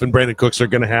Jared Goff and Brandon Cooks are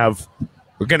going to have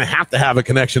to have a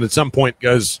connection at some point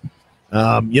because,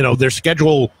 their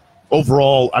schedule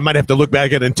overall, I might have to look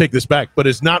back at it and take this back, but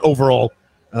it's not overall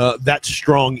that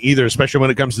strong either, especially when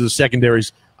it comes to the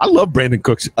secondaries. I love Brandon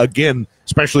Cooks, again,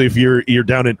 especially if you're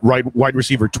down at wide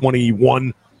receiver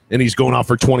 21 and he's going off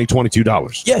for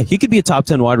 $22. Yeah, he could be a top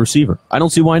 10 wide receiver. I don't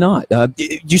see why not. Do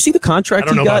you see the contract he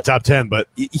got? I don't know about top 10, but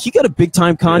he got a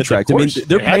big-time contract. Yes,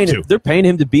 I mean, they're paying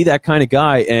him to be that kind of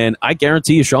guy, and I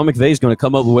guarantee you Sean McVay is going to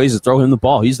come up with ways to throw him the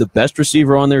ball. He's the best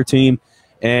receiver on their team,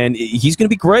 and he's going to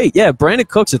be great. Yeah, Brandon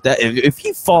Cooks, if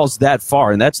he falls that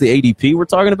far, and that's the ADP we're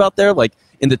talking about there, like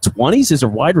in the 20s as a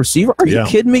wide receiver, are you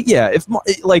kidding me? Yeah,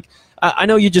 I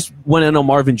know you just went in on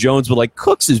Marvin Jones, but like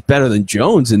Cooks is better than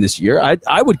Jones in this year.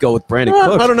 I would go with Brandon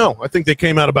Cooks. I don't know. I think they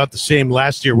came out about the same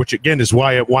last year, which again is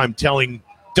why I'm telling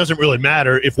doesn't really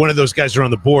matter if one of those guys are on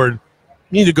the board.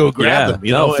 You need to go grab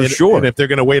them, for sure. And if they're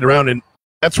going to wait around, and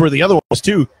that's where the other one was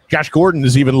too. Josh Gordon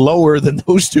is even lower than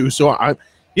those two. So I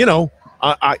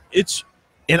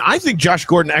think Josh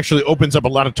Gordon actually opens up a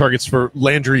lot of targets for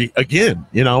Landry again.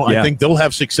 I think they'll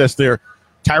have success there.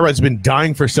 Tyrod's been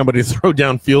dying for somebody to throw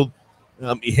downfield.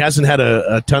 He hasn't had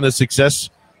a ton of success.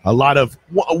 A lot of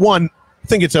one, I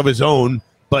think it's of his own,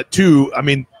 but two, I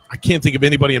mean, I can't think of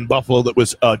anybody in Buffalo that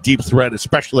was a deep threat,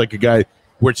 especially like a guy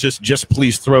where it's just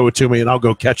please throw it to me and I'll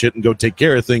go catch it and go take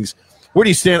care of things. Where do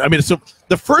you stand? I mean, so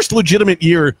the first legitimate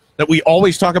year that we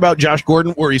always talk about Josh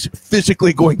Gordon, where he's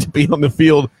physically going to be on the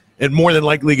field and more than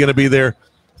likely going to be there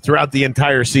throughout the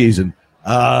entire season.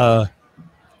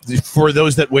 For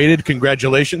those that waited,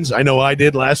 congratulations. I know I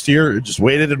did last year. Just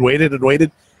waited and waited and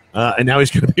waited. And now he's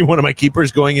going to be one of my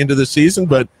keepers going into the season.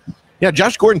 But, yeah,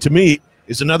 Josh Gordon, to me,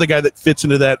 is another guy that fits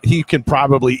into that. He can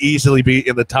probably easily be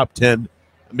in the top 10,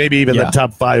 maybe even the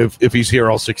top 5 if he's here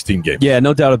all 16 games. Yeah,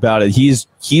 no doubt about it. He's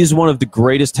one of the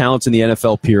greatest talents in the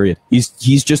NFL, period.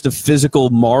 He's just a physical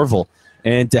marvel.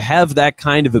 And to have that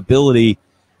kind of ability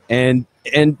and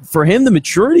for him, the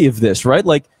maturity of this, right?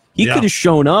 Like, he could have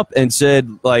shown up and said,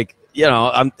 like,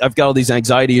 I've got all these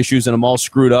anxiety issues and I'm all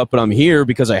screwed up, but I'm here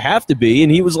because I have to be.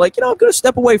 And he was like, I'm going to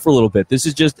step away for a little bit.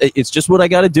 It's just what I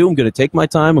got to do. I'm going to take my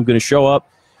time. I'm going to show up.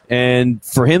 And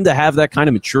for him to have that kind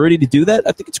of maturity to do that,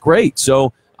 I think it's great.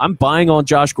 So I'm buying on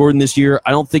Josh Gordon this year.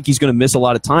 I don't think he's going to miss a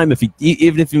lot of time.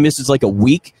 Even if he misses like a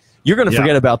week, you're going to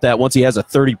forget about that once he has a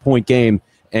 30-point game.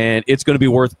 And it's going to be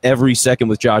worth every second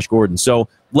with Josh Gordon. So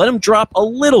let him drop a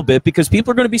little bit because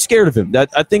people are going to be scared of him.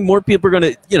 I think more people are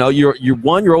going to,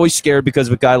 you're always scared because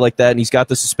of a guy like that, and he's got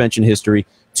the suspension history.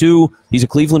 2, he's a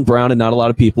Cleveland Brown, and not a lot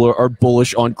of people are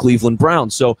bullish on Cleveland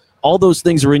Browns. So all those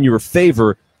things are in your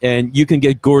favor, and you can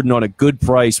get Gordon on a good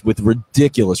price with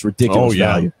ridiculous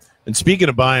value. And speaking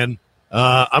of buying,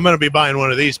 I'm going to be buying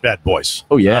one of these bad boys.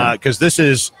 Oh, yeah. Because this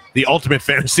is the ultimate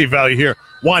fantasy value here.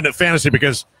 One, fantasy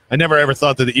because I never ever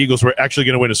thought that the Eagles were actually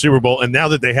going to win a Super Bowl, and now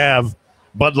that they have,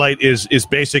 Bud Light is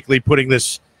basically putting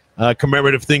this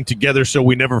commemorative thing together so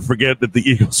we never forget that the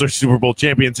Eagles are Super Bowl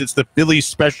champions. It's the Philly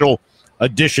special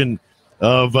edition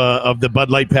of the Bud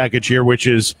Light package here, which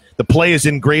is the play is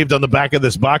engraved on the back of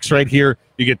this box right here.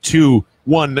 You get two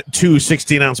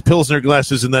 16-ounce Pilsner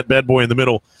glasses in that bad boy in the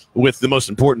middle with the most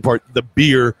important part, the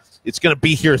beer. It's going to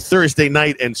be here Thursday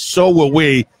night, and so will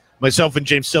we. Myself and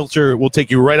James Seltzer will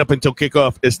take you right up until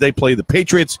kickoff as they play the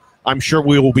Patriots. I'm sure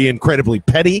we will be incredibly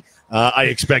petty. I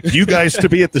expect you guys to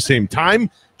be at the same time.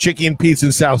 Chicky and Pete's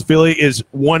in South Philly is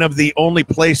one of the only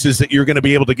places that you're going to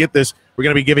be able to get this. We're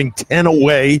going to be giving 10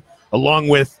 away, along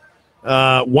with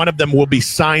one of them will be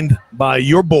signed by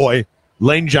your boy,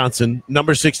 Lane Johnson,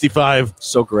 number 65.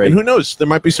 So great. And who knows? There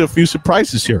might be so few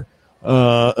surprises here.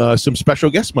 Some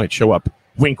special guests might show up.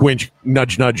 Wink, wink,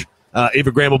 nudge, nudge.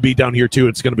 Ava Graham will be down here, too.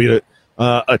 It's going to be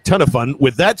a ton of fun.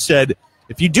 With that said,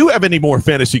 if you do have any more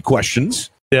fantasy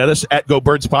questions, at us at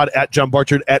GoBirdsPod, at John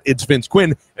Barchard, at It's Vince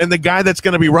Quinn, and the guy that's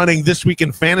going to be running This Week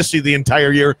in Fantasy the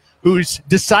entire year, who's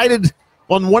decided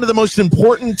on one of the most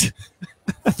important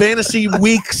fantasy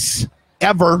weeks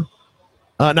ever.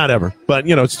 Not ever, but,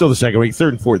 it's still the second week,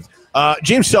 third and fourth.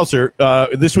 James Seltzer,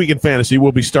 This Week in Fantasy,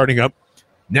 will be starting up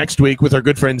next week with our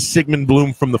good friend Sigmund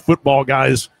Bloom from the Football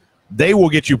Guys. They will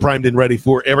get you primed and ready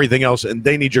for everything else, and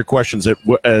they need your questions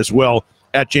as well.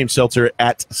 At James Seltzer,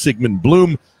 at Sigmund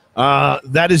Bloom.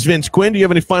 That is Vince Quinn. Do you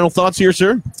have any final thoughts here,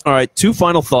 sir? All right, 2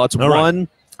 final thoughts. One,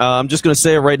 I'm just going to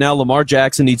say it right now, Lamar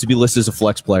Jackson needs to be listed as a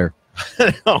flex player.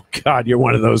 Oh, God, you're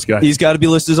one of those guys. He's got to be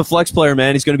listed as a flex player,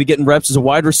 man. He's going to be getting reps as a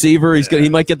wide receiver. He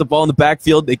might get the ball in the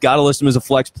backfield. They got to list him as a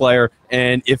flex player.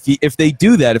 And if they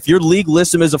do that, if your league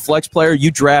lists him as a flex player,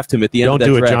 you draft him at the end of that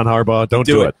draft. Don't do it, John Harbaugh. Don't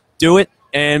do it. Do it.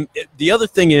 And the other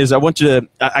thing is,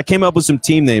 I came up with some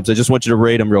team names. I just want you to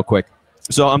rate them real quick.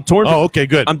 So I'm torn. Oh, okay,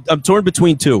 good. I'm torn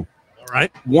between two. All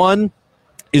right. One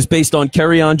is based on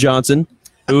Kerryon Johnson,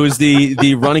 who is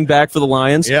the running back for the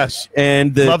Lions. Yes.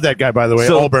 And love that guy, by the way.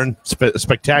 Auburn,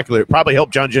 spectacular. Probably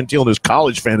helped John Gentile in his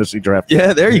college fantasy draft.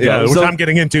 Yeah, there you go. Which I'm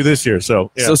getting into this year.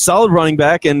 So solid running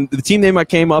back. And the team name I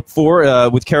came up for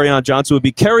with Kerryon Johnson would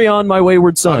be Carry On My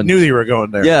Wayward Son. I knew you were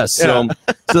going there. Yes. So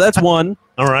that's one.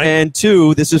 All right. And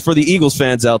two, this is for the Eagles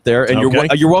fans out there. And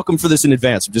you're welcome for this in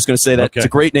advance. I'm just going to say that. It's a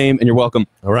great name, and you're welcome.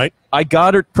 All right. I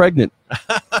got her pregnant.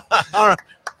 All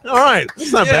right.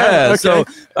 That's not bad. Okay. So,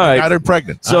 all right. Got her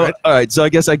pregnant. So, all right. So I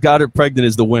guess I got her pregnant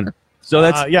is the winner. So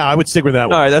that's I would stick with that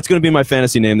one. All right. That's going to be my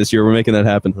fantasy name this year. We're making that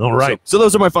happen. All right. So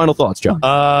those are my final thoughts, John.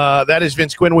 That is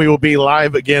Vince Quinn. We will be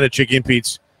live again at Chicky and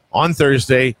Pete's on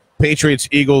Thursday. Patriots,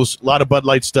 Eagles, a lot of Bud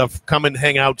Light stuff. Come and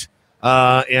hang out.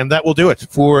 And that will do it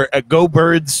for Go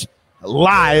Birds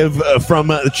live from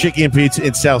the Chicky and Pete's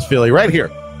in South Philly, right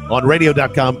here on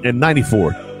radio.com and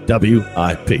 94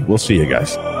 WIP. We'll see you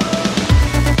guys.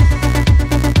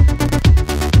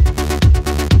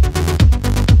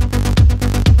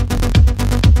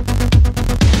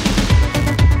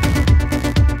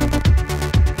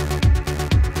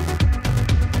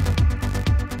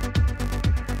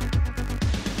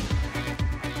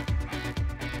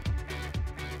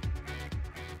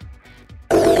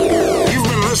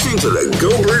 Listening to the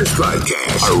Go Birds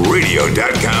Podcast, a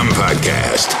radio.com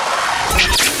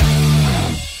podcast.